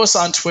 Follow us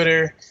on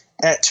Twitter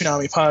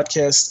 @Toonami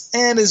Podcast.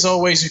 And as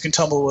always, you can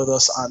tumble with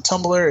us on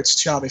Tumblr. It's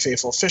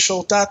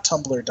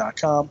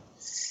ToonamiFaithfulOfficial.tumblr.com.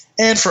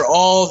 And for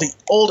all the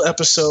old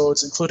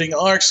episodes, including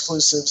our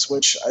exclusives,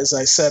 which, as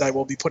I said, I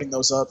will be putting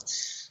those up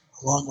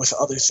along with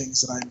other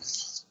things that I'm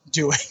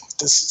doing with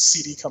this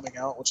CD coming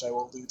out, which I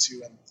will allude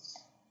to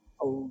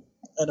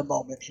in a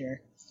moment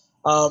here.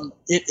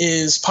 It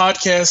is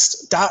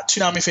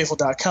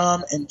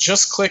podcast.ToonamiFaithful.com, and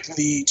just click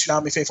the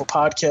Toonami Faithful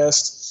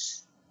Podcast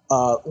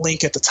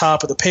link at the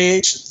top of the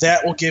page.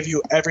 That will give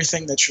you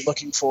everything that you're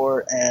looking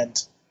for, and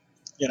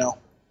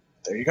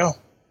there you go.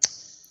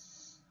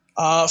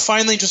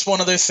 Finally, just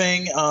one other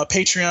thing,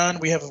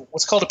 Patreon. We have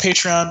what's called a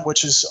Patreon,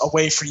 which is a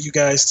way for you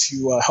guys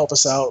to help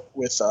us out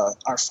with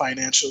our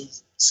financial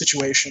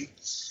situation.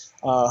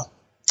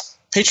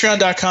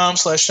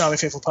 Patreon.com/Toonami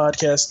Faithful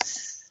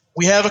Podcast.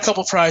 We have a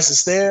couple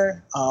prizes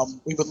there.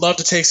 We would love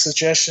to take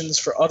suggestions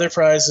for other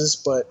prizes,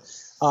 but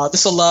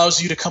this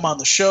allows you to come on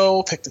the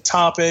show, pick the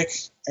topic,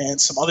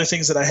 and some other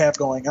things that I have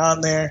going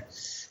on there.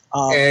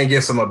 And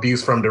get some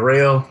abuse from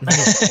Darrell.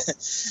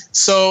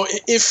 So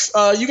if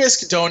you guys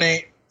could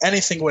donate,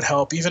 anything would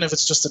help, even if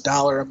it's just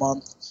 $1 a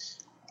month.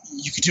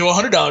 You could do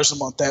 $100 a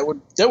month. That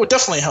would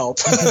definitely help.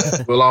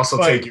 We'll also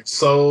take your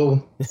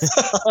soul.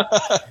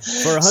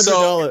 For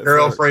 $100,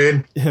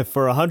 girlfriend.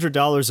 For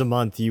 $100 a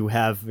month, you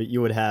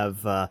would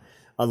have a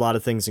lot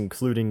of things,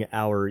 including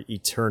our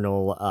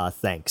eternal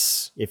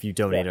thanks if you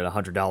donated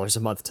 $100 a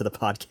month to the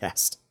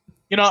podcast.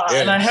 Yes.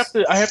 And I have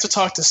to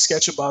talk to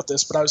Sketch about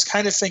this, but I was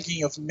kind of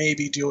thinking of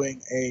maybe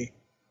doing a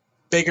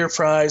bigger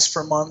prize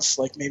per month,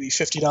 like maybe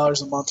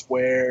 $50 a month,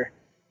 where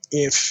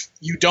if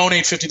you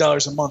donate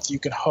 $50 a month, you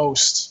can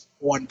host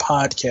one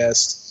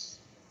podcast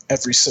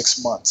every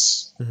 6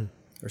 months. Mm-hmm.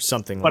 or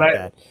something But like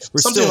that.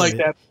 something like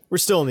that. We're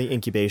still in the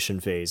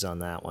incubation phase on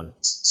that one.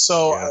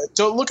 So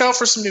don't look out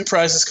for some new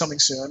prizes coming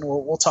soon.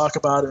 We'll talk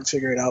about it and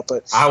figure it out.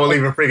 But I will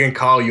even freaking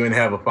call you and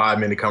have a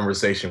 5-minute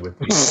conversation with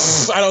you.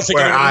 I don't think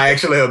where I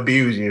actually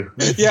abuse you.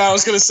 Yeah, I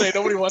was gonna say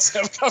nobody wants to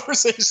have a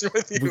conversation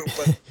with you.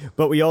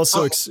 But we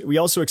also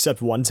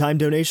accept one-time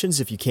donations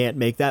if you can't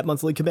make that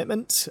monthly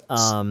commitment.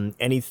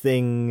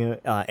 Anything,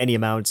 any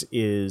amount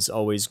is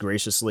always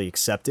graciously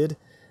accepted.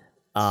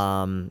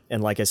 And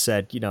like I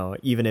said,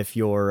 even if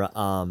you're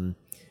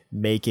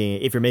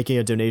making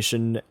a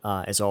donation,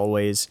 as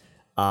always,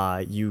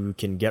 you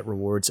can get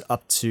rewards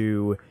up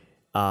to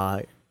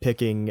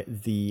picking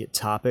the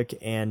topic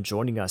and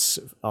joining us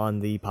on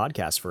the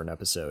podcast for an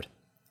episode.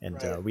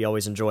 And we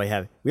always enjoy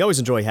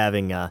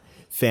having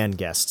fan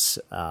guests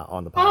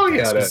on the podcast. Oh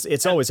yeah,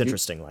 it's always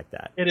interesting like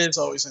that. It is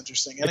always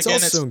interesting. And it's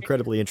again, also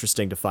incredibly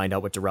interesting to find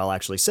out what Darrell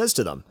actually says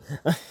to them.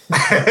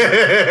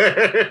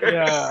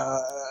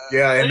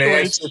 Yeah, and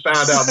they actually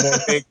found out more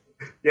things.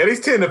 Yeah, they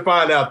tend to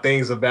find out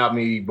things about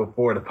me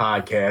before the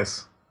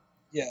podcast.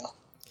 Yeah.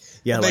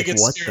 Yeah, and like they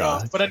get what steered the?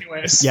 off. But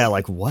anyways. Yeah,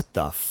 like what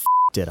the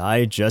did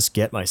I just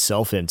get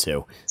myself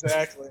into?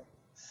 Exactly.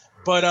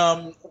 But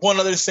one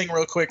other thing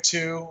real quick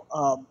too.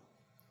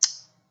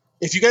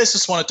 If you guys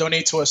just want to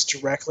donate to us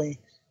directly,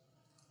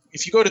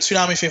 if you go to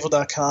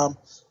ToonamiFaithful.com,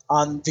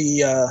 on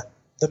the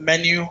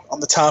menu on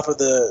the top of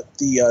the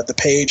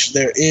page,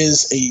 there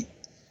is a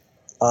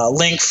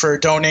link for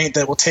donate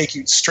that will take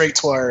you straight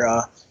to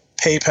our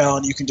PayPal,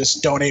 and you can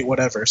just donate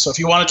whatever. So if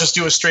you want to just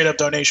do a straight up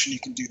donation, you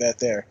can do that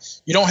there.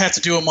 You don't have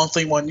to do a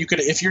monthly one. You could,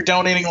 if you're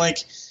donating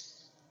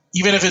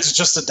even if it's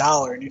just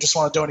 $1 and you just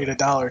want to donate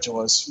 $1 to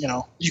us,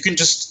 you can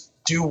just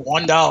do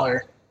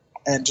 $1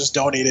 and just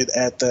donate it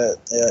at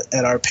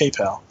our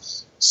PayPal.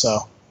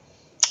 So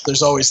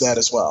there's always that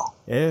as well.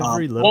 You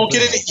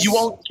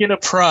won't get a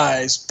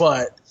prize,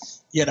 but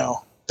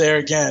there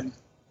again,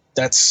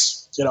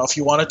 that's if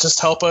you want to just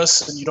help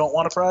us and you don't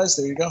want a prize,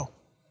 there you go.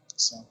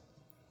 So,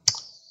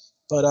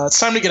 but it's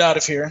time to get out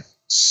of here.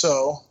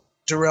 So,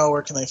 Darrell,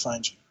 where can they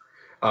find you?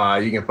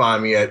 You can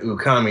find me at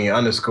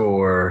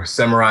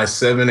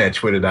ukami_samurai7 at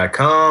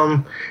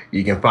twitter.com.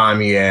 You can find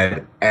me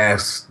at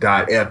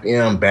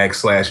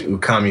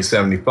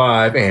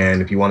ask.fm/ukami75.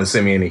 And if you want to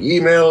send me any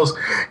emails,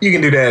 you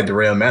can do that at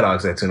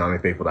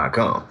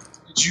DarrellMaddox@ToonamiFaithful.com.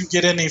 Did you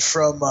get any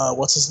from,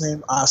 what's his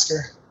name,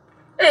 Oscar?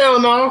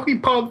 Hell no, he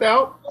punked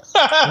out.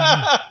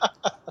 I'm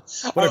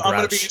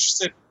going to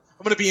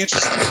be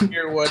interested to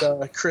hear what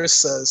Chris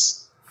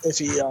says if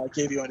he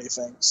gave you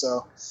anything.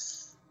 So,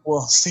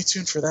 well, stay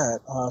tuned for that.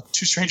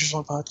 Two Strangers,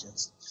 One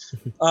Podcast.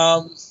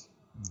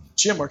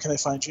 Jim, where can they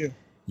find you?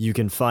 You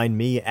can find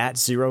me at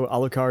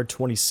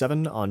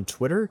ZeroAlucard27 on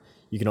Twitter.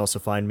 You can also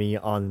find me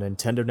on the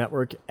Nintendo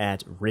Network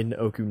at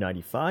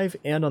RinOku95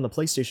 and on the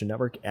PlayStation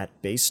Network at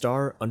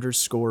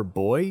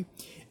Baystar_boy.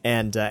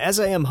 And as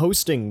I am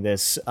hosting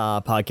this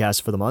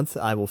podcast for the month,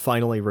 I will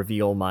finally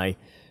reveal my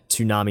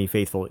Toonami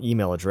Faithful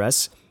email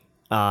address.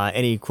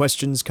 Any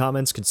questions,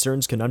 comments,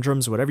 concerns,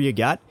 conundrums, whatever you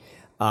got,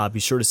 be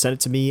sure to send it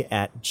to me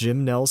at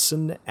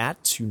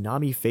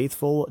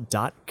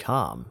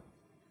jimnelson@toonamifaithful.com.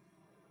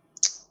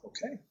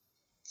 Okay.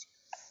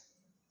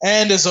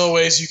 And as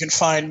always, you can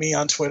find me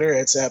on Twitter.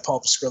 It's at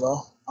Paul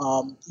Pascrillo.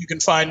 You can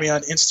find me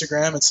on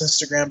Instagram. It's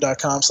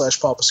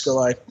instagram.com/Paul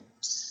Pascrillo. I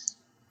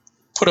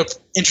put an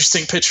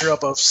interesting picture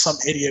up of some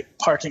idiot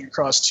parking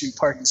across 2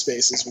 parking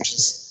spaces, which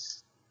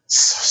is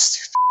so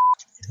stupid.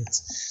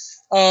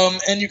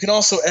 And you can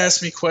also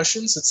ask me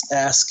questions. It's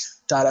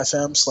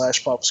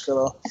ask.fm/Paul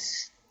Pascrillo.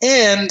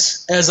 And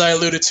as I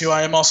alluded to,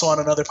 I am also on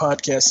another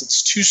podcast.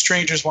 It's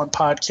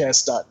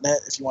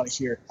twostrangersonepodcast.net if you want to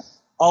hear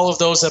all of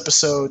those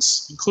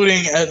episodes,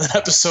 including an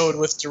episode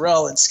with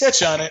Darrell and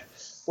Sketch on it,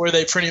 where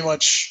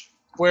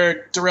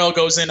Darrell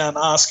goes in on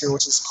Oscar,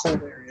 which is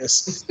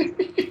hilarious.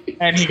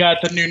 And he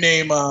got the new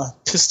name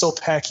Pistol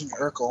Packing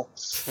Urkel.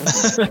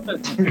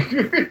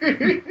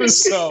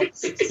 So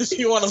if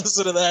you want to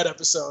listen to that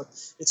episode,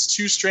 it's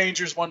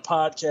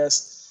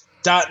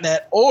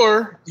twostrangersonepodcast.net,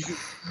 or you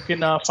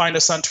can find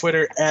us on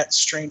Twitter at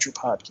Stranger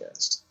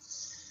Podcast.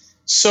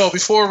 So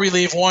before we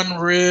leave, one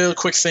real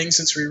quick thing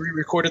since we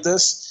re-recorded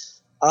this.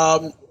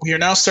 We are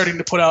now starting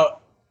to put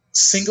out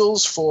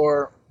singles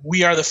for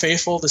We Are the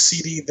Faithful, the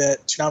CD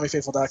that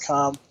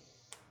ToonamiFaithful.com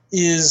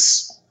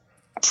is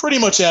pretty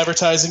much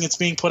advertising. It's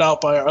being put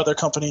out by our other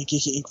company,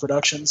 Geeky Inc.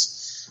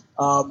 Productions.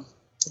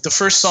 The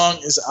first song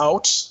is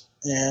out,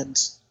 and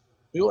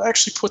we will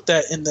actually put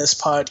that in this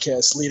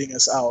podcast leading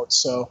us out.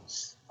 So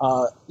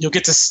you'll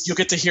get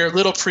to hear a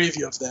little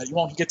preview of that. You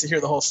won't get to hear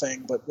the whole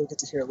thing, but you'll get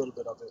to hear a little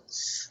bit of it.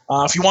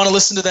 If you want to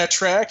listen to that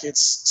track,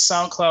 it's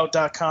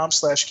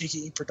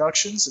soundcloud.com/Geeky Inc.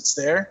 Productions. It's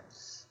there.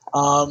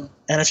 And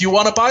if you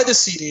want to buy the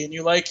CD and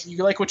you like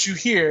what you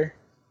hear,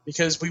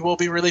 because we will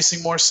be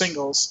releasing more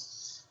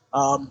singles,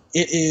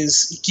 it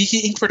is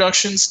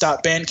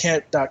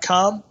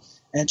geekyinkproductions.bandcamp.com,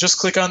 and just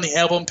click on the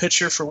album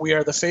picture for We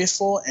Are the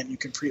Faithful, and you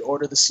can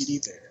pre-order the CD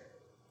there.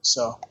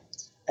 So,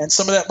 and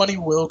some of that money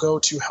will go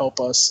to help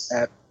us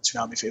at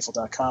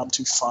ToonamiFaithful.com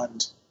to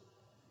fund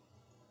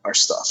our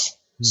stuff.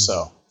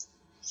 So,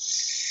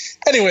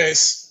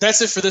 anyways,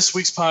 that's it for this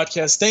week's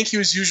podcast. Thank you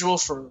as usual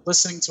for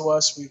listening to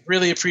us. We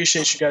really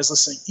appreciate you guys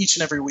listening each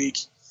and every week.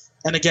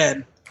 And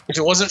again, if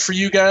it wasn't for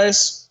you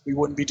guys, we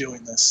wouldn't be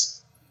doing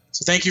this.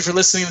 So thank you for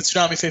listening to the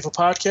Tsunami Faithful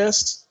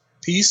podcast.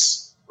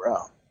 Peace. We're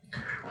out.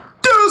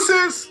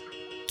 Deuces!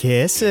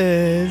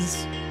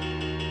 Kisses.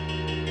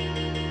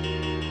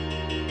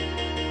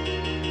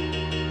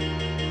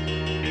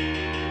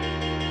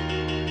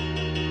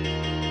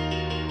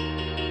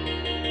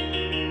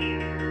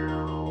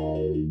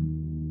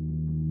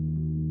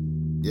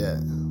 Yeah.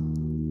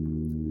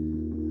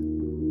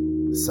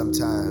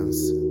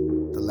 Sometimes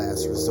the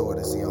last resort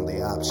is the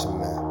only option,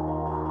 man.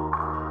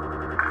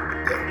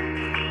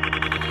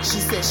 Yeah. She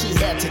said she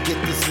had to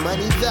get this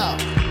money, though.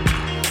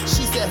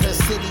 She said her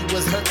city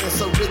was hurting,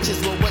 so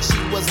riches were what she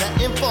was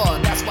hunting for.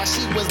 That's why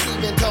she was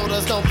leaving, told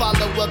us don't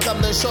follow her,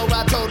 come to shore.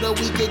 I told her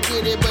we could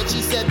get it, but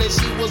she said that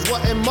she was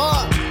wanting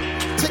more.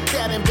 Took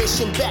that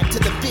ambition back to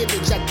the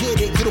village, I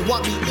get it, you don't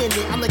want me in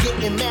it, I'm not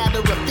getting mad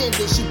or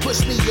offended. She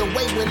pushed me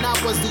away when I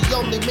was the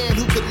only man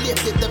who could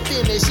lift it to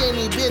finish.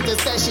 Any business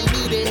that she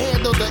needed,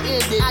 handle to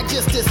end it. I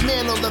just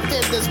dismantle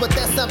offenders, but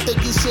that's something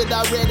you should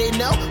already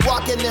know.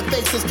 Walking their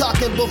faces,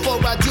 talking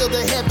before I deal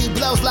the heavy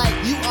blows. Like,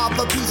 you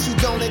offer peace you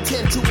don't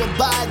intend to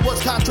abide.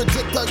 Words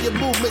contradict all your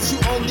movements, you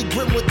only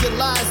grin with your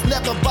lies.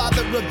 Never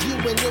bother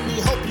reviewing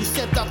any hope you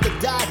sent off to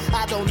die.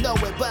 I don't know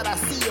it, but I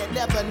see it,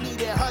 never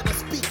needed her to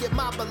speak it.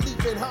 My belief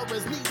in her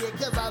is needed,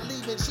 cause I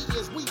leave and she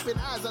is weeping.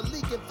 Eyes are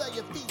leaking, fell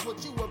your feet,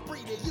 what you were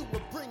breeding. You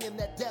were bringing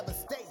that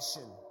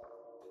devastation.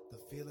 The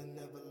feeling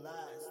never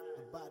lies,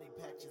 the body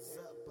patches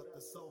up, but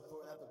the soul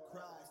forever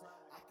cries.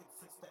 I can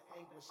sense the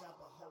anguish, I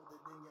behold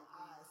it in your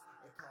eyes.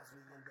 It calls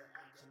me into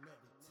action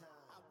every time.